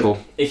invisible.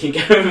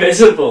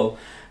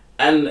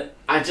 And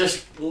I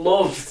just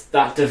loved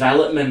that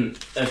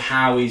development of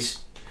how he's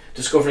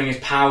discovering his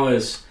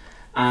powers,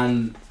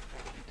 and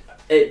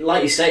it,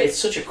 like you say, it's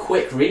such a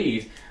quick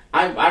read.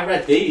 I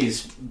read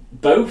these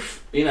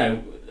both,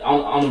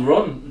 on a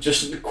run,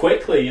 just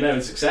quickly,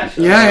 in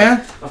succession.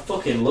 Yeah. I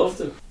fucking loved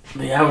them.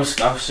 But yeah, I was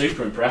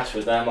super impressed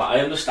with them. Like, I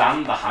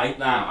understand the hype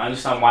now. I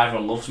understand why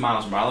everyone loves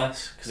Miles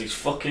Morales, because he's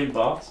fucking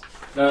boss.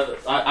 No,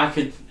 I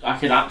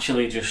could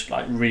actually just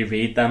like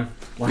reread them.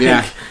 Like,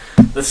 yeah,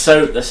 they're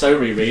so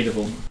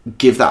rereadable.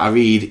 Give that a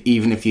read,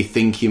 even if you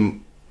think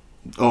you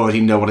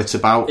already know what it's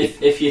about.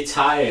 If you're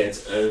tired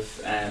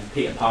of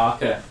Peter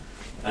Parker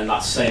and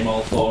that same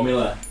old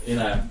formula,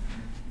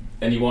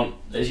 and you love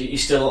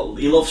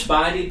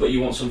Spidey, but you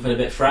want something a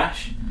bit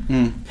fresh,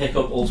 pick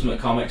up Ultimate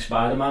Comics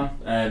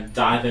Spider-Man,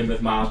 dive in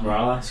with Miles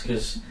Morales,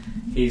 because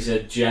he's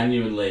a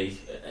genuinely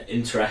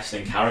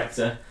interesting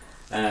character,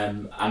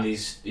 and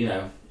he's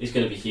going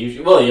to be huge.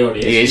 Well, he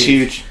already is. He is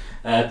huge.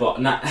 But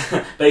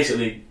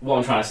basically, what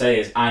I'm trying to say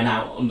is, I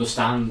now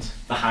understand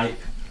the hype.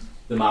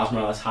 the Miles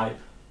Morales hype.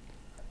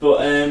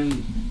 But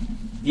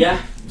yeah,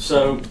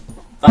 so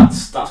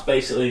that's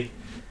basically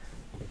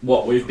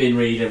what we've been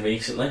reading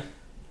recently.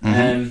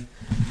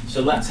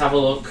 So let's have a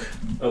look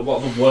at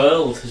what the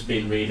world has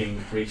been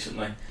reading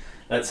recently.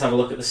 Let's have a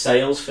look at the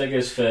sales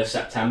figures for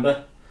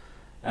September.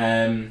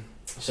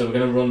 So we're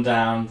going to run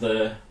down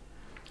the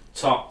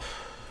top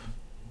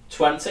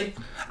 20.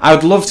 I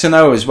would love to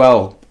know as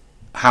well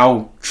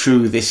how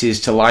true this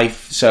is to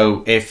life.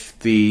 So if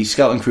the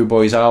Skeleton Crew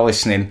boys are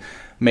listening,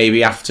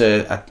 maybe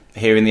after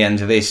hearing the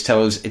end of this,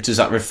 tell us, does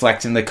that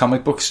reflect in the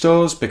comic book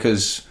stores?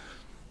 Because,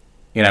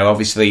 you know,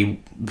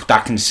 obviously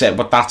that can say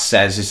what that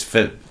says is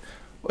for.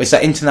 Is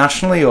that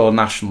internationally or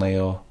nationally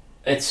or?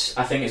 I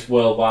think it's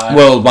worldwide.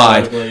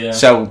 Worldwide. Probably, yeah.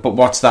 So, but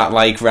what's that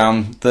like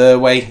round the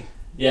way?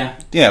 Yeah.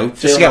 You know,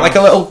 just to get like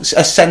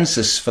a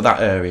census for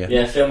that area.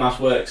 Yeah, Fieldmouse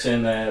works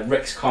in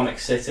Rick's Comic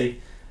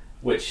City,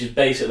 which is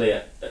basically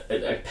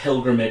a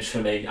pilgrimage for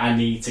me. I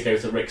need to go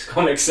to Rick's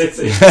Comic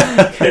City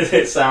because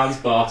it sounds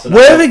boss.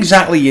 Where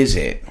exactly is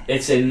it?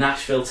 It's in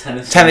Nashville,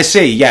 Tennessee.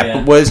 Tennessee, yeah.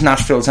 But where's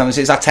Nashville,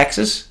 Tennessee? Is that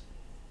Texas?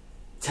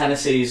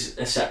 Tennessee's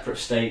a separate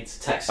state.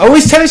 Texas. Oh,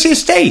 is Tennessee a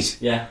state?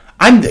 Yeah.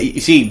 You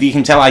see, you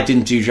can tell I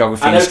didn't do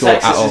geography I know in school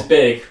Texas at all. is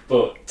big,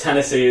 but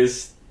Tennessee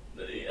is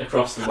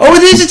across the world. Oh,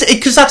 it is,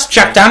 because that's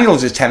Jack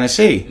Daniels is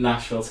Tennessee.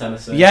 Nashville,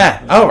 Tennessee.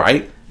 Yeah, all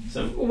right.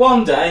 So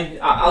one day,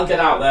 I'll get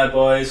out there,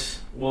 boys.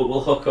 We'll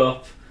hook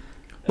up.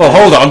 Well,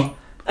 hold on.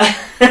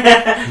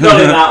 Not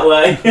in that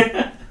way.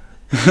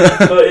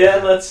 But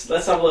yeah, let's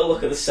have a little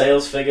look at the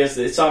sales figures.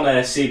 It's on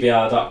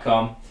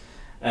CBR.com.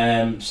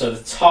 So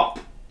the top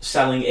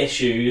selling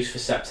issues for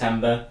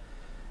September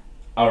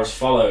are as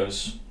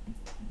follows.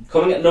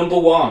 Coming at number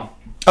 1.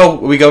 Oh, are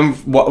we going?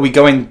 What are we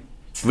going?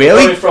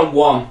 Really? Going from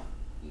 1.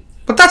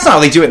 But that's not how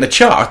they do it in the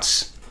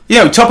charts. You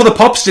know, Top of the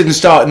Pops didn't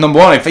start at number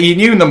 1. If you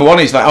knew number 1,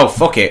 he's like, oh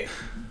fuck it.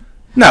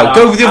 No,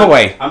 go the other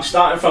way. I'm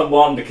starting from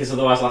 1 because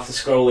otherwise I'll have to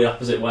scroll the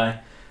opposite way.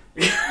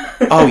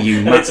 Oh,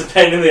 you. It's a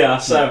pain in the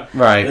ass. So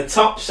right. The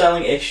top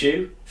selling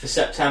issue for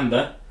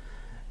September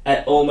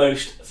at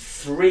almost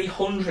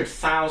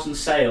 300,000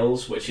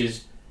 sales, which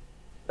is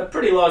a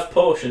pretty large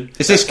portion.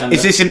 Is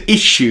this an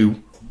issue?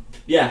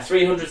 Yeah,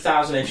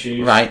 300,000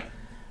 issues. Right.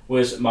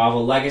 Was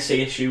Marvel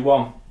Legacy issue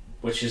 1,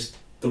 which is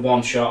the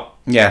one shot.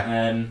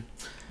 Yeah.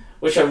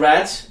 Which I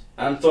read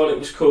and thought it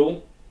was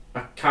cool.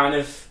 I kind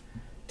of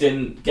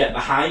didn't get the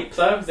hype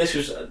though. This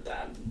was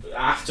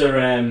after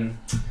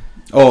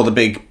the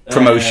big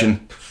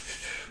promotion.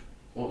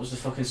 What was the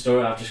fucking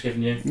story I've just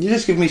given you? You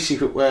just give me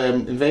Secret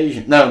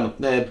Invasion. No,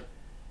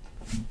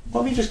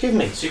 what have you just given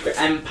me? Secret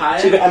Empire.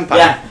 Secret Empire.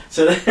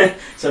 Yeah.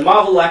 So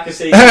Marvel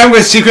Legacy.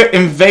 With Secret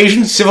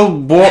Invasion, Civil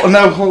War.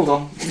 No, hold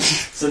on.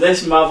 So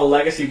this Marvel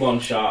Legacy one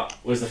shot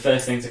was the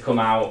first thing to come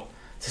out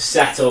to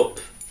set up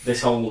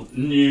this whole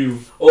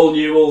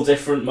all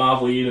different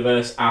Marvel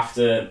universe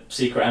after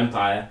Secret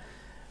Empire,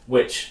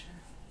 which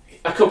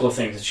a couple of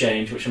things have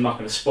changed, which I'm not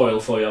going to spoil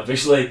for you,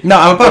 obviously. No,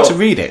 I'm about to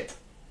read it.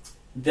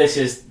 This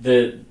is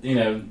the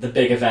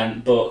big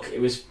event book. It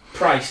was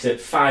priced at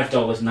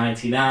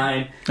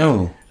 $5.99.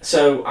 Oh.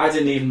 So I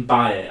didn't even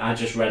buy it. I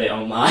just read it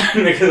online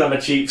because I'm a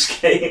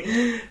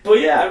cheapskate. But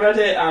yeah, I read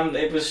it and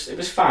it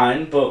was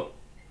fine, but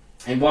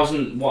it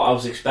wasn't what I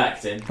was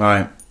expecting.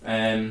 Right.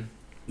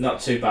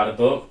 Not too bad a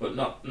book, but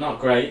not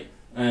great.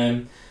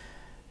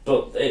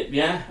 But it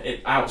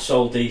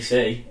outsold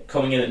DC.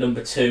 Coming in at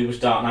number 2 was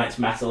Dark Knight's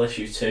Metal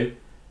issue 2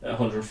 at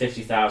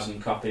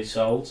 150,000 copies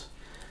sold,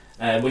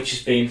 which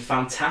has been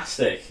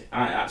fantastic.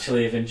 I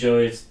actually have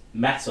enjoyed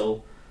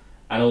Metal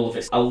and all of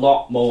it a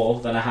lot more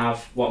than I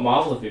have what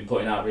Marvel have been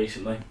putting out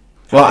recently.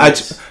 Well,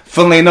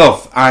 funnily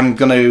enough, I'm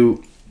going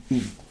to,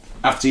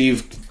 after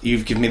you've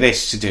given me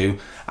this to do,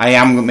 I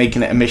am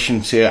making it a mission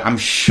to. I'm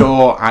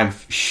sure I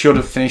should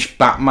have finished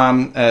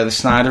Batman, the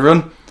Snyder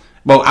run.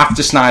 Well,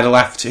 after Snyder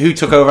left, who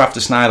took over after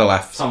Snyder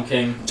left? Tom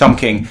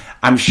King.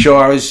 I'm sure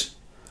I was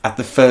at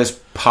the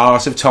first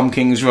part of Tom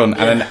King's run,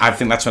 and then I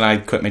think that's when I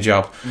quit my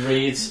job.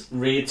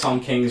 Read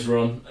Tom King's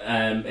run.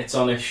 It's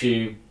on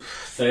issue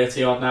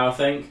 30 odd now, I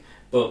think.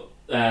 But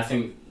I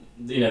think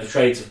the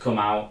trades have come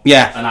out.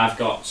 Yeah, and I've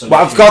got some.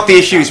 Well, I've got the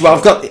issues. Well,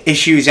 I've got the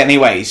issues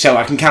anyway, so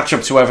I can catch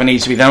up to wherever I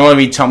need to be. Then I want to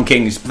read Tom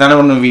King's, but then I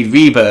want to read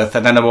Rebirth,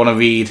 and then I want to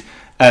read.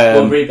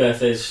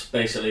 Rebirth is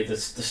basically the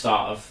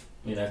start of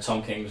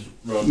Tom King's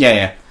run.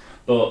 Yeah.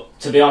 But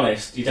to be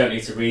honest, you don't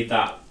need to read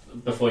that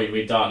before you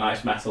read Dark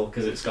Knight's Metal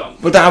because it's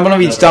got. But I want to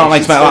read Dark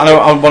Knight's Metal.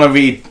 I want to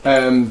read.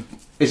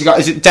 Is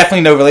it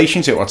definitely no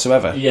relation to it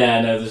whatsoever?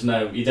 Yeah, no, there's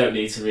no. You don't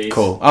need to read.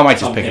 Cool. I might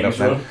just Tom pick King's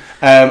it up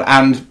then.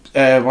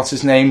 And what's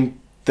his name?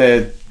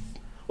 The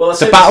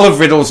the Battle of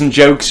Riddles and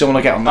Jokes. I want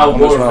to get on that one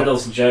War as well. of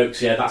Riddles and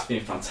Jokes. Yeah, that's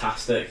been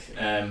fantastic.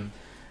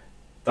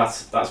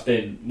 That's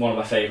been one of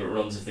my favourite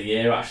runs of the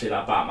year. Actually,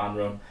 that Batman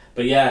run.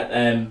 But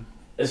yeah,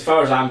 as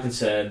far as I'm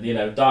concerned,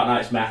 Dark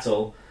Knight's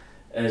Metal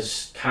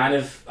is kind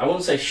of, I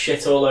wouldn't say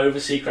shit all over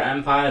Secret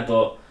Empire,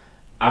 but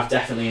I've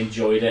definitely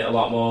enjoyed it a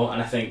lot more,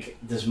 and I think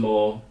there's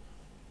more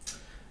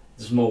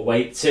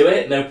weight to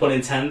it. No pun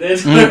intended.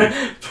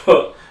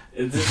 But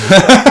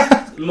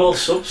there's more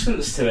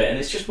substance to it, and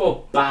it's just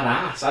more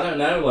badass. I don't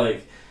know,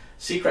 like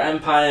Secret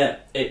Empire,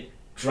 it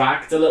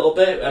dragged a little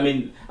bit. I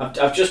mean,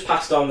 I've just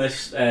passed on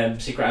this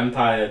Secret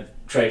Empire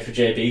trade for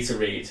JB to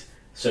read,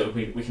 so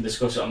we can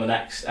discuss it on the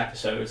next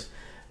episode.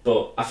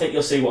 But I think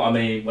you'll see what I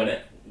mean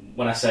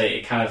when I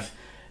say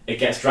it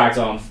gets dragged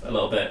on a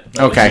little bit.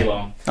 Okay. Too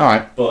long. All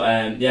right.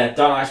 But Dark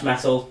Knights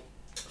Metal,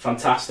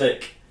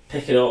 fantastic.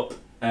 Pick it up.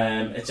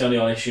 It's only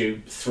on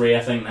issue 3, I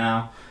think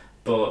now,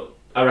 but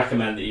I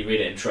recommend that you read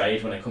it in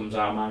trade when it comes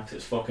out, man, because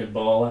it's fucking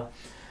baller.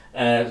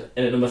 And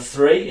at number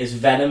 3 is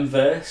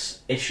Venomverse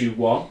issue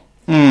 1.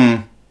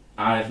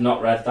 I have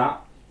not read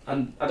that,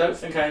 and I don't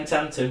think I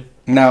intend to.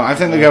 No, I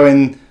think they're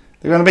going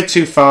a bit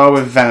too far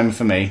with Venom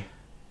for me.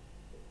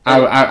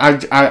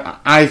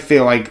 I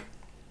feel like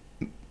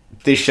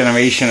this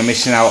generation are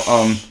missing out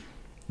on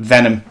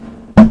Venom,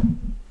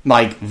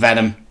 like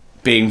Venom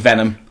being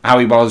Venom, how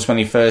he was when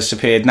he first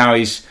appeared. Now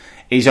he's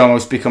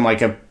almost become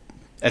like a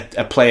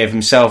play of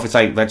himself. It's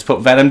like, let's put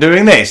Venom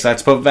doing this,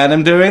 let's put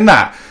Venom doing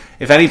that.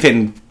 If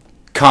anything,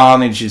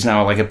 Carnage is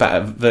now like a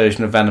better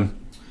version of Venom.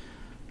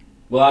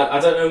 Well, I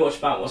don't know much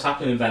about what's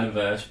happening in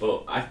Venomverse,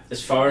 but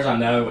as far as I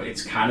know,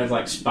 it's kind of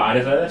like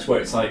Spider-Verse, where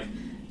it's like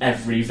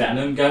every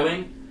Venom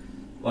going,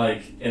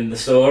 like in the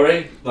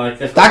story. Like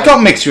that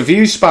got mixed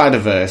reviews.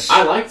 Spider-Verse.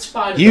 I liked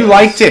Spider-Verse. You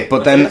liked it,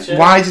 but then yeah.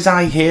 Why did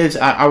I hear?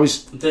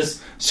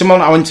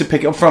 Someone I went to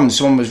pick it up from.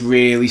 Someone was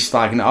really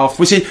slagging it off.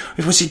 Was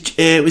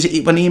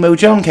it when Emo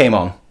John came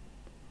on?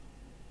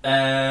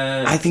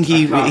 I think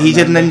he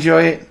didn't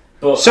enjoy it.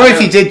 But sorry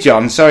if you did,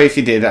 John. Sorry if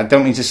you did. I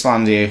don't mean to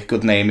slander you.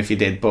 Good name if you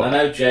did. But I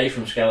know Jay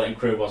from Skeleton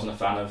Crew wasn't a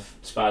fan of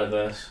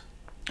Spider-Verse.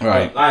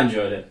 Right. I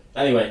enjoyed it.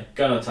 Anyway,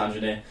 going on a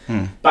tangent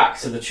here. Back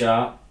to the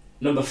chart.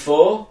 Number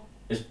 4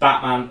 is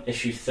Batman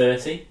issue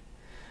 30.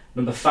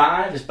 Number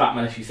 5 is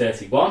Batman issue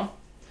 31,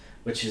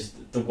 which is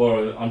the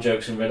War on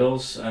Jokes and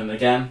Riddles. And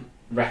again,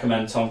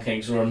 recommend Tom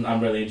King's run.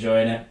 I'm really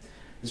enjoying it.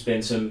 There's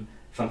been some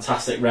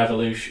fantastic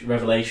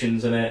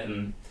revelations in it,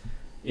 and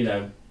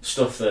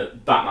stuff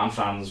that Batman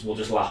fans will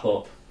just lap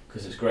up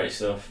because it's great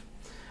stuff.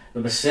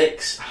 Number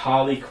 6,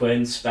 Harley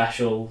Quinn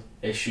special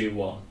issue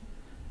 1.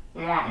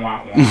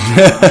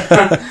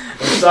 I'm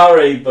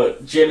sorry,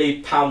 but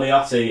Jimmy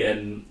Palmiotti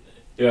and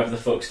whoever the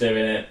fuck's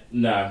doing it,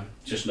 no,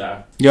 just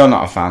no. You're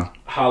not a fan.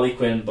 Harley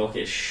Quinn book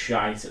is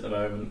shite at the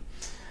moment.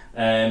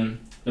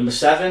 Number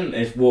 7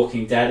 is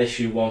Walking Dead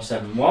issue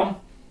 171.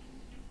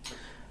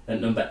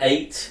 And number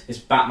 8 is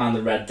Batman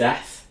the Red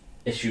Death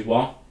issue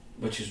 1,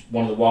 which is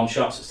one of the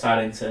one-shots that's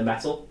tied into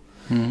Metal,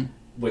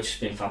 which has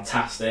been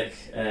fantastic.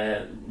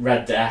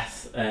 Red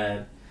Death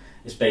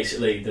is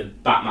basically the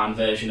Batman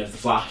version of The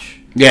Flash.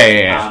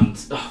 Yeah. And,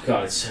 oh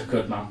god, it's so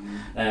good, man.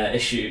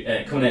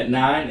 Coming in at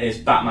 9 is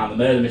Batman the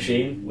Murder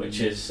Machine,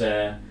 which is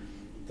the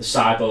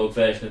cyborg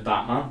version of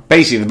Batman.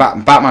 Basically,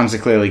 Batman's are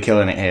clearly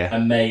killing it here.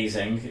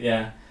 Amazing,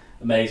 yeah.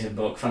 Amazing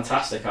book.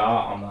 Fantastic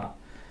art on that.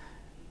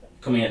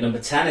 Coming at number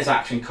 10 is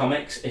Action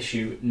Comics,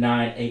 issue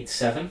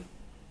 987.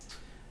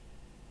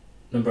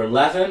 Number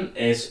 11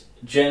 is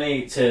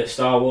Journey to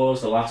Star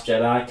Wars, The Last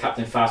Jedi,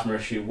 Captain Phasma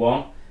issue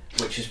 1,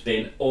 which has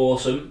been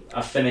awesome.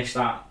 I finished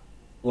that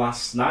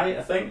last night,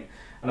 I think,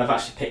 and I've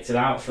actually picked it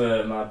out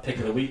for my pick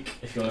of the week,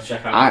 if you want to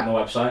check out on the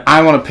website.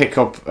 I want to pick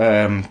up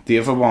the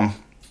other one.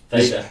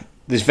 Vader.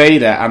 There's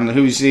Vader, and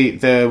who's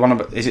the one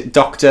about, is it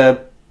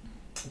Dr.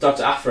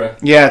 Aphra?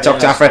 Yeah,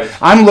 Dr. Aphra.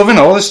 I'm loving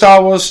all the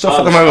Star Wars stuff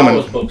at the moment. Star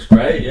Wars book's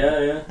great,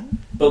 yeah.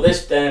 But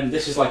this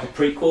is like a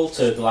prequel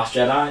to The Last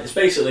Jedi. It's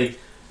basically...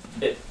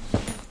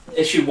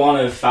 Issue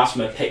 1 of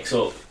Phasma picks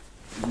up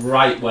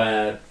right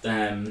where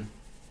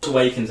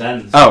Awakens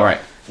ends. Oh, right.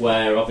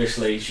 Where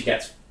obviously she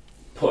gets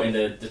put in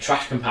the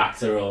trash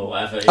compactor or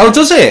whatever.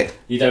 Does it?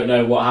 You don't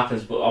know what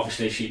happens, but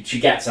obviously she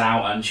gets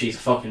out and she's a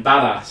fucking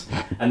badass.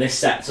 And this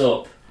sets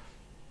up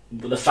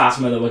the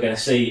Phasma that we're going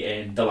to see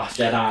in The Last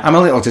Jedi. I'm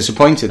a little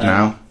disappointed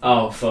now.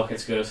 Oh, fuck,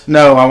 it's good.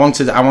 No, I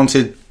wanted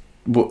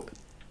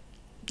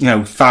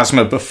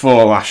Phasma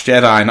before Last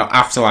Jedi, not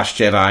after Last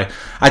Jedi.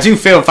 I do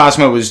feel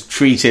Phasma was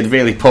treated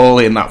really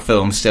poorly in that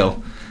film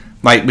still.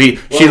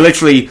 She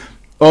literally...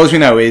 All we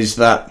know is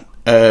that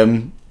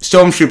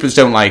stormtroopers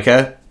don't like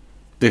her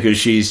because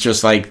she's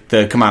just like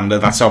the commander,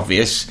 that's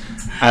obvious.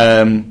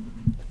 And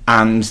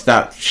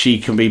that she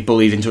can be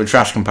bullied into a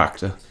trash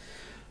compactor.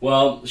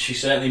 Well, she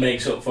certainly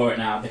makes up for it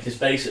now, because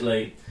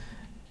basically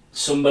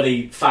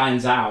somebody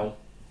finds out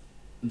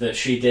that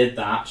she did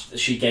that,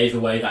 she gave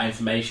away that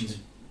information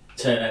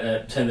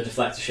to turn the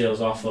deflector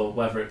shields off or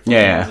whatever it was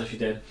that she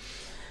did,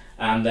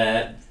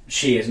 and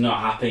she is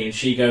not happy, and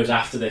she goes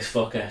after this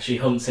fucker. She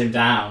hunts him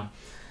down,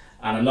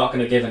 and I'm not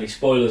going to give any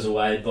spoilers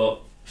away, but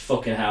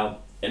fucking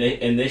hell,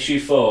 in issue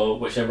 4,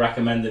 which I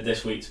recommended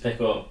this week to pick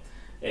up,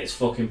 it's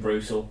fucking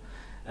brutal.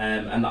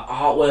 And the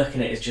artwork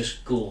in it is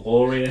just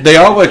glorious. The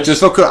artwork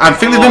just look good. I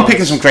think they've been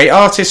picking some great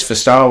artists for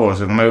Star Wars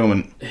at the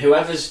moment.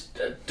 Whoever's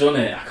done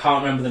it, I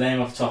can't remember the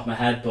name off the top of my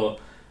head, but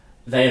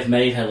they have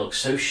made her look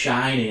so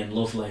shiny and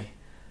lovely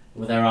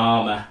with her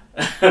armour.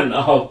 And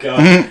oh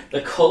god, the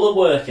colour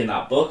work in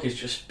that book is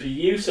just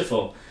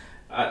beautiful.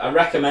 I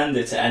recommend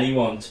it to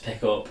anyone to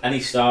pick up. Any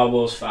Star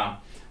Wars fan,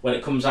 when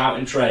it comes out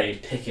in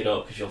trade, pick it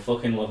up because you'll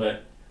fucking love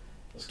it.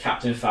 It's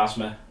Captain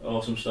Phasma,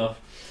 awesome stuff.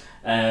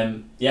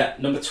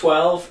 Number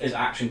 12 is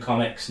Action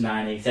Comics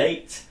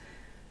 988.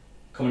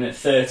 Coming in at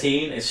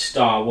 13 is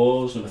Star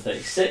Wars number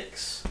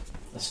 36.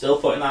 They're still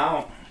putting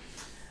that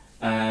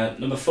out.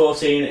 Number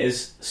 14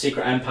 is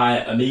Secret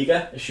Empire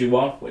Omega issue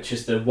 1, which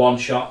is the one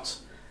shot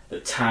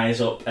that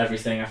ties up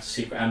everything after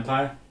Secret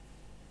Empire,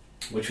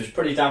 which was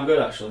pretty damn good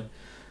actually.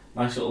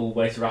 Nice little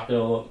way to wrap it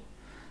all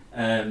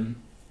up,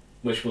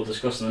 which we'll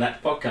discuss in the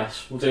next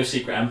podcast. We'll do a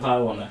Secret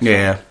Empire one next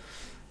Yeah.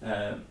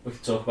 we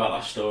can talk about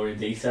that story in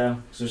detail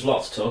because there's a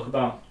lot to talk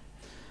about.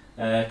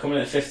 Coming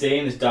in at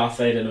 15 is Darth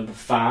Vader number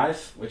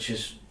 5, which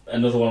is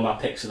another one of my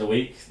picks of the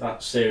week.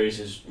 That series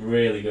is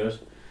really good.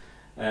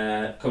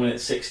 Coming in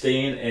at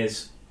 16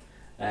 is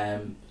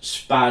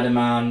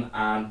Spider-Man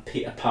and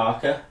Peter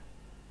Parker,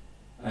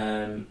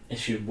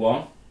 issue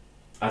 1.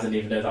 I didn't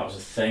even know that was a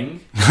thing.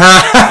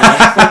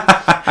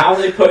 How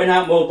are they putting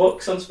out more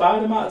books on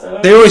Spider-Man? I don't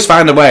know. They always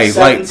find a way.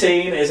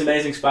 17 is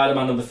Amazing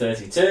Spider-Man number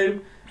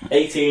 32.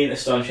 18,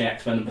 Astonishing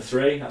X-Men number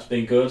 3. That's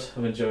been good.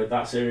 I've enjoyed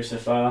that series so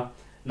far.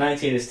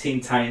 19 is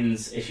Teen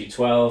Titans issue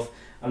 12.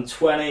 And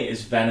 20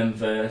 is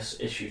Venomverse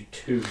issue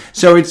 2.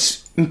 So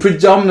it's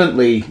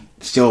predominantly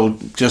still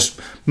just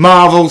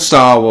Marvel,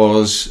 Star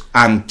Wars,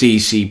 and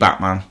DC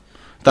Batman.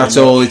 That's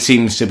all it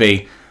seems to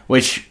be,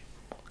 which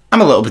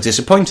I'm a little bit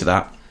disappointed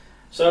at.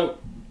 So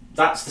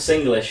that's the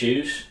single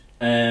issues.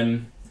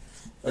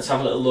 Let's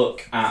have a little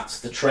look at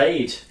the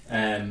trade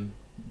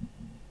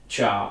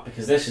chart,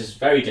 because this is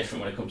very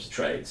different when it comes to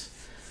trades.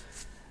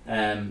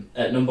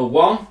 At number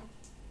 1.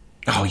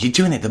 Oh, you're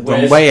doing it the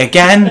wrong way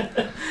again.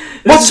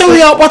 What's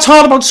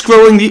hard about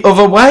scrolling the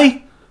other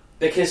way?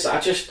 Because I'm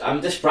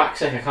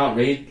dyspraxic, I can't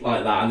read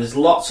like that, and there's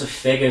lots of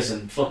figures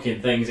and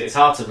fucking things. It's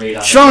hard to read.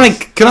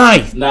 Can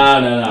I?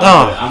 No.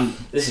 Oh.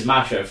 This is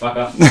my show. Fuck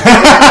off.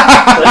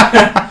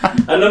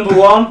 At number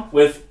 1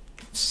 with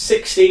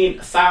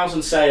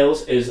 16,000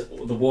 sales is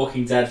The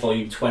Walking Dead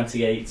Volume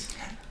 28.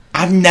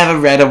 I've never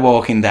read a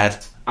Walking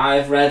Dead.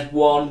 I've read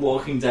one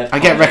Walking Dead I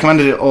get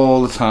recommended it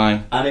all the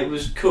time, and it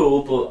was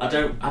cool, but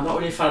I'm not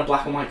really a fan of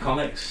black and white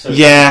comics, so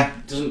yeah,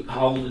 it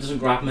doesn't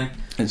grab me.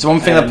 it's one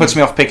thing that puts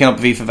me off picking up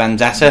V for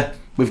Vendetta.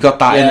 We've got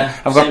that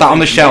I've got same that on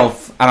the thing.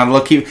 shelf, and I'm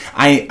lucky.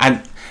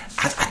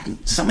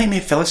 Does that make me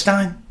a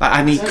Philistine? Like,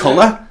 I need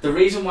colour. The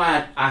reason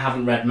why I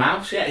haven't read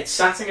Mouse yet, it's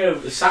sat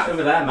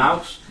over there.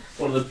 Mouse,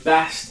 one of the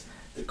best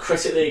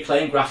critically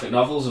acclaimed graphic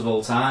novels of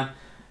all time.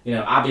 You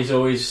know, Abby's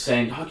always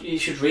saying, "Oh, you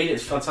should read it.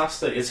 It's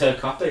fantastic. It's her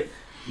copy."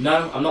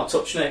 No, I'm not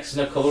touching it because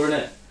there's no colour in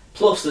it.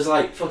 Plus, there's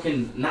like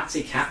fucking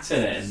Nazi cats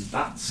in it, and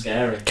that's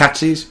scary.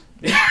 Catsies.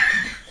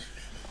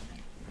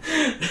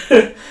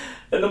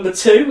 At number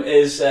 2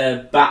 is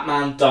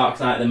Batman: Dark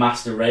Knight: The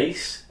Master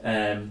Race.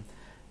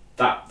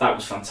 That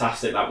was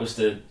fantastic. That was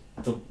the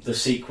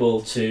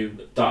sequel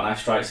to Dark Knight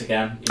Strikes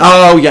Again.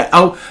 Oh yeah.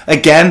 Oh,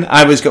 again.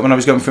 When I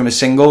was going through my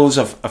singles,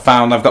 I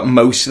found I've got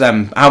most of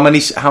them. How many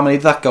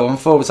did that go on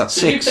for? Was that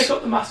 6? Did you pick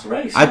up The Master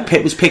Race?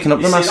 Was picking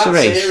up The Master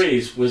Race. That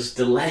series was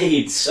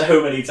delayed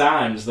so many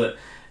times that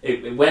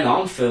it went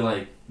on for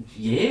like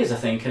years, I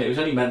think, and it was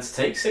only meant to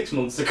take 6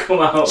 months to come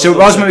out. So it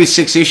was maybe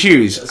 6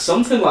 issues.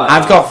 Something like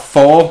that. I've got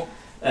 4.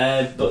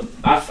 But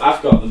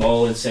I've got them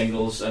all in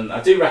singles, and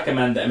I do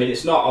recommend it. I mean,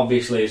 it's not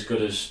obviously as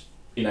good as,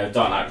 you know,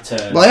 Dark Knight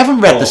Returns. Well, I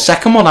haven't read the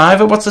second one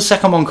either. What's the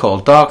second one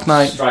called? Dark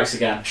Knight Strikes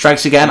Again.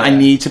 Yeah. I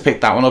need to pick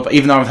that one up,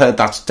 even though I've heard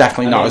that's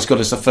definitely not as good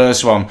as the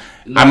first one.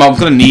 I'm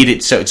going to need it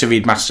to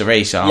read Master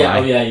Race, aren't I?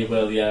 Oh yeah, you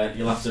will. Yeah,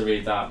 you'll have to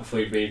read that before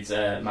you read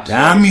Master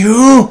Damn Race.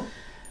 you!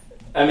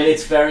 I mean,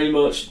 it's very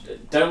much.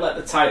 Don't let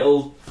the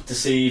title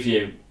deceive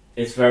you.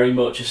 It's very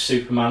much a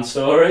Superman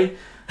story.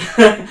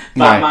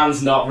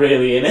 Batman's not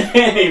really in it,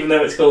 even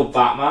though it's called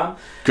Batman.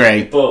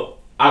 Great. But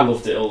I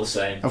loved it all the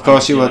same. Of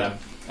course you would.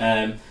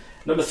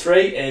 Number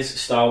 3 is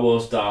Star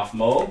Wars Darth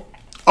Maul.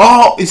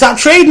 Oh, is that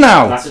trade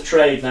now? That's a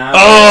trade now.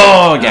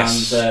 Oh,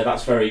 yes. And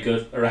that's very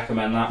good. I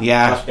recommend that.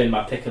 Yeah. That's been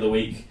my pick of the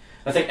week.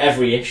 I think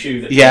every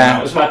issue that came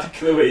out was my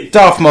pick of the week.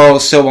 Darth Maul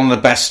is still one of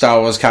the best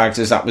Star Wars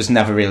characters that was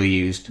never really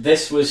used.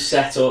 This was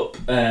set up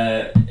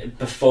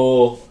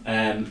before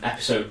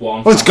Episode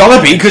 1. Well, it's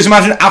gotta be, because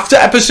imagine after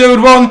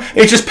Episode 1,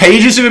 it's just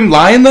pages of him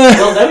lying there.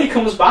 Well, then he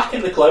comes back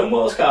in the Clone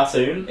Wars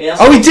cartoon. He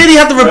did. He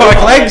had the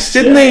robotic legs, legs,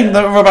 didn't he? yeah.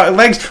 The robotic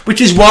legs,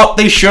 which is what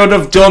they should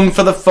have done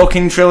for the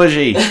fucking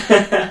trilogy.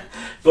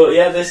 But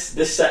yeah,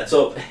 this sets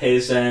up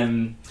his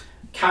kind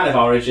of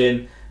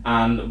origin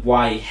and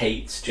why he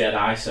hates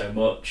Jedi so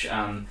much,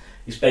 and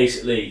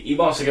he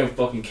wants to go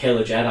fucking kill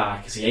a Jedi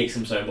because he hates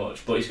them so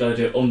much, but he's got to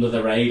do it under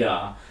the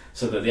radar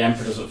so that the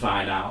Emperor doesn't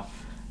find out.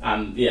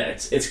 And yeah,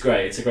 it's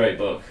great. It's a great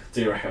book.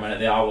 Do recommend it.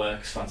 The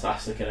artwork's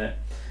fantastic in it.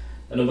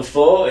 And number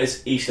 4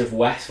 is East of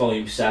West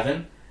Volume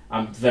 7.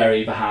 I'm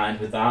very behind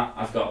with that.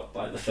 I've got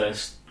like the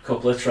first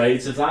couple of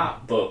trades of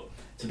that, but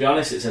to be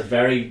honest, it's a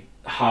very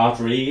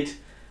hard read.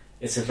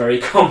 It's a very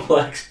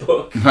complex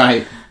book.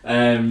 Right.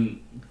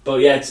 But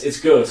yeah,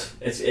 it's good.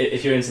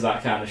 If you're into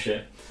that kind of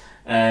shit.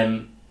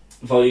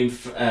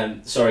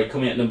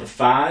 Coming at number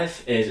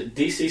 5 is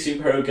DC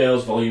Superhero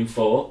Girls Volume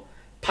 4,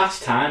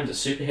 Past Times at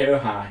Superhero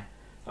High.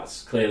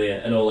 That's clearly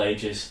an all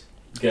ages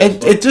girls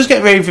book. It does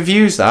get rave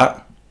reviews,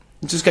 that.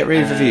 It does get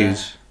rave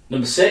reviews.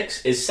 Number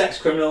 6 is Sex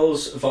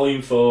Criminals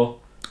Volume 4,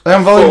 They're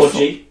on volume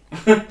 4G.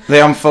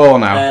 They're on 4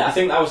 now. I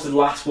think that was the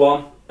last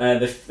one.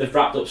 They've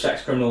wrapped up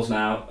Sex Criminals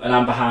now, and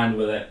I'm behind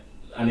with it.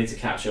 I need to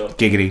catch up.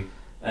 Giggity.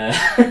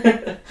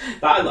 I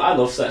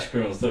love Sex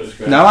Criminals. That was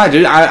great. No, I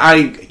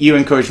do. You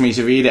encouraged me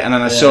to read it, and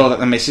then I saw that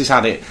the missus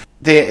had it.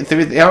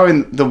 They are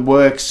in the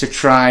works to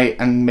try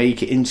and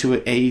make it into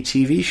a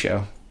TV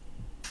show.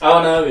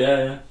 Oh no,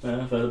 yeah,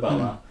 I've heard about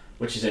that.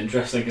 Which is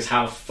interesting, because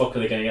how the fuck are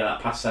they going to get that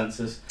past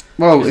censors?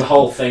 Well, Because the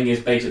whole thing is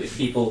basically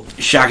people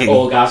shagging.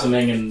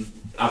 orgasming and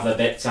have their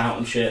bits out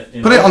and shit.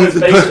 You know? Put it on It's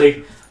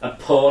basically a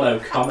porno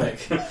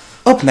comic.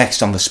 Up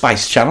next on the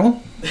Spice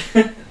Channel.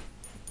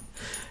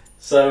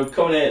 So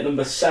coming in at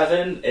number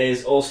 7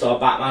 is All-Star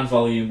Batman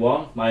Volume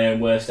 1, My Own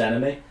Worst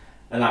Enemy.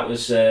 And that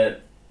was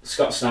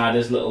Scott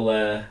Snyder's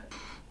little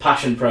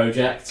passion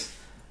project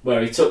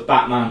where he took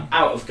Batman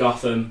out of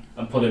Gotham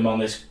and put him on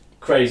this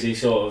crazy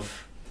sort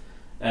of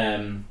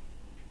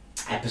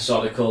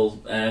episodical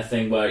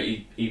thing where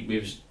he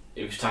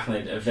was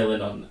tackling a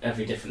villain on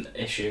every different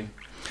issue.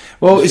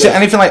 Well, is it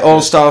anything like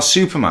All-Star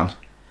Superman?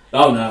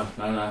 Oh no.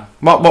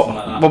 What?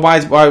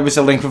 Like Why was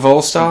the link with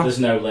All-Star? There's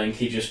no link.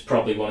 He just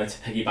probably wanted to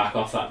piggyback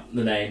off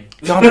the name.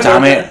 God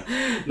damn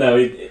it!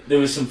 No, there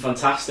was some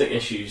fantastic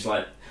issues.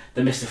 Like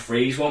the Mr.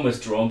 Freeze one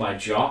was drawn by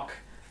Jock,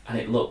 and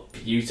it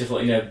looked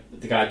beautiful. You know,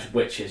 the guy did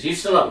Witches. You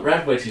still haven't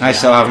read Witches? I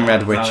still haven't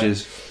read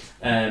Witches.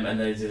 And then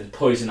they did the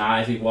Poison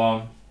Ivy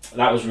one.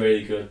 That was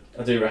really good.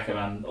 I do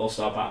recommend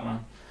All-Star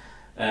Batman.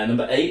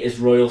 Number 8 is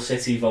Royal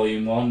City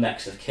Volume 1,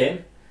 Next of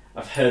Kin.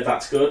 I've heard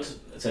that's good.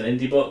 It's an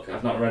indie book.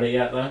 I've not read it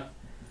yet though.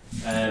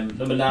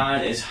 Number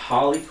 9 is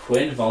Harley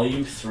Quinn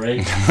Volume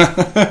 3.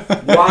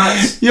 Why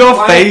face.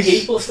 are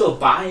people still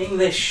buying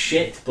this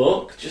shit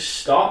book? Just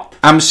stop.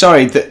 I'm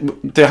sorry.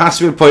 There has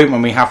to be a point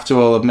when we have to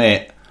all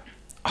admit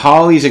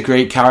Harley's a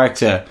great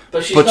character,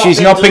 but she's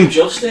not been done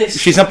justice.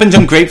 She's not been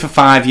done great for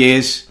 5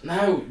 years.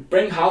 No,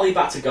 bring Harley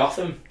back to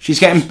Gotham. She's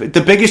getting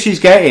the bigger she's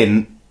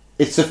getting.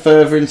 It's the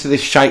further into the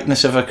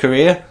shiteness of her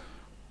career.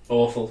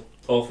 Awful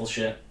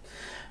shit.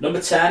 Number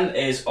 10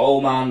 is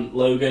Old Man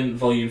Logan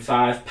Volume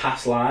 5,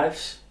 Past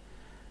Lives.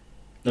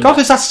 God,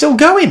 is that still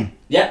going?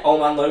 Yeah,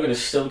 Old Man Logan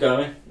is still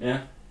going,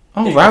 yeah.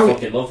 Oh, right. I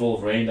fucking love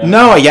Wolverine, don't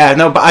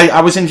But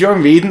I was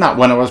enjoying reading that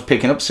when I was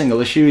picking up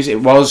single issues. It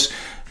was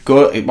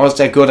good. It was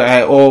dead good.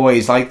 I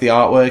always like the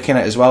artwork in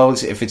it as well,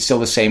 if it's still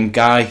the same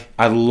guy.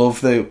 I love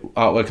the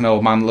artwork in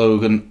Old Man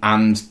Logan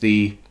and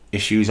the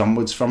issues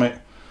onwards from it.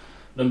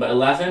 Number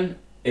 11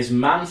 is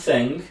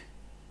Man-Thing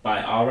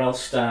by R.L.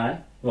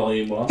 Stein.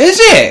 Volume 1. Is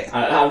it?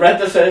 I read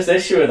the first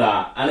issue of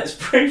that, and it's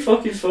pretty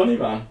fucking funny,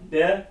 man.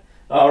 Yeah.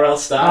 R.L.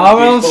 Stein.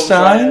 R.L.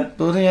 Stein?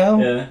 Bloody hell.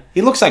 Yeah.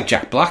 He looks like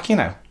Jack Black, you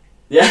know.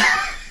 Yeah.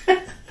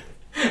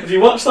 Have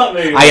you watched that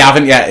movie? I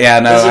haven't yet, yeah,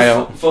 no.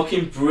 There's a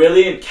fucking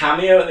brilliant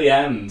cameo at the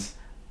end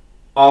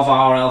of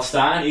R.L.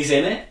 Stein. He's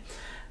in it,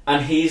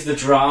 and he's the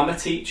drama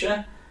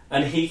teacher,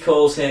 and he's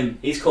called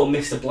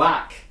Mr.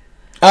 Black.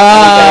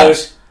 And he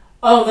goes,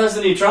 oh, there's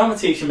the new drama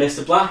teacher,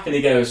 Mr. Black, and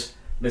he goes,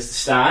 Mr.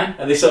 Stein,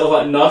 and they sort of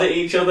like nod at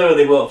each other when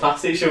they walk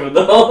past each other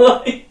the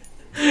whole way.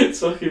 It's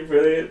fucking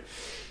brilliant.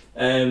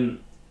 At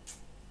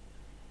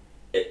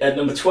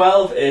number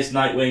 12 is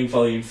Nightwing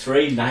Volume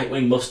 3,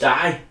 Nightwing Must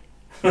Die.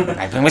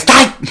 Nightwing Must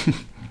Die!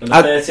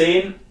 Number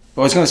 13. I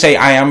was going to say,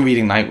 I am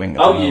reading Nightwing at the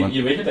moment.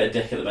 You're reading a bit of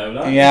Dick at the moment,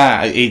 aren't you?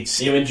 Yeah, it's...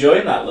 Are you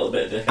enjoying that little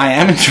bit of Dick? I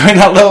am enjoying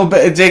that little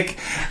bit of Dick.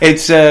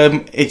 It's.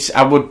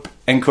 I would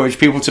encourage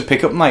people to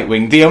pick up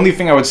Nightwing. The only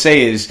thing I would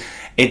say is,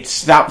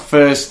 it's that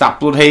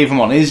Bloodhaven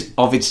one is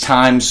of its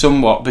time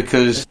somewhat,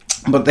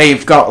 but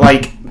they've got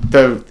like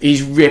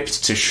he's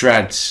ripped to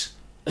shreds,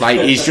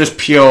 like he's just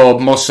pure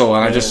muscle,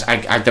 and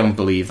I don't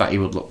believe that he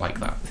would look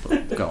like that.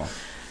 But go on.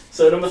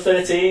 So number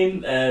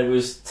 13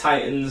 was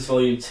Titans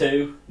Volume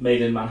 2,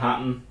 Made in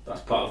Manhattan.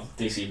 That's part of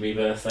the DC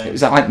Rebirth thing.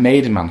 Is that like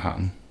Made in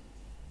Manhattan?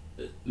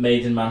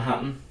 Made in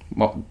Manhattan.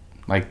 What,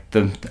 like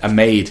a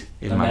maid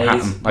in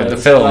Manhattan, maid. like No, the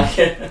film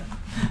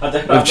I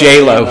don't know. with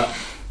J-Lo.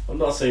 I'm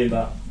not seeing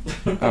that.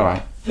 All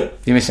right,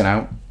 you're missing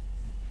out.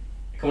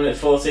 Coming in at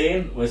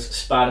 14 was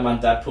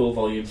Spider-Man Deadpool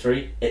Volume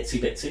 3, Itsy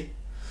Bitsy.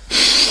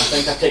 I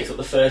think I picked up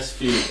the first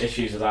few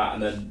issues of that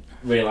and then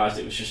realised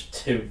it was just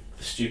too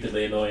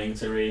stupidly annoying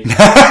to read.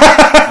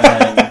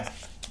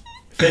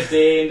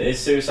 15 is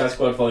Suicide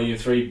Squad Volume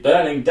 3,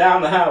 Burning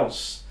Down the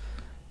House.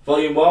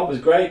 Volume 1 was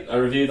great. I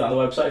reviewed that on the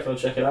website if you want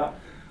to check it out.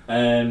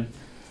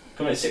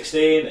 Coming at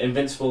 16,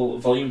 Invincible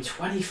Volume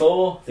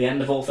 24, The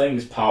End of All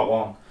Things, Part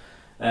 1.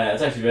 I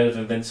don't know if you've heard of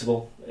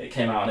Invincible. It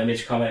came out on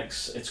Image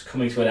Comics. It's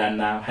coming to an end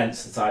now,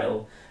 hence the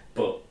title.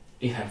 But,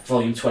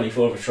 Volume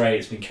 24 of a trade,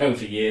 it's been going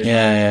for years.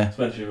 Yeah. It's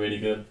meant to be really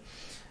good.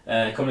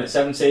 Coming at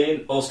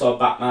 17, All-Star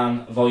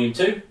Batman Volume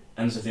 2,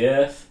 Ends of the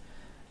Earth.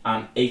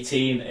 And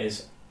 18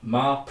 is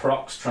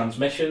Prox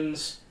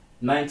Transmissions.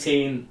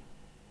 19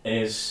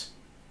 is...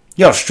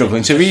 You're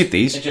struggling to read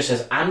these. It just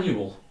says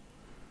annual.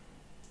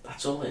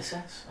 That's all it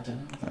says. I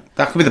don't know.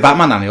 That could be the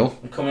Batman annual.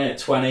 And coming in at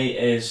 20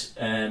 is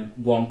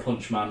One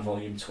Punch Man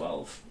Volume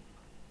 12.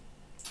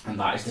 And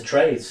that is the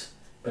trades.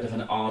 Bit of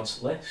an odd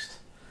list.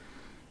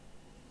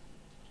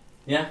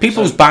 Yeah.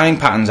 People's buying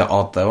patterns are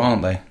odd, though,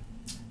 aren't they?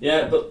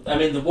 Yeah, but I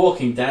mean, The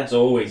Walking Dead's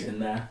always in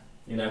there.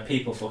 You know,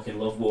 people fucking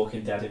love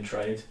Walking Dead in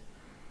trade.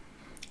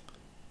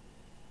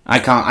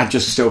 I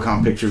just still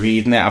can't picture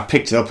reading it. I've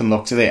picked it up and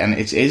looked at it, and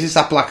it's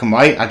that black and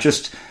white.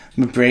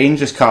 My brain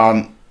just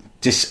can't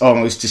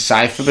almost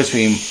decipher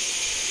between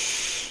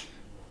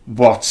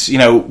what's,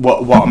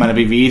 what I'm going to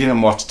be reading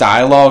and what's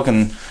dialogue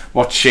and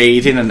what's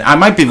shading. And I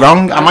might be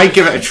wrong. I might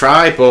give it a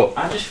try, but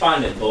I just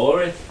find it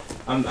boring.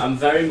 I'm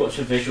very much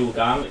a visual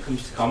guy when it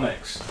comes to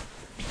comics.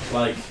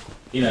 Like,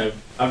 I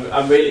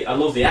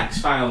love the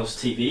X-Files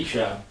TV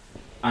show,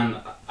 and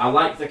I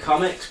like the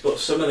comics, but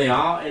some of the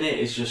art in it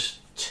is just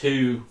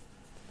too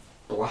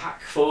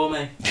black for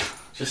me.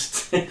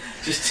 just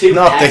too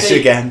not heavy. This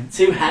again.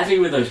 Too heavy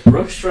with those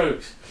brush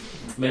strokes.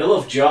 I mean, I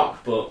love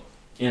Jock, but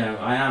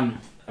I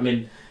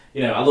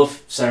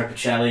love Sarah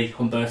Pacelli,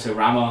 Humberto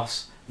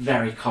Ramos,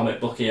 very comic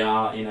booky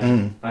art.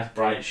 Nice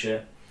bright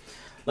shit.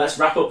 Let's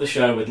wrap up the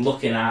show with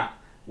looking at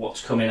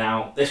what's coming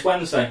out this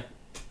Wednesday,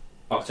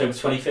 October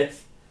 25th,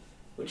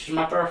 which is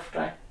my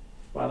birthday,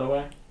 by the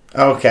way.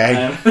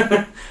 Okay.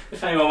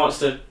 If anyone wants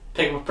to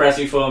pick up a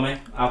present for me,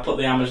 I'll put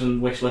the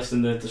Amazon wish list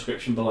in the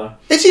description below.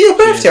 Is it your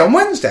birthday on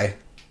Wednesday?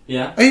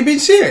 Yeah. Are you being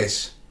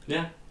serious?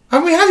 Yeah.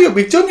 Haven't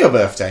we've done your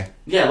birthday?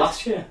 Yeah,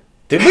 last year.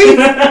 Did we?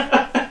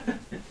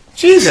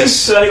 Jesus.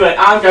 So anyway,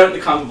 I'm going to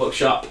the comic book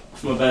shop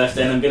for my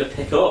birthday, and I'm going to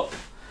pick up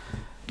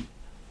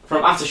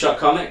from Aftershock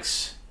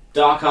Comics,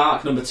 Dark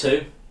Arc number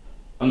 2.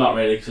 I'm not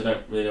really, because I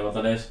don't really know what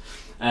that is.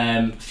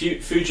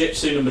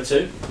 Fujitsu number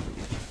 2.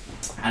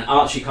 And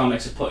Archie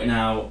Comics are putting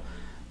out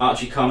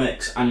Archie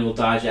Comics Annual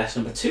Digest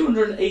number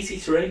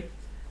 283.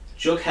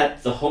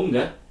 Jughead The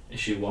Hunger,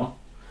 issue 1.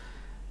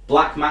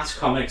 Black Mass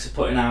Comics are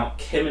putting out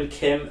Kim and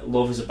Kim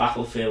Love is a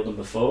Battlefield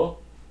number 4.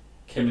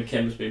 Kim and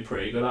Kim has been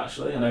pretty good,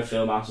 actually. I know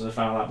Phil Masters have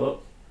found that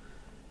book.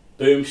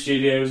 Boom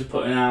Studios are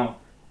putting out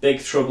Big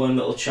Trouble in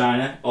Little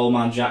China, Old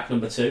Man Jack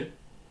number 2.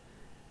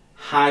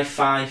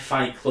 Hi-Fi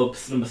Fight Club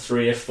number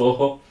 3 of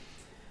 4.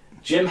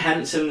 Jim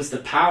Henson's The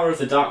Power of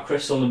the Dark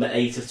Crystal number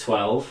 8 of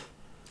 12.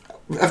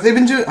 Have they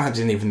been doing... I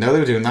didn't even know they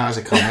were doing that as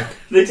a comic.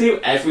 They do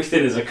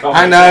everything as a comic.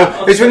 I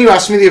know. It's when you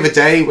asked me the other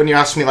day,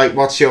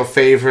 what's your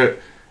favourite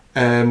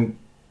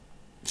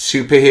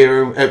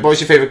superhero... what was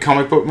your favourite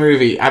comic book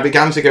movie? I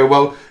began to go,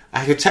 well,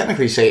 I could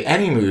technically say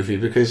any movie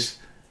because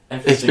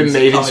it's been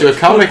made into a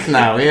comic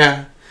now,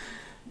 yeah.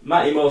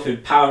 Matty Morphin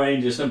Power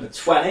Rangers number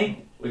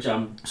 20, which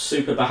I'm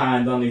super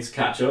behind on, need to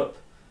catch up.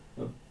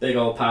 I'm a big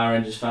old Power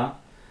Rangers fan.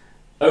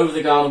 Over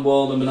the Garden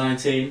Wall number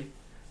 19.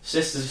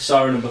 Sisters of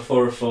Sorrow number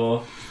 4 of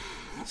 4.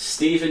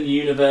 Steven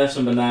Universe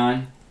number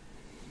 9.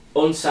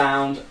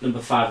 Unsound number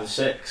 5 of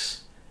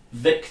 6.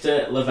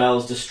 Victor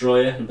Lavelle's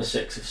Destroyer number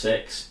 6 of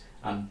 6.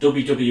 And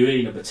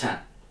WWE number 10,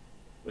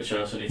 which I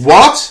also need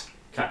to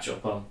catch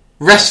up on.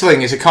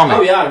 Wrestling is a comic?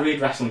 Oh yeah, I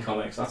read wrestling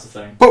comics, that's the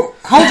thing. But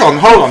hold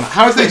on.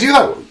 How do they do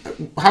that?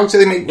 How do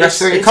they make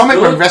wrestling a comic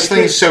when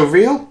wrestling is so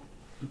real?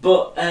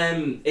 But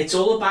it's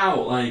all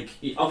about, like,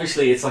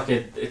 obviously it's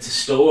a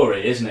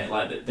story, isn't it?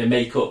 Like, they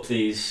make up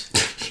these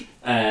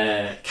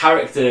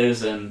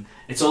characters, and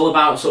it's all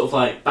about sort of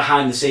like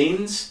behind the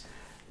scenes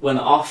when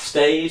they're off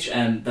stage,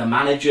 and the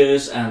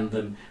managers and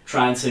them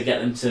trying to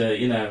get them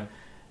to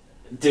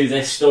do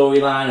this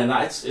storyline, and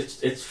that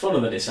it's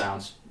funner than it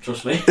sounds.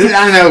 Trust me.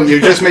 I know, you're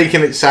just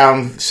making it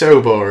sound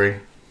so boring.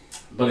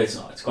 But it's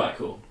not, it's quite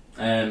cool.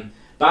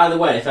 By the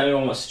way, if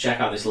anyone wants to check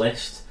out this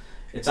list,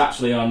 it's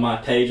actually on my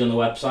page on the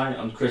website,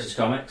 on Chris's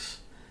Comics.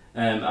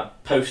 I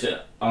post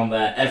it on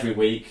there every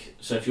week,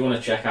 so if you want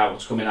to check out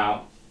what's coming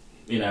out,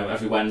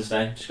 every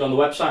Wednesday, just go on the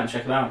website and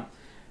check it out.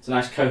 It's a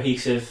nice,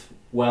 cohesive,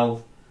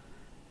 well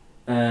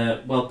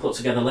put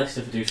together list,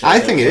 if I do say so. I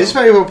think it is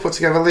very well put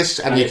together list,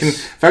 and you can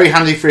very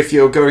handy for if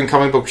you're going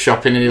comic book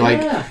shopping and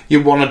you're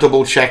you want to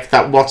double check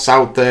that what's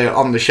out there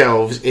on the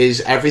shelves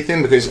is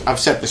everything, because I've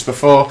said this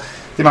before,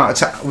 the amount of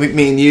time with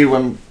me and you,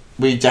 when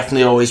we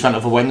definitely always went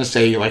over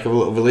Wednesday, like a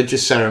little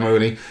religious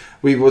ceremony,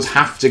 we would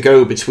have to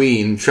go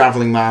between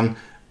Travelling Man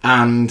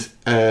and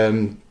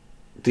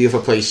the other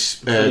place,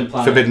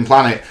 Forbidden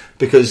Planet,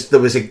 because there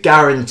was a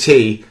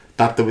guarantee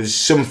that there was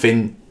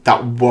something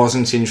that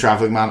wasn't in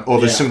Travelling Man, or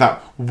there's something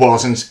that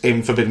wasn't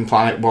in Forbidden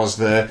Planet was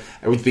there.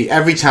 It would be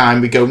every time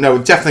we go, no,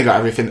 definitely got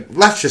everything,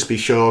 let's just be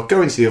sure,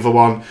 go into the other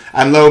one,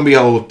 and lo and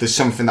behold, there's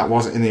something that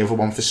wasn't in the other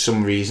one for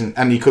some reason,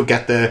 and you could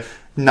get there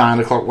 9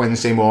 o'clock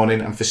Wednesday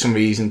morning, and for some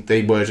reason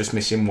they were just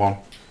missing one.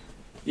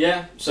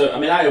 Yeah, so I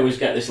mean, I always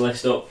get this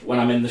list up when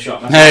I'm in the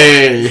shop myself.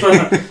 Hey!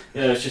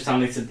 It's just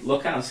handy to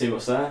look at and see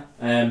what's there.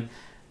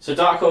 So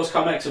Dark Horse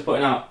Comics are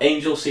putting out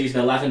Angel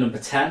Season 11 number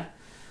 10.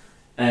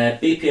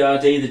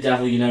 BPRD The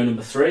Devil You Know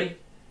number 3.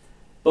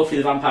 Buffy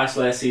the Vampire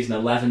Slayer Season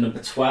 11 number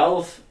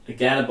 12.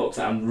 Again, a book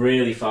that I'm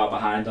really far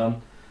behind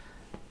on.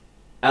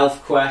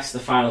 Elf Quest The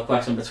Final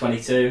Quest number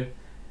 22.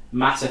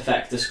 Mass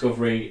Effect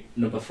Discovery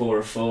number 4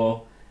 of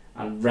 4.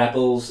 and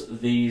Rebels,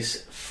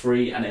 These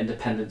Free and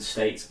Independent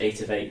States,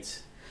 8 of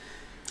 8.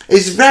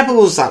 Is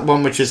Rebels that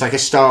one which is like a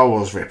Star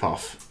Wars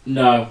rip-off?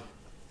 No.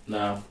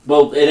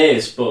 Well, it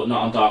is, but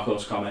not on Dark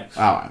Horse Comics.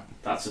 Alright.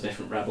 That's a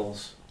different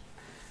Rebels.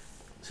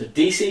 So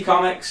DC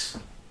Comics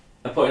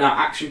are putting out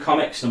Action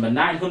Comics number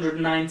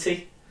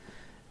 990.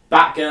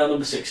 Batgirl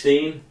number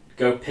 16.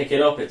 Go pick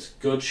it up, it's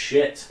good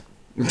shit.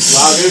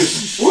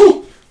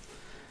 Woo!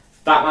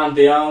 Batman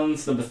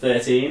Beyond number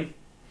 13.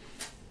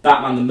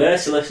 Batman the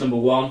Merciless number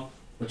 1,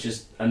 which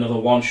is another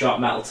one-shot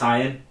metal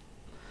tie-in,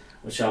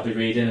 which I'll be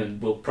reading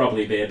and will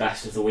probably be a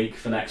best of the week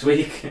for next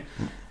week.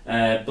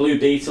 Blue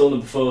Beetle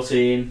number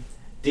 14.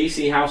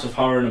 DC House of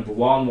Horror number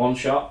 1,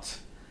 one-shot.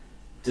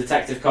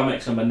 Detective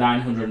Comics number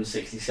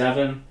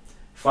 967.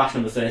 Flash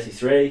number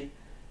 33.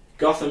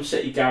 Gotham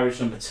City Garage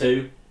number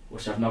 2,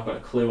 which I've not got a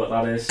clue what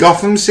that is.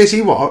 Gotham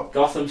City what?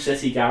 Gotham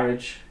City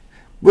Garage.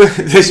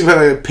 This is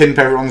where they pimp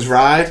everyone's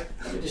ride.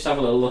 Let me just have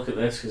a little look at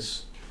this,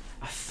 because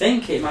I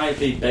think it might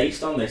be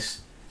based on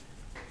this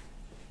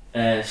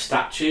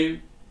statue.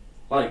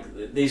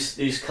 Like, these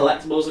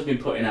collectibles they've been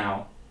putting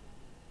out.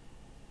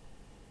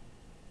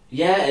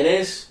 Yeah, it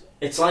is.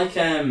 It's like,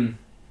 they've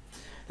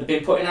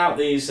been putting out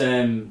these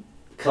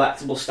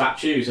collectible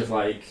statues of,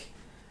 like,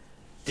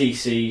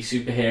 DC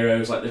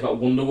superheroes. Like, they've got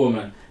Wonder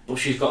Woman, but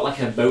she's got, like,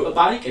 a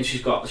motorbike, and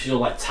she's all,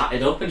 like,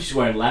 tatted up, and she's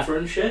wearing leather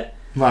and shit.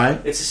 Right.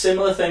 It's a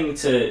similar thing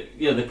to,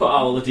 they put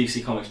out all the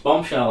DC Comics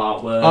Bombshell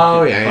artwork,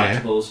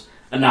 collectibles,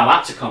 and now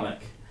that's a comic.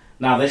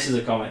 Now this is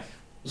a comic.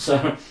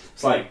 So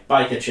it's like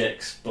biker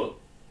chicks, but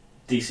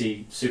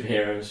DC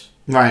superheroes.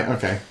 Right,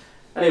 okay.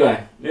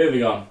 Anyway,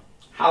 moving on.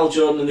 Hal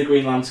Jordan and the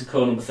Green Lantern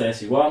Corps number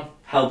 31,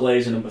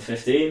 Hellblazer number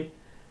 15,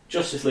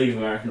 Justice League of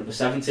America number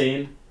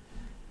 17,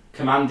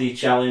 Commandy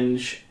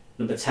Challenge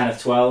number 10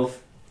 of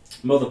 12,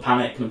 Mother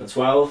Panic number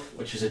 12,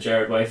 which is a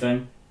Gerard Way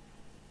thing,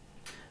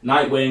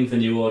 Nightwing, The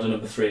New Order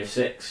number 3 of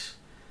 6,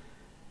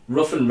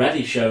 Rough and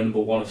Ready show number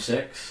 1 of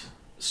 6,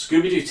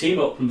 Scooby-Doo Team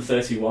Up number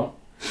 31,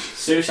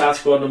 Suicide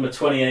Squad number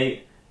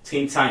 28,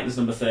 Teen Titans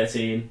number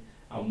 13,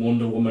 and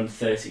Wonder Woman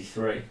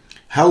 33.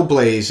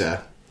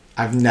 Hellblazer,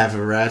 I've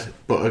never read,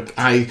 but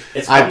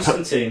It's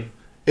Constantine.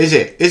 Is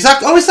it? Is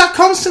that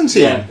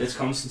Constantine? Yeah, it's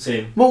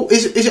Constantine. Well,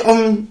 is it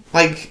on,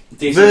 like,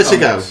 DC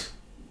Vertigo? Comics.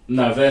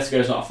 No,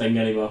 Vertigo's not a thing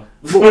anymore.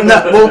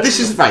 Well, this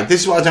is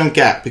what I don't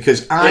get,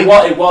 because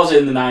It was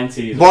in the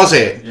 90s. Was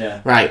it?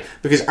 Yeah. Right,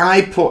 because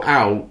I put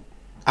on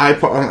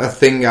a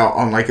thing out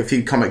on, like, a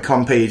few Comic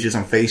Con pages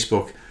on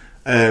Facebook.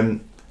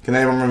 Can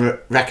anyone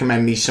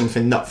recommend me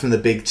something not from the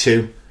big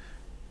two?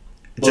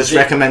 Just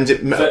recommend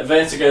it.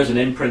 Vertigo's an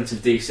imprint of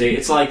DC.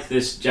 It's like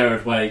this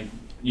Gerard Way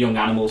Young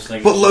Animals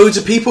thing. But loads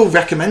of people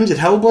recommended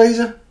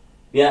Hellblazer.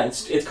 Yeah,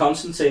 it's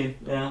Constantine.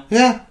 Yeah.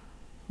 Yeah,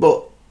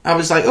 but I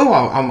was like,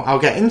 I'll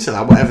get into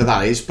that, whatever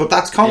that is. But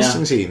that's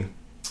Constantine.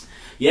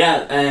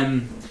 Yeah.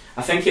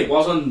 I think it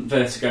was on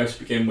Vertigo to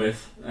begin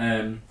with,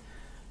 and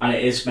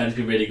it is meant to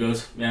be really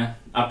good. Yeah,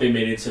 I've been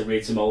meaning to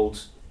read some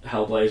old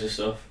Hellblazer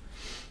stuff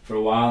for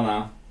a while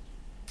now,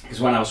 because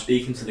when I was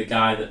speaking to the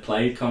guy that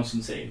played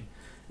Constantine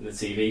in the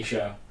TV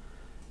show,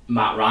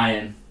 Matt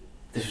Ryan,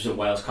 this was at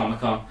Wales Comic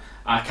Con,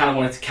 I kind of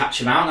wanted to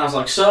catch him out, and I was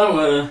like,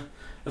 so,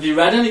 have you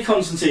read any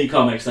Constantine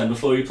comics then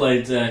before you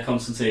played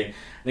Constantine? And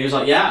he was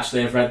like, yeah,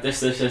 actually I've read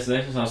this, and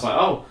I was like,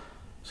 oh,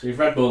 so you've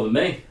read more than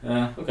me.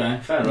 Okay,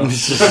 fair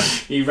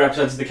enough. You've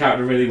represented the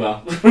character really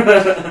well.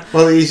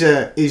 Well, he's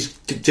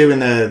doing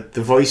the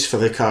voice for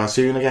the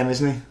cartoon again,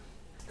 isn't he?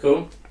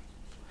 Cool.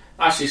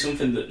 Actually,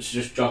 something that's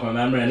just jogged my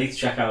memory, I need to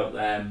check out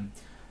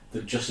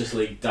the Justice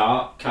League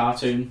Dark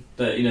cartoon,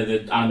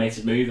 the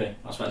animated movie.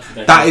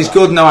 That is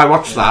good. No, I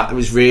watched that. It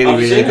was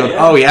really good.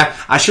 Yeah. Oh yeah,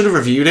 I should have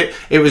reviewed it.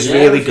 It was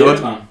really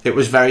good. Man. It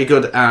was very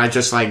good, and I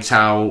just liked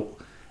how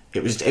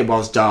it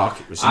was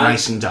dark. It was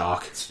nice and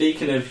dark.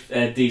 Speaking of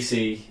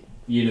DC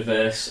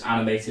Universe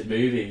animated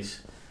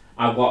movies,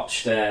 I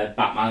watched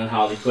Batman and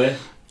Harley Quinn.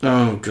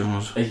 Oh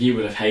god, you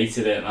would have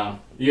hated it, man.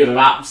 You would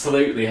have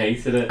absolutely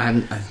hated it.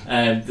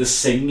 And the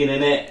singing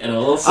in it and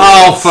all sorts.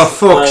 Oh, for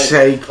fuck's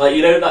sake! Like,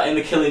 you know that in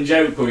The Killing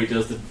Joke where he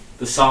does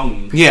the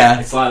song? Yeah.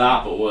 It's like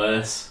that, but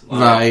worse.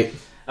 Like, right.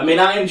 I mean,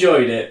 I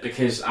enjoyed it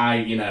because I,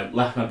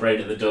 left my brain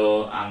at the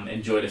door and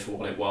enjoyed it for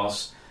what it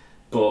was.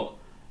 But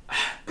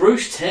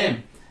Bruce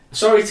Timm,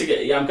 sorry to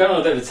get, I'm going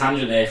on a bit of a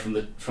tangent here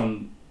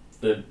from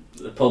the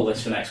pull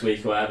list for next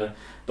week or whatever.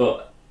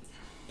 But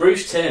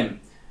Bruce Timm,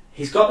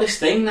 he's got this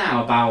thing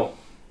now about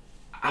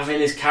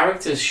having his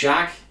characters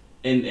shag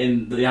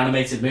in the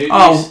animated movies.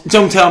 Oh,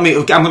 don't tell me.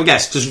 I'm going to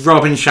guess. Does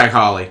Robin shag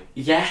Harley?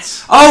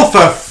 Yes. Oh,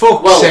 for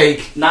fuck's sake.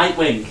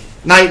 Nightwing.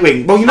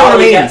 Well, you know what I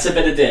mean? Gets a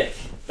bit of dick,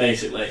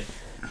 basically.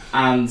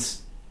 And,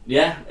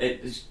 yeah,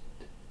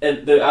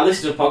 I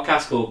listened to a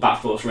podcast called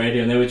Bat Force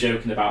Radio, and they were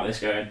joking about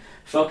this, going,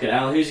 fucking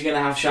hell, who's he going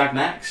to have shag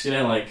next?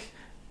 Like,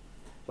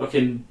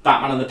 fucking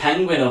Batman and the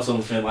Penguin or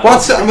something. Like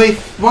what's that? I mean,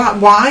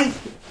 why?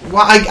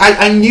 Well,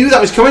 I knew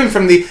that was coming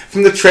from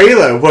the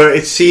trailer where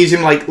it sees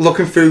him like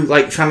looking through,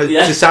 like trying to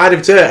decide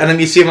if to, and then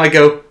you see him like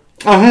go,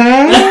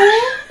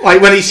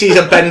 like when he sees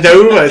her bend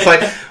over, it's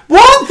like,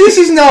 what? This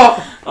is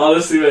not.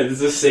 Honestly, mate,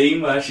 there's a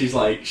scene where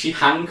she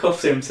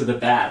handcuffs him to the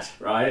bed,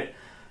 right?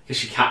 Because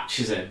she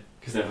catches him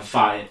because they have a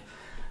fight,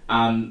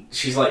 and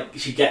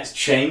she gets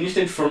changed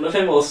in front of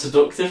him all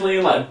seductively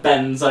and like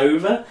bends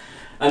over,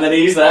 and then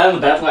he's there on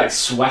the bed like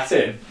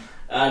sweating,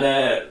 and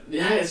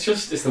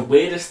it's the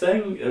weirdest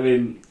thing. I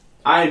mean,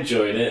 I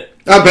enjoyed it.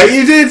 I bet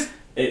you did.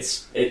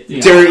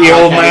 Dirty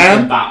old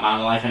man.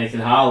 Batman, I like anything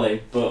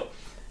Harley, but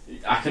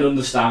I can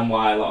understand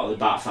why a lot of the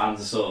Bat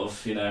fans are sort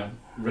of,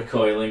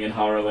 recoiling in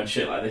horror when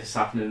shit like this is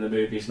happening in the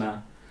movies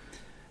now.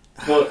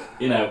 But,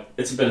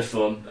 it's a bit of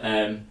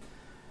fun.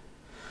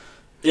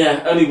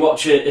 Only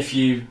watch it if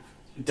you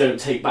don't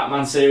take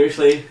Batman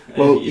seriously.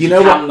 Well, if you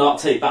cannot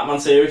take Batman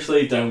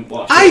seriously, don't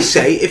watch it. I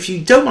say, if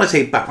you don't want to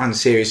take Batman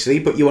seriously,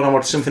 but you want to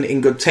watch something in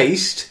good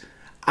taste,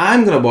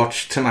 I'm going to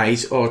watch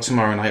tonight or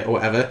tomorrow night or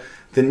whatever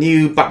the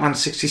new Batman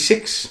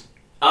 66.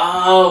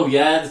 Oh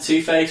yeah, the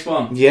Two-Face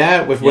one.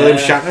 Yeah, with William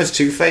Shatner's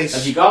Two-Face.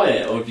 Have you got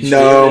it, or have you?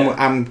 No,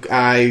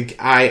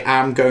 I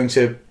am going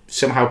to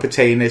somehow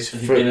pertain it.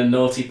 Have you been a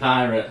naughty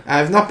pirate?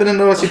 I've not been a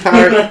naughty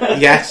pirate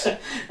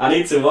yet. I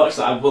need to watch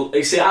that. Well,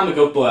 you see, I'm a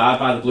good boy. I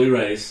buy the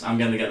Blu-rays. I'm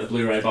going to get the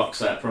Blu-ray box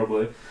set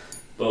probably.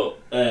 But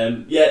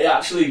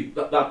actually,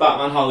 that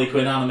Batman Harley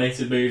Quinn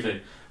animated movie,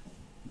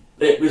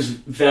 it was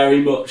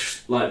very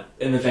much like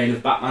in the vein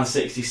of Batman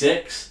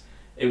 66.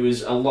 It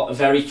was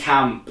very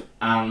camp,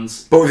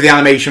 but with the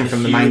animation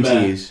from the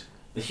 90s.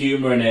 The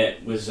humour in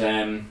it was,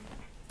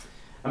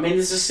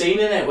 there's a scene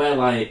in it where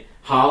like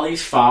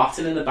Harley's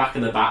farting in the back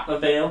of the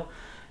Batmobile.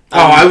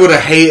 I would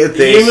have hated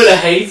this. You would have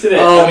hated it.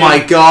 Oh my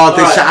god,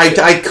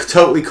 I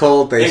totally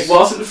called this. It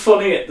wasn't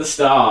funny at the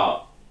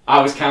start.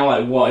 I was kind of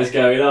like, what is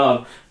going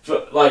on?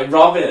 But like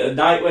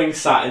Nightwing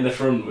sat in the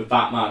front with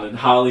Batman and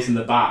Harley's in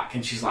the back,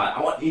 and she's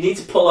like, you need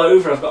to pull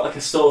over, I've got like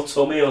a sore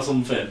tummy or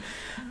something.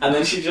 And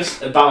then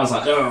Batman's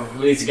like, no,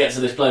 we need to get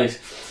to this place.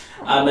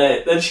 And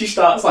then she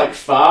starts like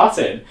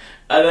farting.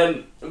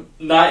 And then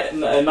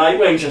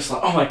Nightwing's just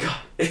like, oh my god,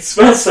 it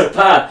smells so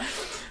bad.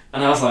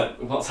 And I was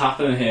like, what's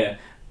happening here?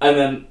 And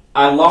then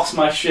I lost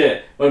my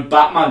shit when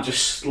Batman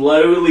just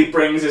slowly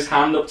brings his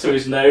hand up to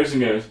his nose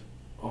and goes,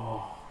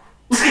 oh.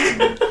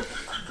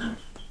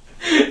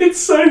 It's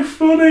so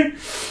funny.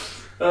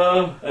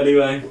 Oh,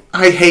 anyway.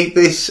 I hate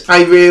this.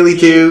 I really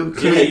do.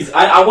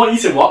 I want you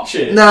to watch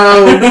it.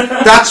 No,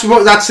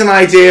 that's an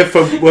idea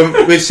for when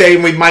we're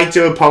saying we might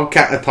do a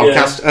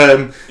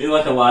podcast. Yeah.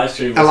 Like a live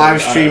stream. A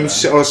live stream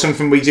or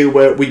something we do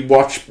where we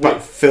watch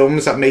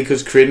films that make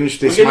us cringe.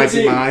 This might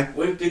be mine.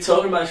 We've been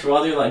talking about this,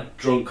 we'll do like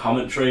drunk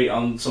commentary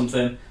on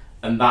something,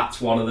 and that's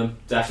one of them,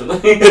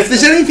 definitely. If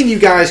there's anything you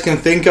guys can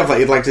think of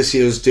that you'd like to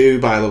see us do,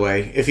 by the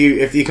way, if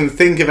you can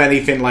think of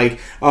anything like,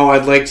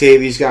 I'd like to hear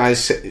these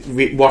guys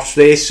watch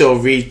this or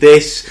read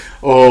this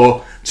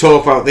or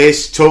talk about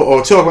this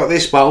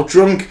while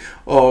drunk,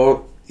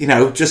 or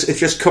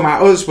just come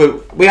at us.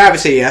 We either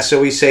say yes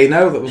or we say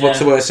no. What's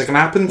the worst that can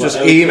happen?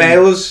 Just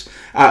email us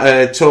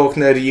at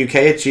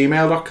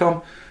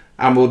talknerdyuk@gmail.com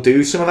and we'll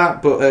do some of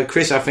that. But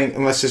Chris, I think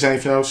unless there's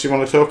anything else you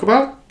want to talk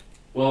about.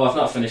 Well, I've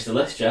not finished the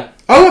list yet.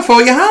 Oh, I thought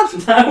you had.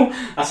 No,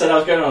 I said I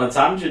was going on a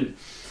tangent.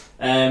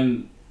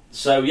 We're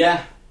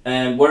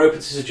open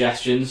to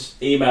suggestions.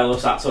 Email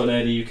us at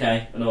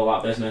talknerdyuk and all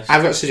that business.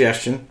 I've got a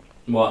suggestion.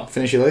 What?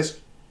 Finish your list.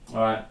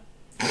 Alright.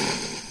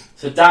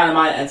 So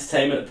Dynamite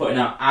Entertainment are putting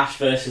out Ash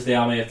vs. the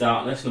Army of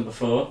Darkness, number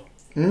 4.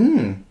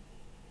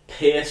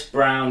 Pierce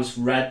Brown's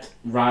Red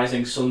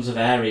Rising Sons of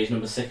Ares,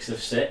 number 6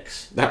 of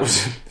 6. That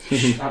was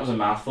a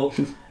mouthful.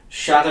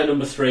 Shadow,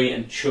 number 3,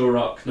 and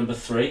Turok, number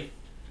 3.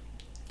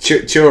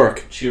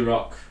 Turok.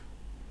 Turok.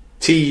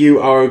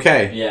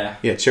 Turok. Yeah.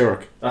 Yeah,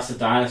 Turok. That's the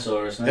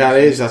dinosaur, isn't it? That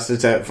is. That's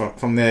the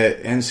from the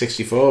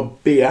N64.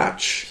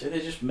 Biatch. So they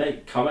just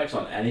make comics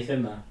on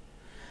anything now.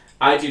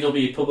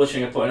 IDW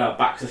Publishing are putting out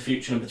Back to the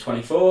Future number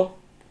 24.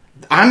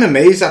 I'm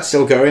amazed that's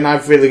still going.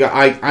 I've really got.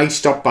 I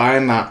stopped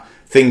buying that,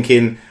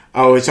 thinking,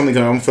 it's only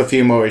going on for a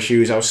few more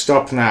issues. I'll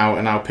stop now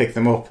and I'll pick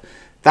them up.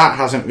 That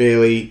hasn't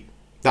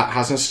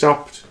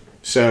stopped.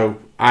 So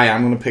I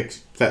am going to pick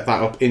that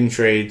up in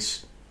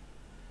trades.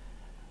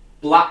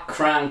 Black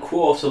Crown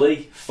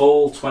Quarterly,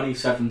 Fall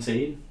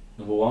 2017,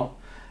 number 1.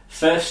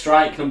 First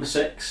Strike, number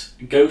 6.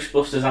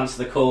 Ghostbusters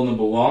Answer the Call,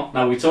 number 1.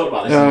 Now, we talked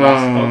about this in the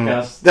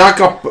last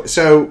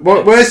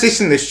podcast. Where's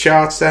this in this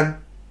charts then?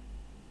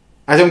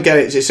 I don't get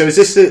it. So is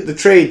this the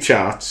trade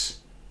charts?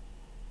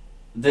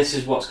 This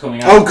is what's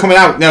coming out. Oh, coming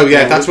out. No,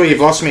 that's where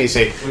you've lost me, you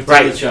see. We've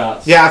done the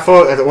charts. Yeah,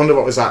 I wonder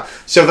what was that.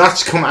 So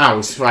that's come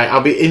out, right?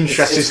 I'll be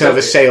interested to know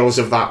the sales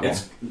of that one.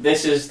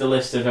 This is the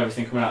list of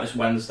everything coming out this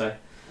Wednesday.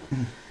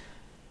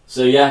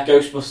 So yeah,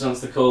 Ghostbusters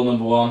Answer the Call,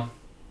 number 1.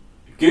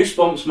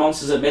 Goosebumps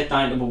Monsters at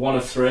Midnight, number 1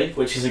 of 3,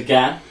 which is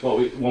again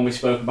one we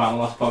spoke about in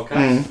the last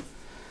podcast.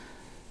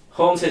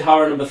 Haunted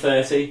Horror, number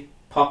 30.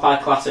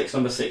 Popeye Classics,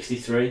 number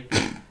 63.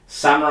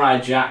 Samurai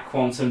Jack,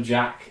 Quantum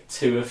Jack,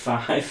 2 of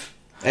 5.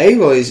 Hey,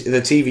 well,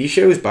 the TV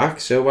show is back,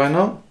 so why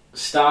not?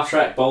 Star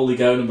Trek Boldly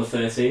Go, number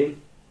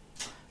 13.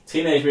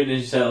 Teenage Mutant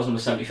Ninja Turtles,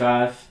 number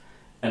 75.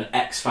 And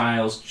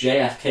X-Files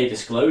JFK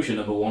Disclosure,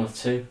 number 1 of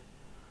 2.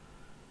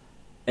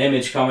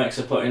 Image Comics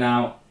are putting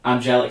out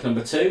Angelic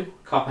number 2,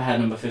 Copperhead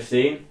number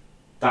 15.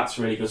 That's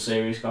a really good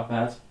series,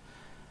 Copperhead.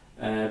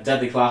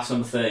 Deadly Class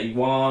number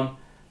 31.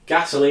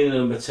 Gasolina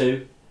number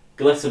 2.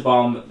 Glitter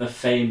Bomb, The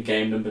Fame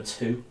Game number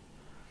 2.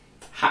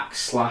 Hack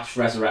Slash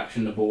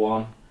Resurrection number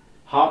 1.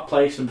 Heart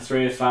Place number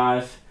 3 of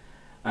 5.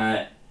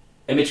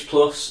 Image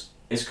Plus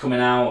is coming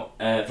out,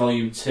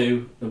 volume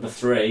 2, number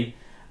 3,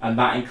 and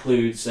that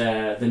includes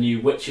the new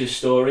Witches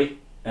story,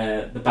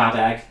 The Bad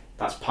Egg.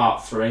 That's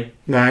part 3.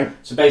 Right.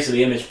 So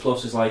basically, Image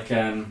Plus is like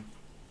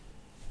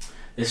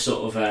this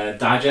sort of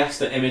digest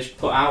that Image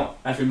put out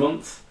every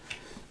month,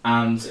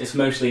 and it's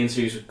mostly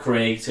interviews with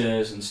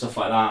creators and stuff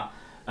like that.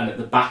 And at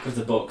the back of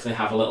the book, they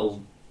have a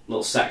little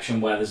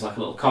section where there's like a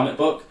little comic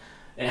book.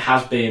 It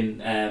has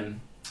been a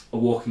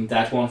Walking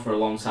Dead one for a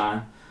long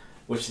time,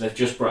 which they've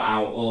just brought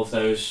out all of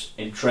those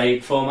in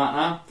trade format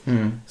now.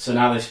 So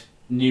now this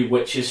new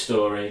Witches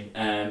story,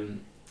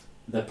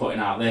 they're putting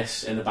out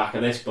this in the back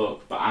of this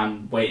book, but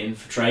I'm waiting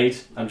for trade.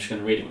 I'm just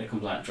going to read it when it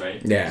comes out in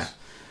trade. Yeah.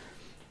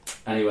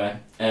 Anyway,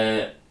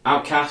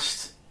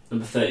 Outcast,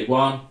 number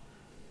 31.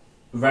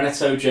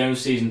 Renato Jones,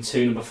 season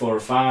 2, number 4 or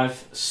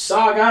 5.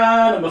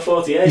 Saga, number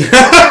 48.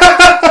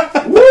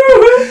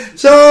 Woo!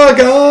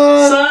 Saga!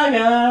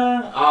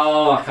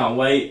 Oh, I can't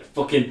wait.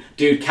 Fucking,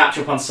 dude, catch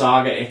up on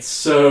Saga. It's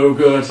so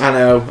good. I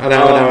know.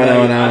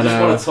 I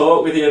just want to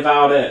talk with you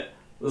about it.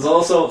 There's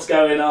all sorts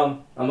going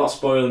on. I'm not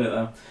spoiling it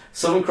though.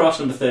 Southern Cross,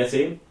 number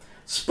 13.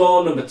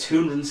 Spawn, number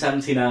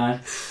 279.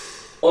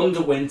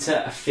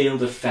 Underwinter, A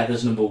Field of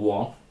Feathers, number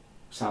 1.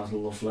 Sounds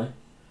lovely.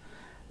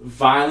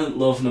 Violent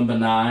Love, number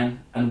 9.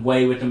 And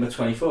Wayward, number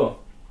 24.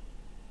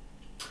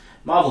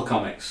 Marvel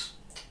Comics,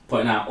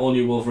 putting out All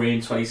New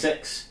Wolverine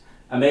 26.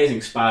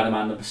 Amazing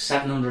Spider-Man, number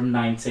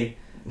 790.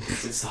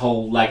 It's the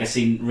whole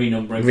legacy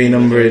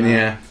renumbering.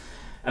 Yeah.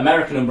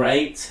 America, number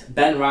 8.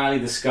 Ben Reilly,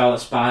 The Scarlet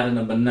Spider,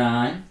 number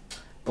 9.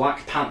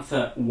 Black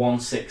Panther,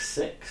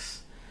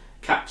 166.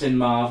 Captain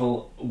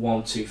Marvel,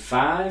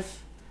 125.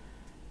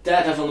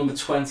 Daredevil, number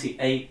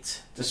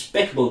 28.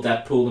 Despicable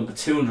Deadpool, number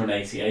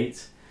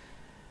 288.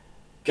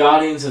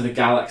 Guardians of the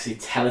Galaxy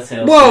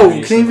Telltale Whoa,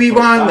 series, can you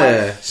number rewind 45.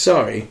 there?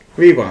 Sorry,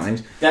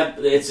 rewind.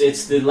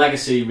 It's the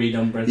legacy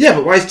renumbering. Yeah,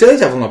 but why has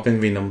Daredevil not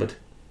been renumbered?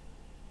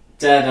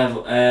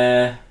 Daredevil,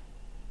 don't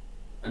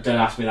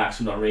ask me that because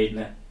I'm not reading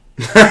it.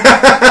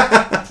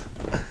 I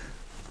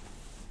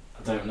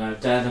don't know.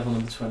 Daredevil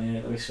number 28,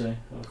 let me see. Have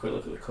a quick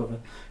look at the cover.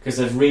 Because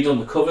they've redone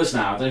the covers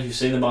now. I don't know if you've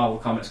seen the Marvel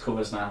Comics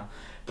covers now,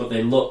 but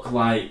they look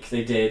like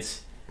they did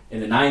in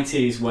the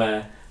 90s,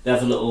 where they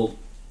have a little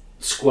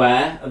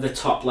square at the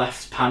top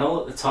left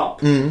panel at the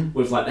top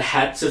with like the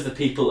heads of the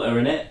people that are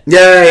in it.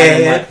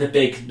 Yeah. Like the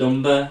big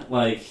number,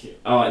 like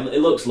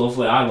it looks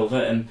lovely. I love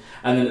it. And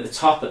then at the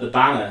top, at the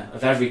banner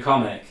of every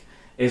comic,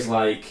 is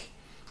like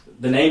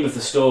the name of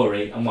the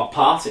story and what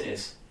part it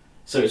is.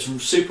 So it's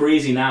super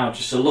easy now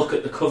just to look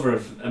at the cover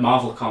of a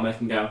Marvel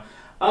comic and go,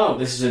 oh,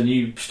 this is a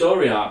new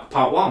story arc,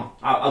 part 1.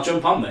 I'll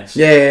jump on this.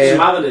 Yeah. It doesn't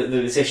matter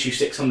that it's issue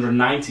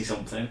 690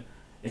 something.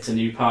 It's a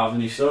new part of a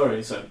new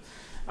story. So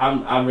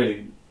I'm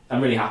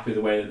really happy with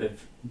the way that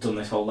they've done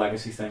this whole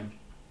legacy thing.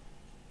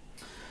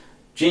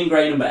 Jean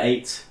Grey, number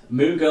 8.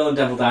 Moon Girl and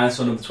Devil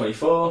Dinosaur, number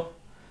 24.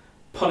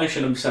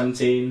 Punisher, number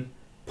 17.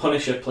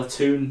 Punisher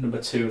Platoon,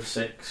 number 2 of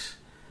 6.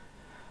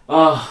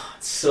 Oh,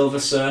 Silver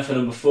Surfer,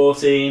 number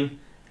 14.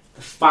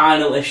 The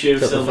final issue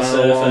of Silver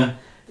Surfer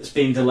that's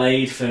been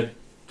delayed for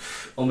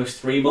almost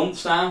 3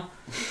 months now.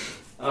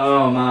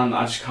 Oh man,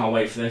 I just can't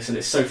wait for this, and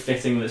it's so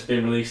fitting that it's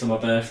being released on my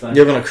birthday.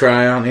 You're gonna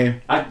cry, aren't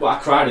you? I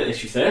cried at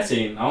issue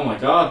 13. Oh my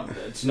god,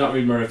 did you not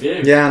read my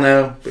review? Yeah, I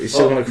know, but you're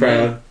still gonna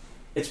cry.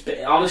 It's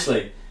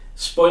honestly,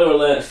 spoiler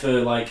alert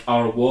for like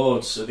our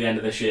awards at the end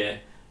of this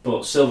year,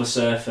 but Silver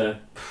Surfer,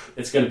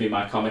 it's going to be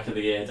my comic of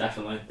the year,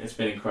 definitely. It's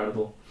been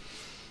incredible.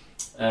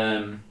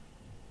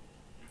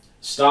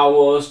 Star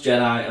Wars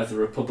Jedi of the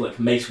Republic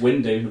Mace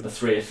Windu, number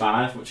 3 of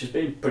 5, which has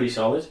been pretty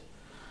solid.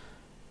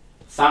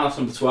 Thanos,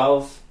 number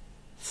 12.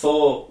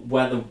 Thor,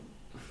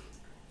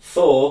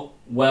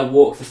 Where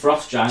Walk the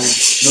Frost Giant,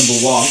 number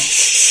 1.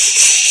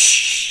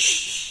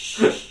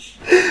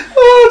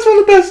 Oh, it's one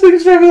of the best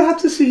things I've ever had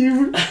to see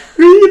you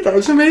read. That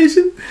was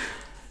amazing.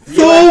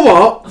 Thor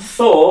what?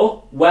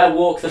 Thor, Where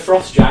Walk the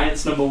Frost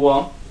Giants, number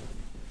 1.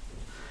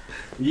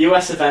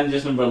 US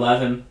Avengers, number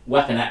 11.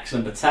 Weapon X,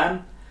 number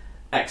 10.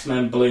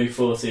 X-Men Blue,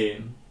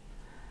 14.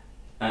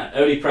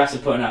 Only Press are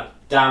putting out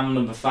Damn,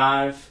 number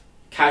 5.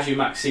 Kaiju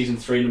Max Season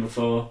 3, number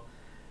 4.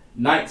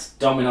 Knight's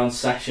Dominion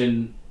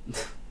Session.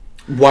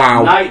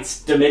 Wow.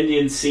 Knight's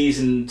Dominion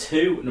Season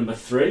 2, number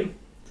 3.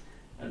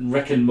 And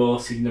Rick and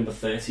Morty, number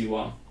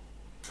 31.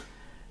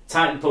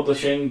 Titan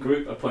Publishing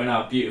Group are putting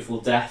out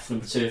Beautiful Death,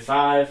 number 2 of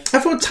 5. I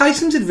thought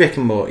Tyson did Rick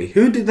and Morty.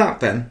 Who did that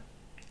then?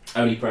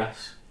 Only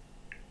Press.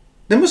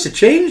 They must have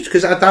changed,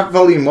 because that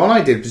volume 1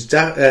 I did was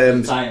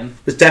Titan.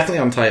 was definitely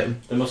on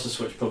Titan. They must have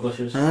switched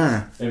publishers.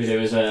 Ah. Maybe there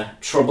was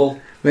trouble.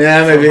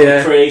 Yeah, maybe, from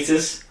yeah.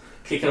 Creators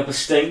kicking up a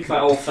stink,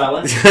 that old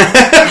fella.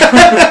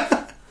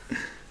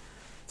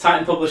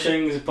 Titan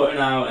Publishing is putting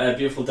out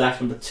Beautiful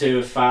Death, number 2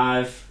 of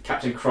 5.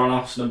 Captain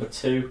Kronos, number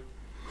 2.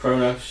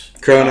 Kronos.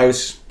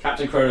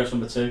 Captain Kronos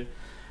number 2.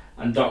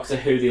 And Doctor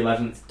Who the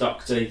 11th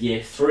Doctor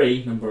Year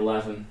 3 number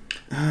 11.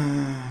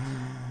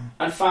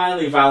 And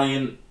finally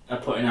Valiant are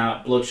putting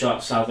out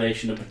Bloodshot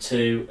Salvation number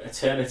 2,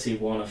 Eternity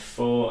 1 of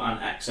 4, and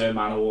Exo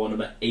Manowar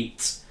number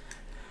 8.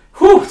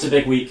 Whew, it's a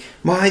big week.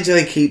 Why do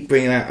they keep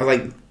bringing out...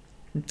 Like,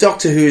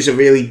 Doctor Who is a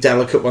really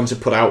delicate one to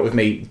put out with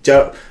me.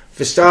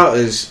 For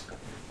starters,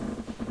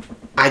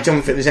 I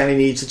don't think there's any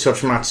need to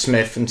touch Matt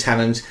Smith and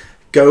Tennant.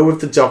 Go with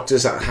the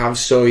Doctors that have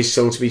stories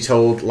still to be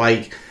told,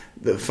 like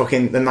the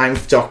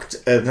Ninth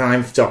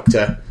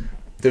Doctor.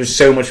 There's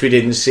so much we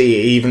didn't see.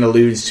 It even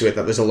alludes to it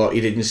that there's a lot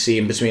you didn't see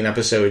in between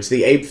episodes.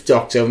 The 8th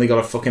Doctor only got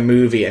a fucking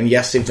movie, and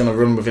yes, they've done a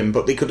run with him,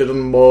 but they could have done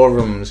more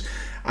runs.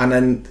 And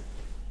then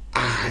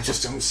I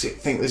just don't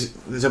think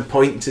there's a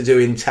point to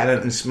doing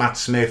Tennant and Matt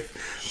Smith,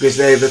 because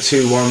they're the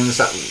two ones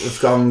that have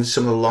gone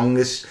some of the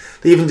longest.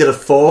 They even did a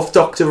 4th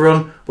Doctor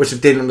run, which I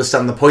didn't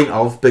understand the point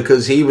of,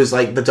 because he was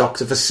like the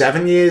Doctor for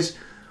 7 years.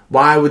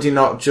 Why would you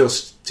not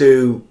just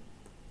do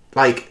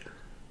like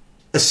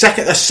a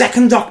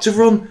second Doctor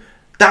run?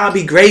 That'd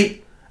be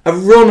great. A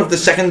run of the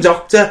second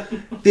Doctor,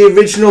 the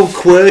original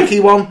quirky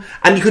one,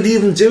 and you could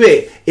even do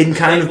it in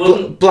kind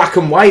of black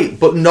and white,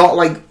 but not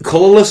like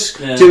colourless.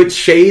 Yeah. Do it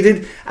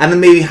shaded, and then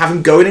maybe have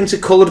him going into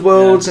coloured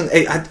worlds. Yeah.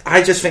 And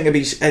I just think it'd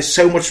be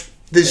so much.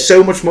 There's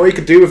so much more you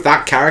could do with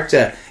that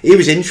character. He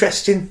was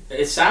interesting.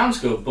 It sounds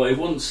good, but it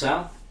wouldn't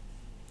sell.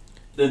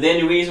 The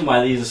only reason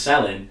why these are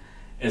selling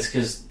is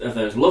because of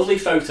those lovely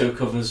photo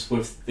covers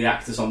with the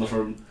actors on the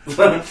front.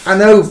 I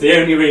know. It's the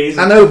only reason.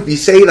 I know, you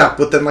say that,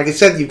 but then, like I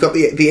said, you've got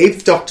the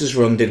 8th Doctor's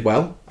run did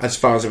well, as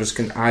far as I was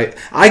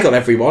I got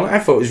every one. I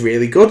thought it was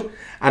really good.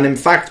 And in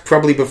fact,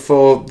 probably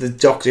before the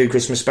Doctor Who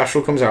Christmas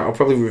special comes out, I'll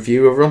probably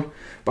review a run.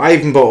 But I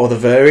even bought all the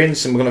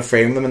variants, and we're going to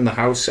frame them in the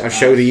house. I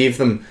showed Eve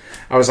them.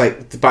 I was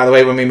like, by the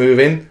way, when we move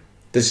in,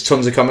 there's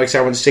tons of comics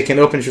I want sticking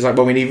up, and she was like,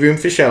 well, we need room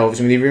for shelves,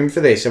 and we need room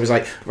for this. I was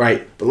like,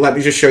 right, but let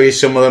me just show you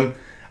some of them.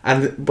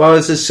 And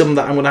whereas there's some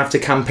that I'm going to have to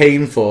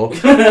campaign for,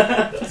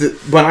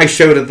 when I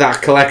showed her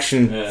that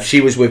collection, she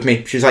was with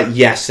me. She was like,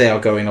 yes, they are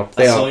going up.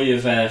 I saw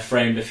you've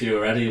framed a few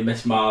already, a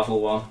Miss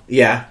Marvel one.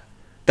 Yeah.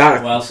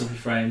 What else have you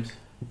framed?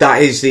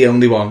 That is the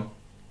only one.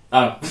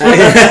 Oh. I could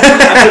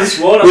have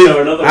sworn I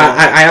saw another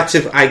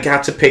one. I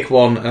had to pick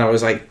one, and I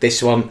was like,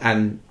 this one,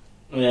 and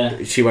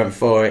she went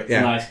for it.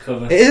 Yeah. Nice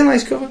cover. It is a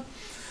nice cover.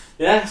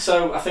 Yeah,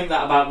 so I think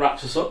that about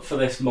wraps us up for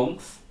this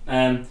month.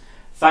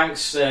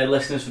 Thanks,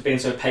 listeners, for being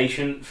so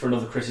patient for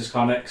another Chris's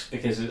Comics,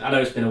 because I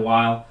know it's been a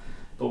while,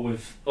 but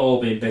we've all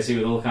been busy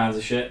with all kinds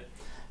of shit.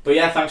 But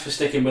yeah, thanks for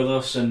sticking with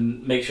us,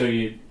 and make sure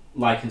you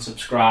like and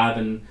subscribe,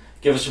 and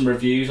give us some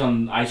reviews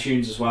on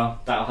iTunes as well.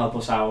 That'll help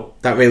us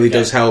out. That really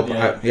does help,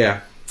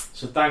 yeah.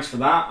 So thanks for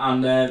that,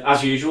 and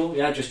as usual,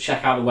 just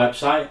check out the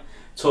website,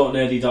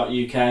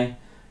 talknerdy.uk.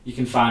 You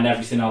can find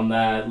everything on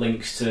there,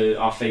 links to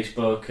our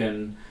Facebook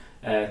and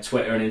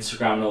Twitter and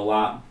Instagram and all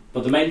that.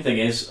 But the main thing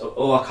is,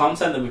 all our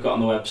content that we've got on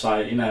the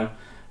website,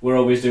 we're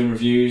always doing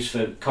reviews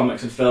for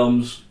comics and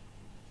films,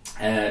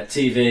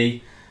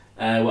 TV.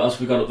 What else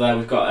have we got up there?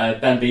 We've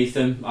got Ben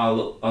Beetham,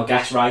 our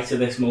guest writer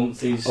this month.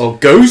 He's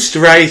ghost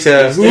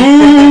writer!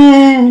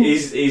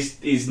 He's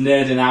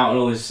nerding out on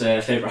all his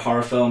favourite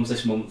horror films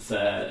this month.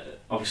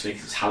 Obviously,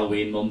 it's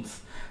Halloween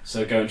month,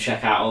 so go and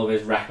check out all of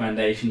his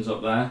recommendations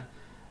up there.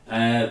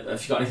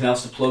 Have you got anything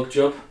else to plug,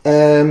 Job?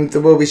 There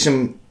will be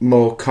some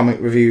more comic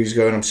reviews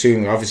going up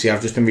soon. Obviously,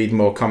 I've just been reading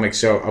more comics,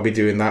 so I'll be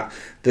doing that.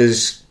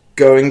 There's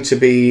going to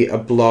be a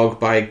blog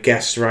by a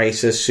guest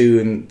writer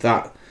soon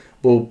that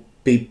will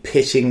be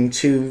pitting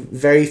two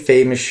very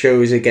famous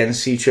shows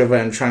against each other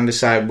and trying to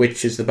decide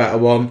which is the better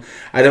one.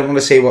 I don't want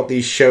to say what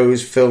these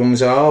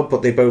films are,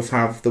 but they both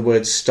have the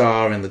word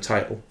star in the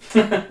title.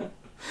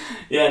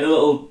 Yeah, and a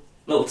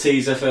little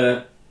teaser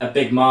for a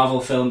big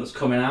Marvel film that's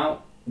coming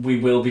out. We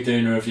will be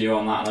doing a review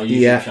on that on our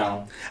YouTube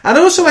channel. I'd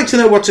also like to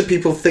know what do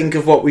people think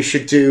of what we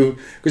should do,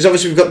 because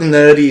obviously we've got the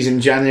Nerdies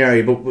in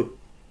January, but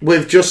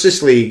with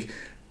Justice League,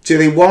 do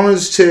they want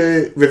us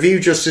to review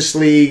Justice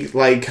League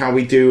like how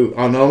we do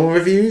our normal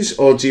reviews,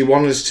 or do you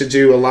want us to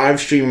do a live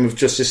stream of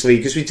Justice League?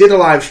 Because we did a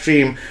live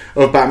stream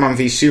of Batman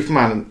v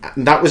Superman,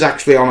 and that was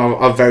actually on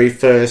our very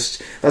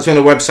first... That's when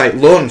the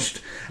website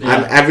launched,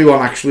 and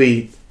everyone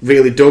actually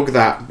really dug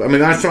that. I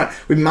mean,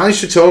 we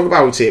managed to talk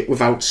about it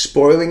without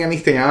spoiling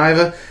anything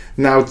either.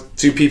 Now,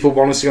 do people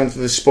want us to go into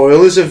the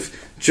spoilers of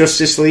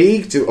Justice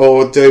League,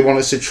 or do they want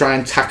us to try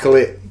and tackle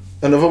it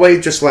another way?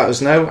 Just let us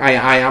know.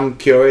 I am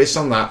curious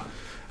on that.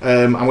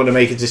 I'm going to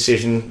make a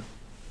decision,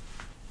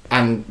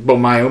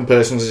 my own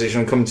personal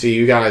decision, and come to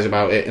you guys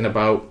about it in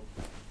about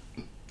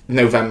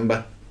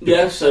November.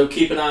 Yeah, so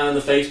keep an eye on the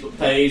Facebook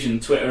page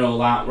and Twitter and all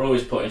that. We're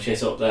always putting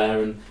shit up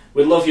there, and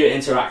we'd love your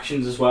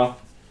interactions as well.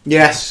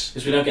 Yes.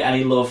 Because we don't get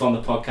any love on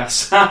the podcast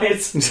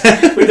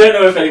side. We don't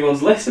know if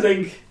anyone's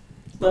listening.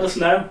 Let us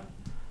know.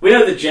 We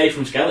know that Jay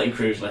from Skeleton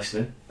Crew's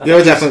listening.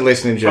 You're definitely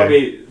listening,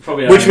 Jay.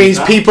 Probably which means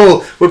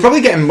we're probably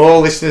getting more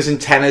listeners in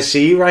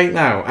Tennessee right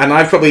now. And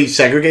I've probably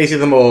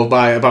segregated them all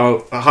by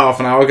about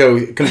half an hour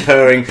ago,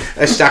 comparing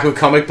a stack of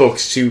comic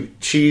books to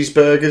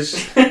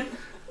cheeseburgers.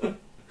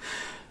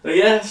 But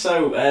yeah,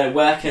 so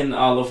where can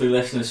our lovely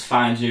listeners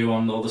find you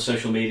on all the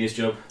social medias,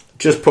 Job?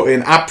 Just put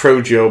in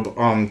 @ProJub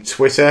on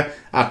Twitter,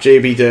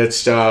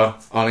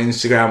 @JBDirtstar on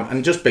Instagram,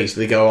 and just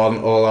basically go on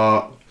all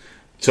our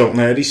Talk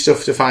Nerdy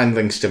stuff to find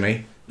links to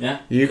me. Yeah.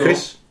 You, cool.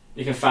 Chris?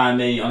 You can find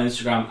me on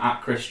Instagram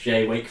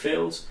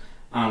 @ChrisJWakefield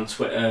and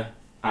Twitter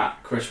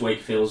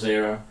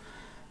 @ChrisWakefield0,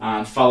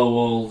 and follow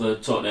all the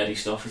Talk Nerdy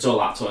stuff. It's all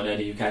at Talk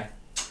Nerdy UK.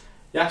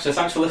 Yeah, so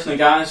thanks for listening,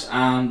 guys,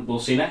 and we'll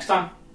see you next time.